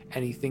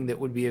anything that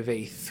would be of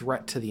a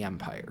threat to the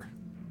Empire.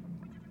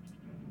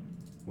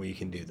 We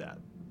can do that.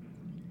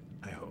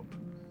 I hope.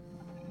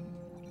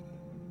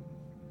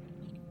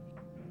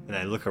 And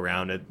I look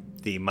around at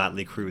the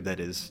motley crew that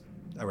is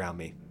around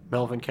me.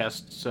 Melvin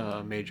casts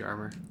mage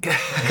armor. And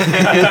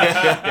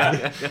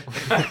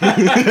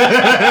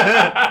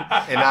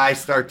I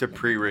start to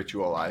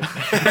pre-ritualize.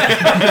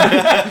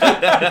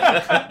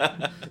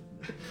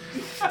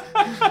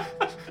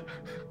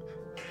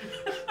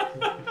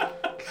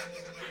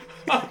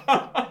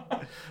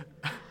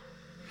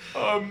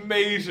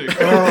 Amazing.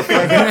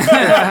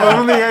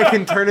 Only I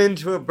can turn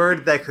into a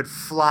bird that could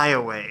fly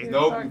away.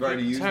 Nope, you've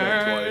already used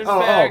that twice.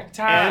 Back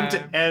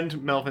time.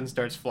 And Melvin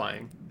starts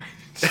flying.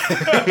 All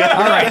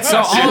right, so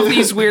all of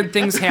these weird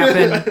things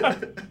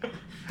happen.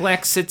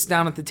 Black sits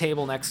down at the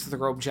table next to the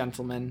robed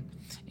gentleman,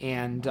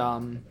 and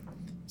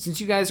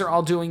since you guys are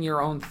all doing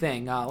your own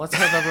thing, let's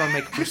have everyone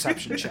make a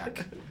perception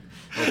check.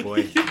 Oh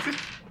boy.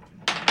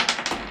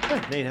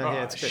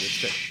 Yeah, it's good.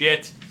 It's good.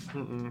 Shit.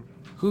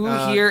 Who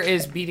here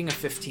is beating a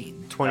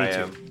 15? 22.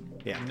 I am.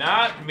 Yeah.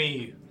 Not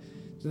me.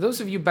 So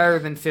those of you better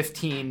than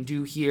 15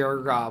 do hear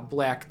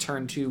Black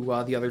turn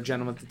to the other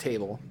gentleman at the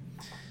table.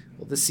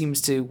 Well, this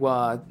seems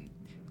to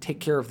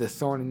take care of the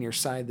thorn in your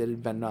side that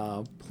had been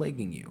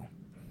plaguing you.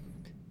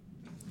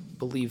 I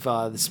believe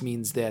this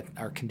means that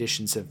our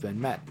conditions have been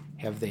met.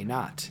 Have they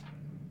not,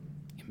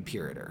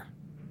 Imperator?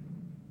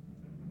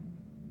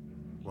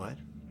 What?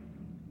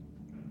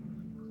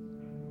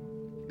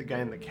 The guy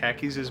in the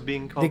khakis is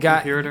being called The guy,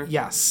 Imperator?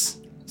 yes.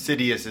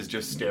 Sidious is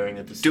just staring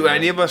at the Do ceiling.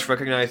 any of us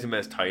recognize him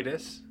as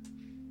Titus?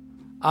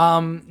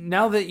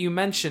 Now that you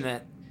mention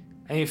it,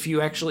 if you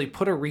actually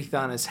put a wreath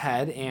on his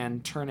head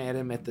and turn at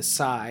him at the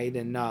side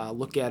and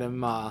look at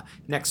him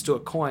next to a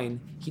coin,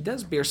 he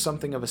does bear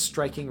something of a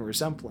striking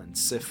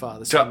resemblance. If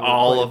the To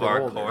all of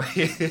our older.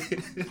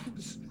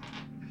 coins.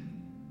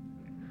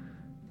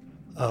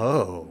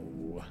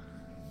 Oh.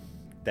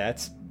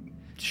 That's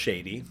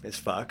shady as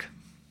fuck.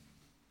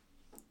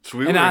 So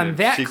we And were in on a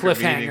that secret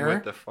meeting,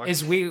 what the cliffhanger, fuck?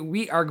 is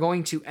we are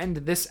going to end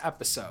this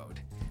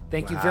episode.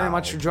 Thank you very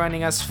much for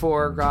joining us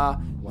for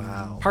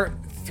Wow. part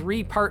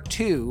 3, part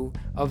 2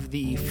 of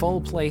the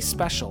full play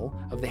special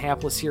of the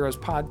Hapless Heroes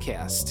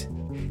podcast.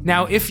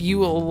 Now, if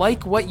you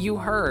like what you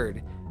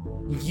heard,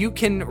 you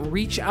can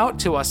reach out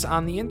to us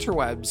on the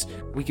interwebs.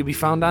 We can be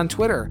found on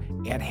Twitter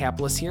at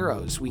Hapless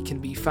Heroes. We can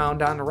be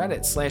found on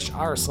Reddit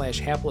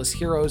 /r/Hapless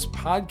Heroes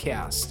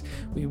podcast.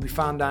 We can be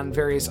found on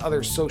various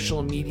other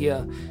social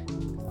media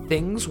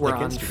things. We're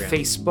Like on Instagram.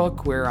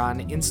 Facebook. We're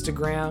on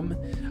Instagram.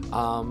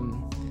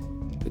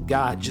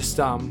 God, just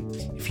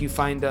if you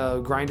find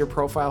a Grindr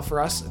profile for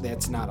us,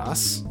 that's not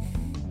us.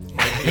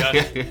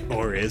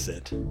 Or is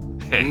it?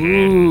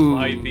 Ooh,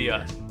 Might be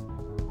us.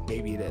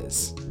 maybe it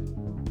is.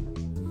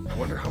 I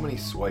wonder how many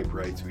swipe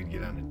rights we'd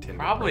get on a Tinder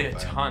Probably a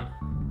profile. ton.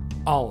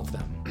 All of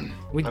them.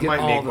 We'd I get might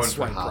all make the one for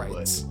swipe Hotlet.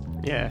 rights.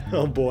 Yeah.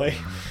 Oh boy.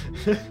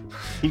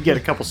 You get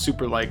a couple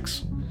super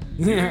likes.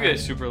 You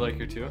guys super like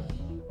her too.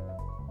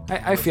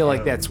 I feel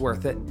like that's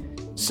worth it.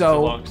 It's a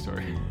So long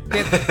story.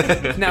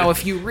 now,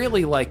 if you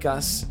really like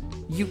us,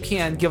 you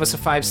can give us a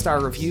 5-star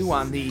review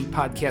on the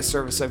podcast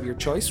service of your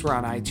choice. We're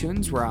on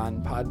iTunes, we're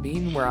on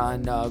Podbean, we're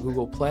on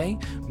Google Play.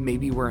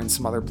 Maybe we're in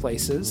some other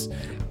places.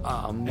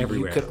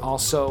 Everywhere. You could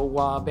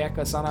also back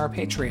us on our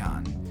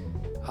Patreon.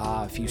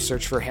 If you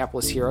search for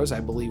Hapless Heroes, I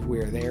believe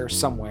we're there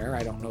somewhere.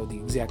 I don't know the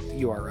exact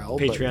URL.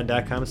 but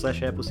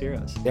Patreon.com/Hapless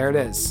Heroes. there it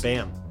is.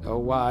 Bam.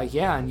 Oh,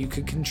 yeah, and you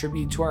could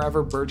contribute to our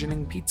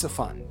ever-burgeoning pizza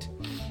fund.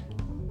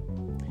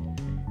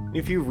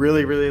 If you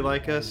really, really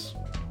like us,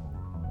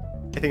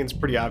 I think it's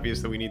pretty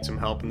obvious that we need some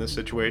help in this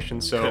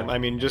situation. So, I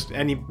mean, just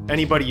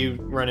anybody you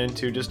run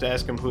into, just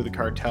ask them who the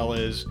cartel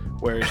is.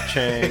 Where's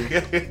Chang?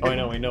 Oh, I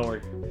know, we know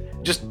where.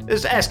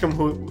 Just ask them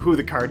who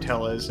the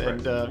cartel is,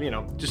 and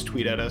just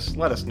tweet at us.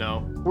 Let us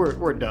know.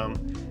 We're dumb.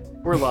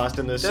 We're lost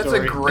in this That's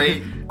story. a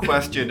great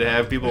question to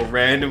have people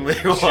randomly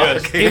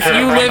walking. If you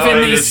around live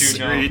in the the,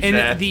 streets in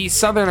at- the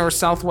southern or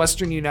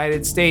southwestern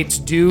United States,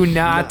 do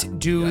not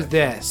do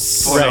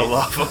this. For the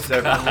love of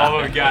For the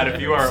love of God, if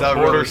you are a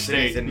Several border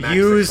cities state, in Mexico,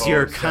 Use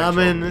your Central-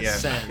 common yeah.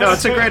 sense. No,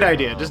 it's a great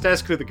idea. Just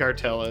ask who the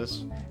cartel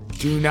is.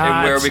 Do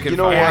not where we can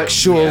find-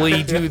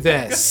 actually do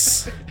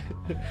this.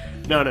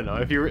 No.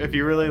 If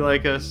you really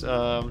like us,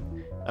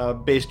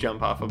 base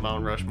jump off of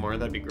Mount Rushmore.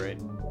 That'd be great.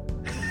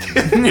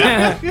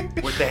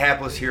 With the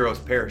Hapless Heroes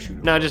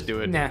parachute. No, just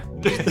do it. Nah.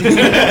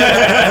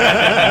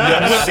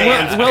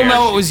 Sans We'll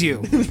know it parachute. was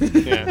you.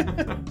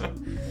 Yeah.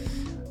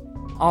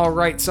 All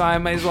right, so I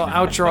might as well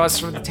outro us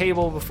from the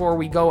table before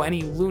we go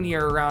any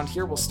loonier around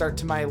here. We'll start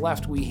to my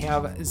left. We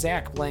have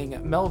Zach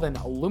playing Melvin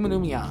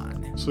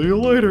Luminumion. See you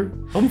later.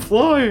 I'm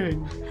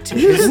flying. To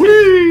his,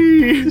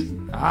 Whee!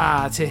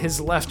 to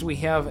his left, we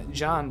have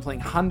John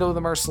playing Hondo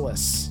the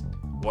Merciless.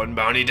 One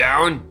bounty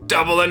down,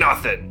 double or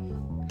nothing.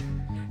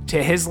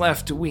 To his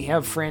left, we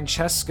have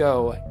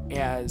Francesco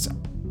as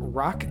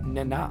Rock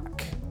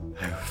Nanak.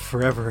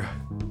 Forever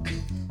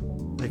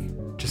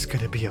just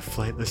gonna be a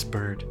flightless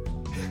bird.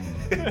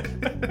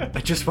 I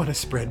just want to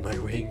spread my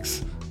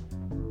wings.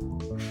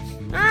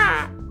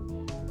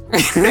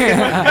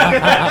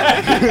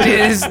 To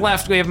his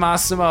left, we have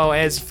Massimo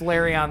as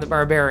Flareon the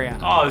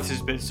Barbarian. Oh, this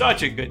has been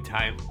such a good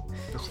time.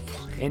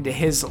 And to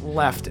his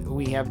left,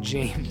 we have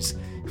James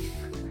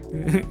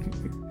playing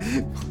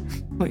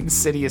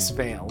Sidious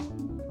Vale.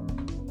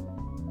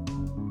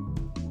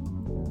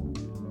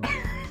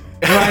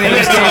 My name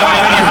is Dave.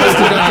 I'm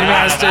the Dungeon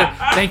Master.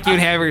 Thank you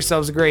and have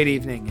yourselves a great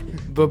evening.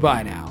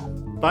 Bye-bye now.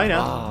 Bye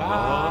now.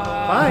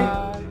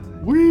 Bye.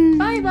 Wee.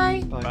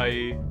 Bye-bye.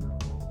 Bye.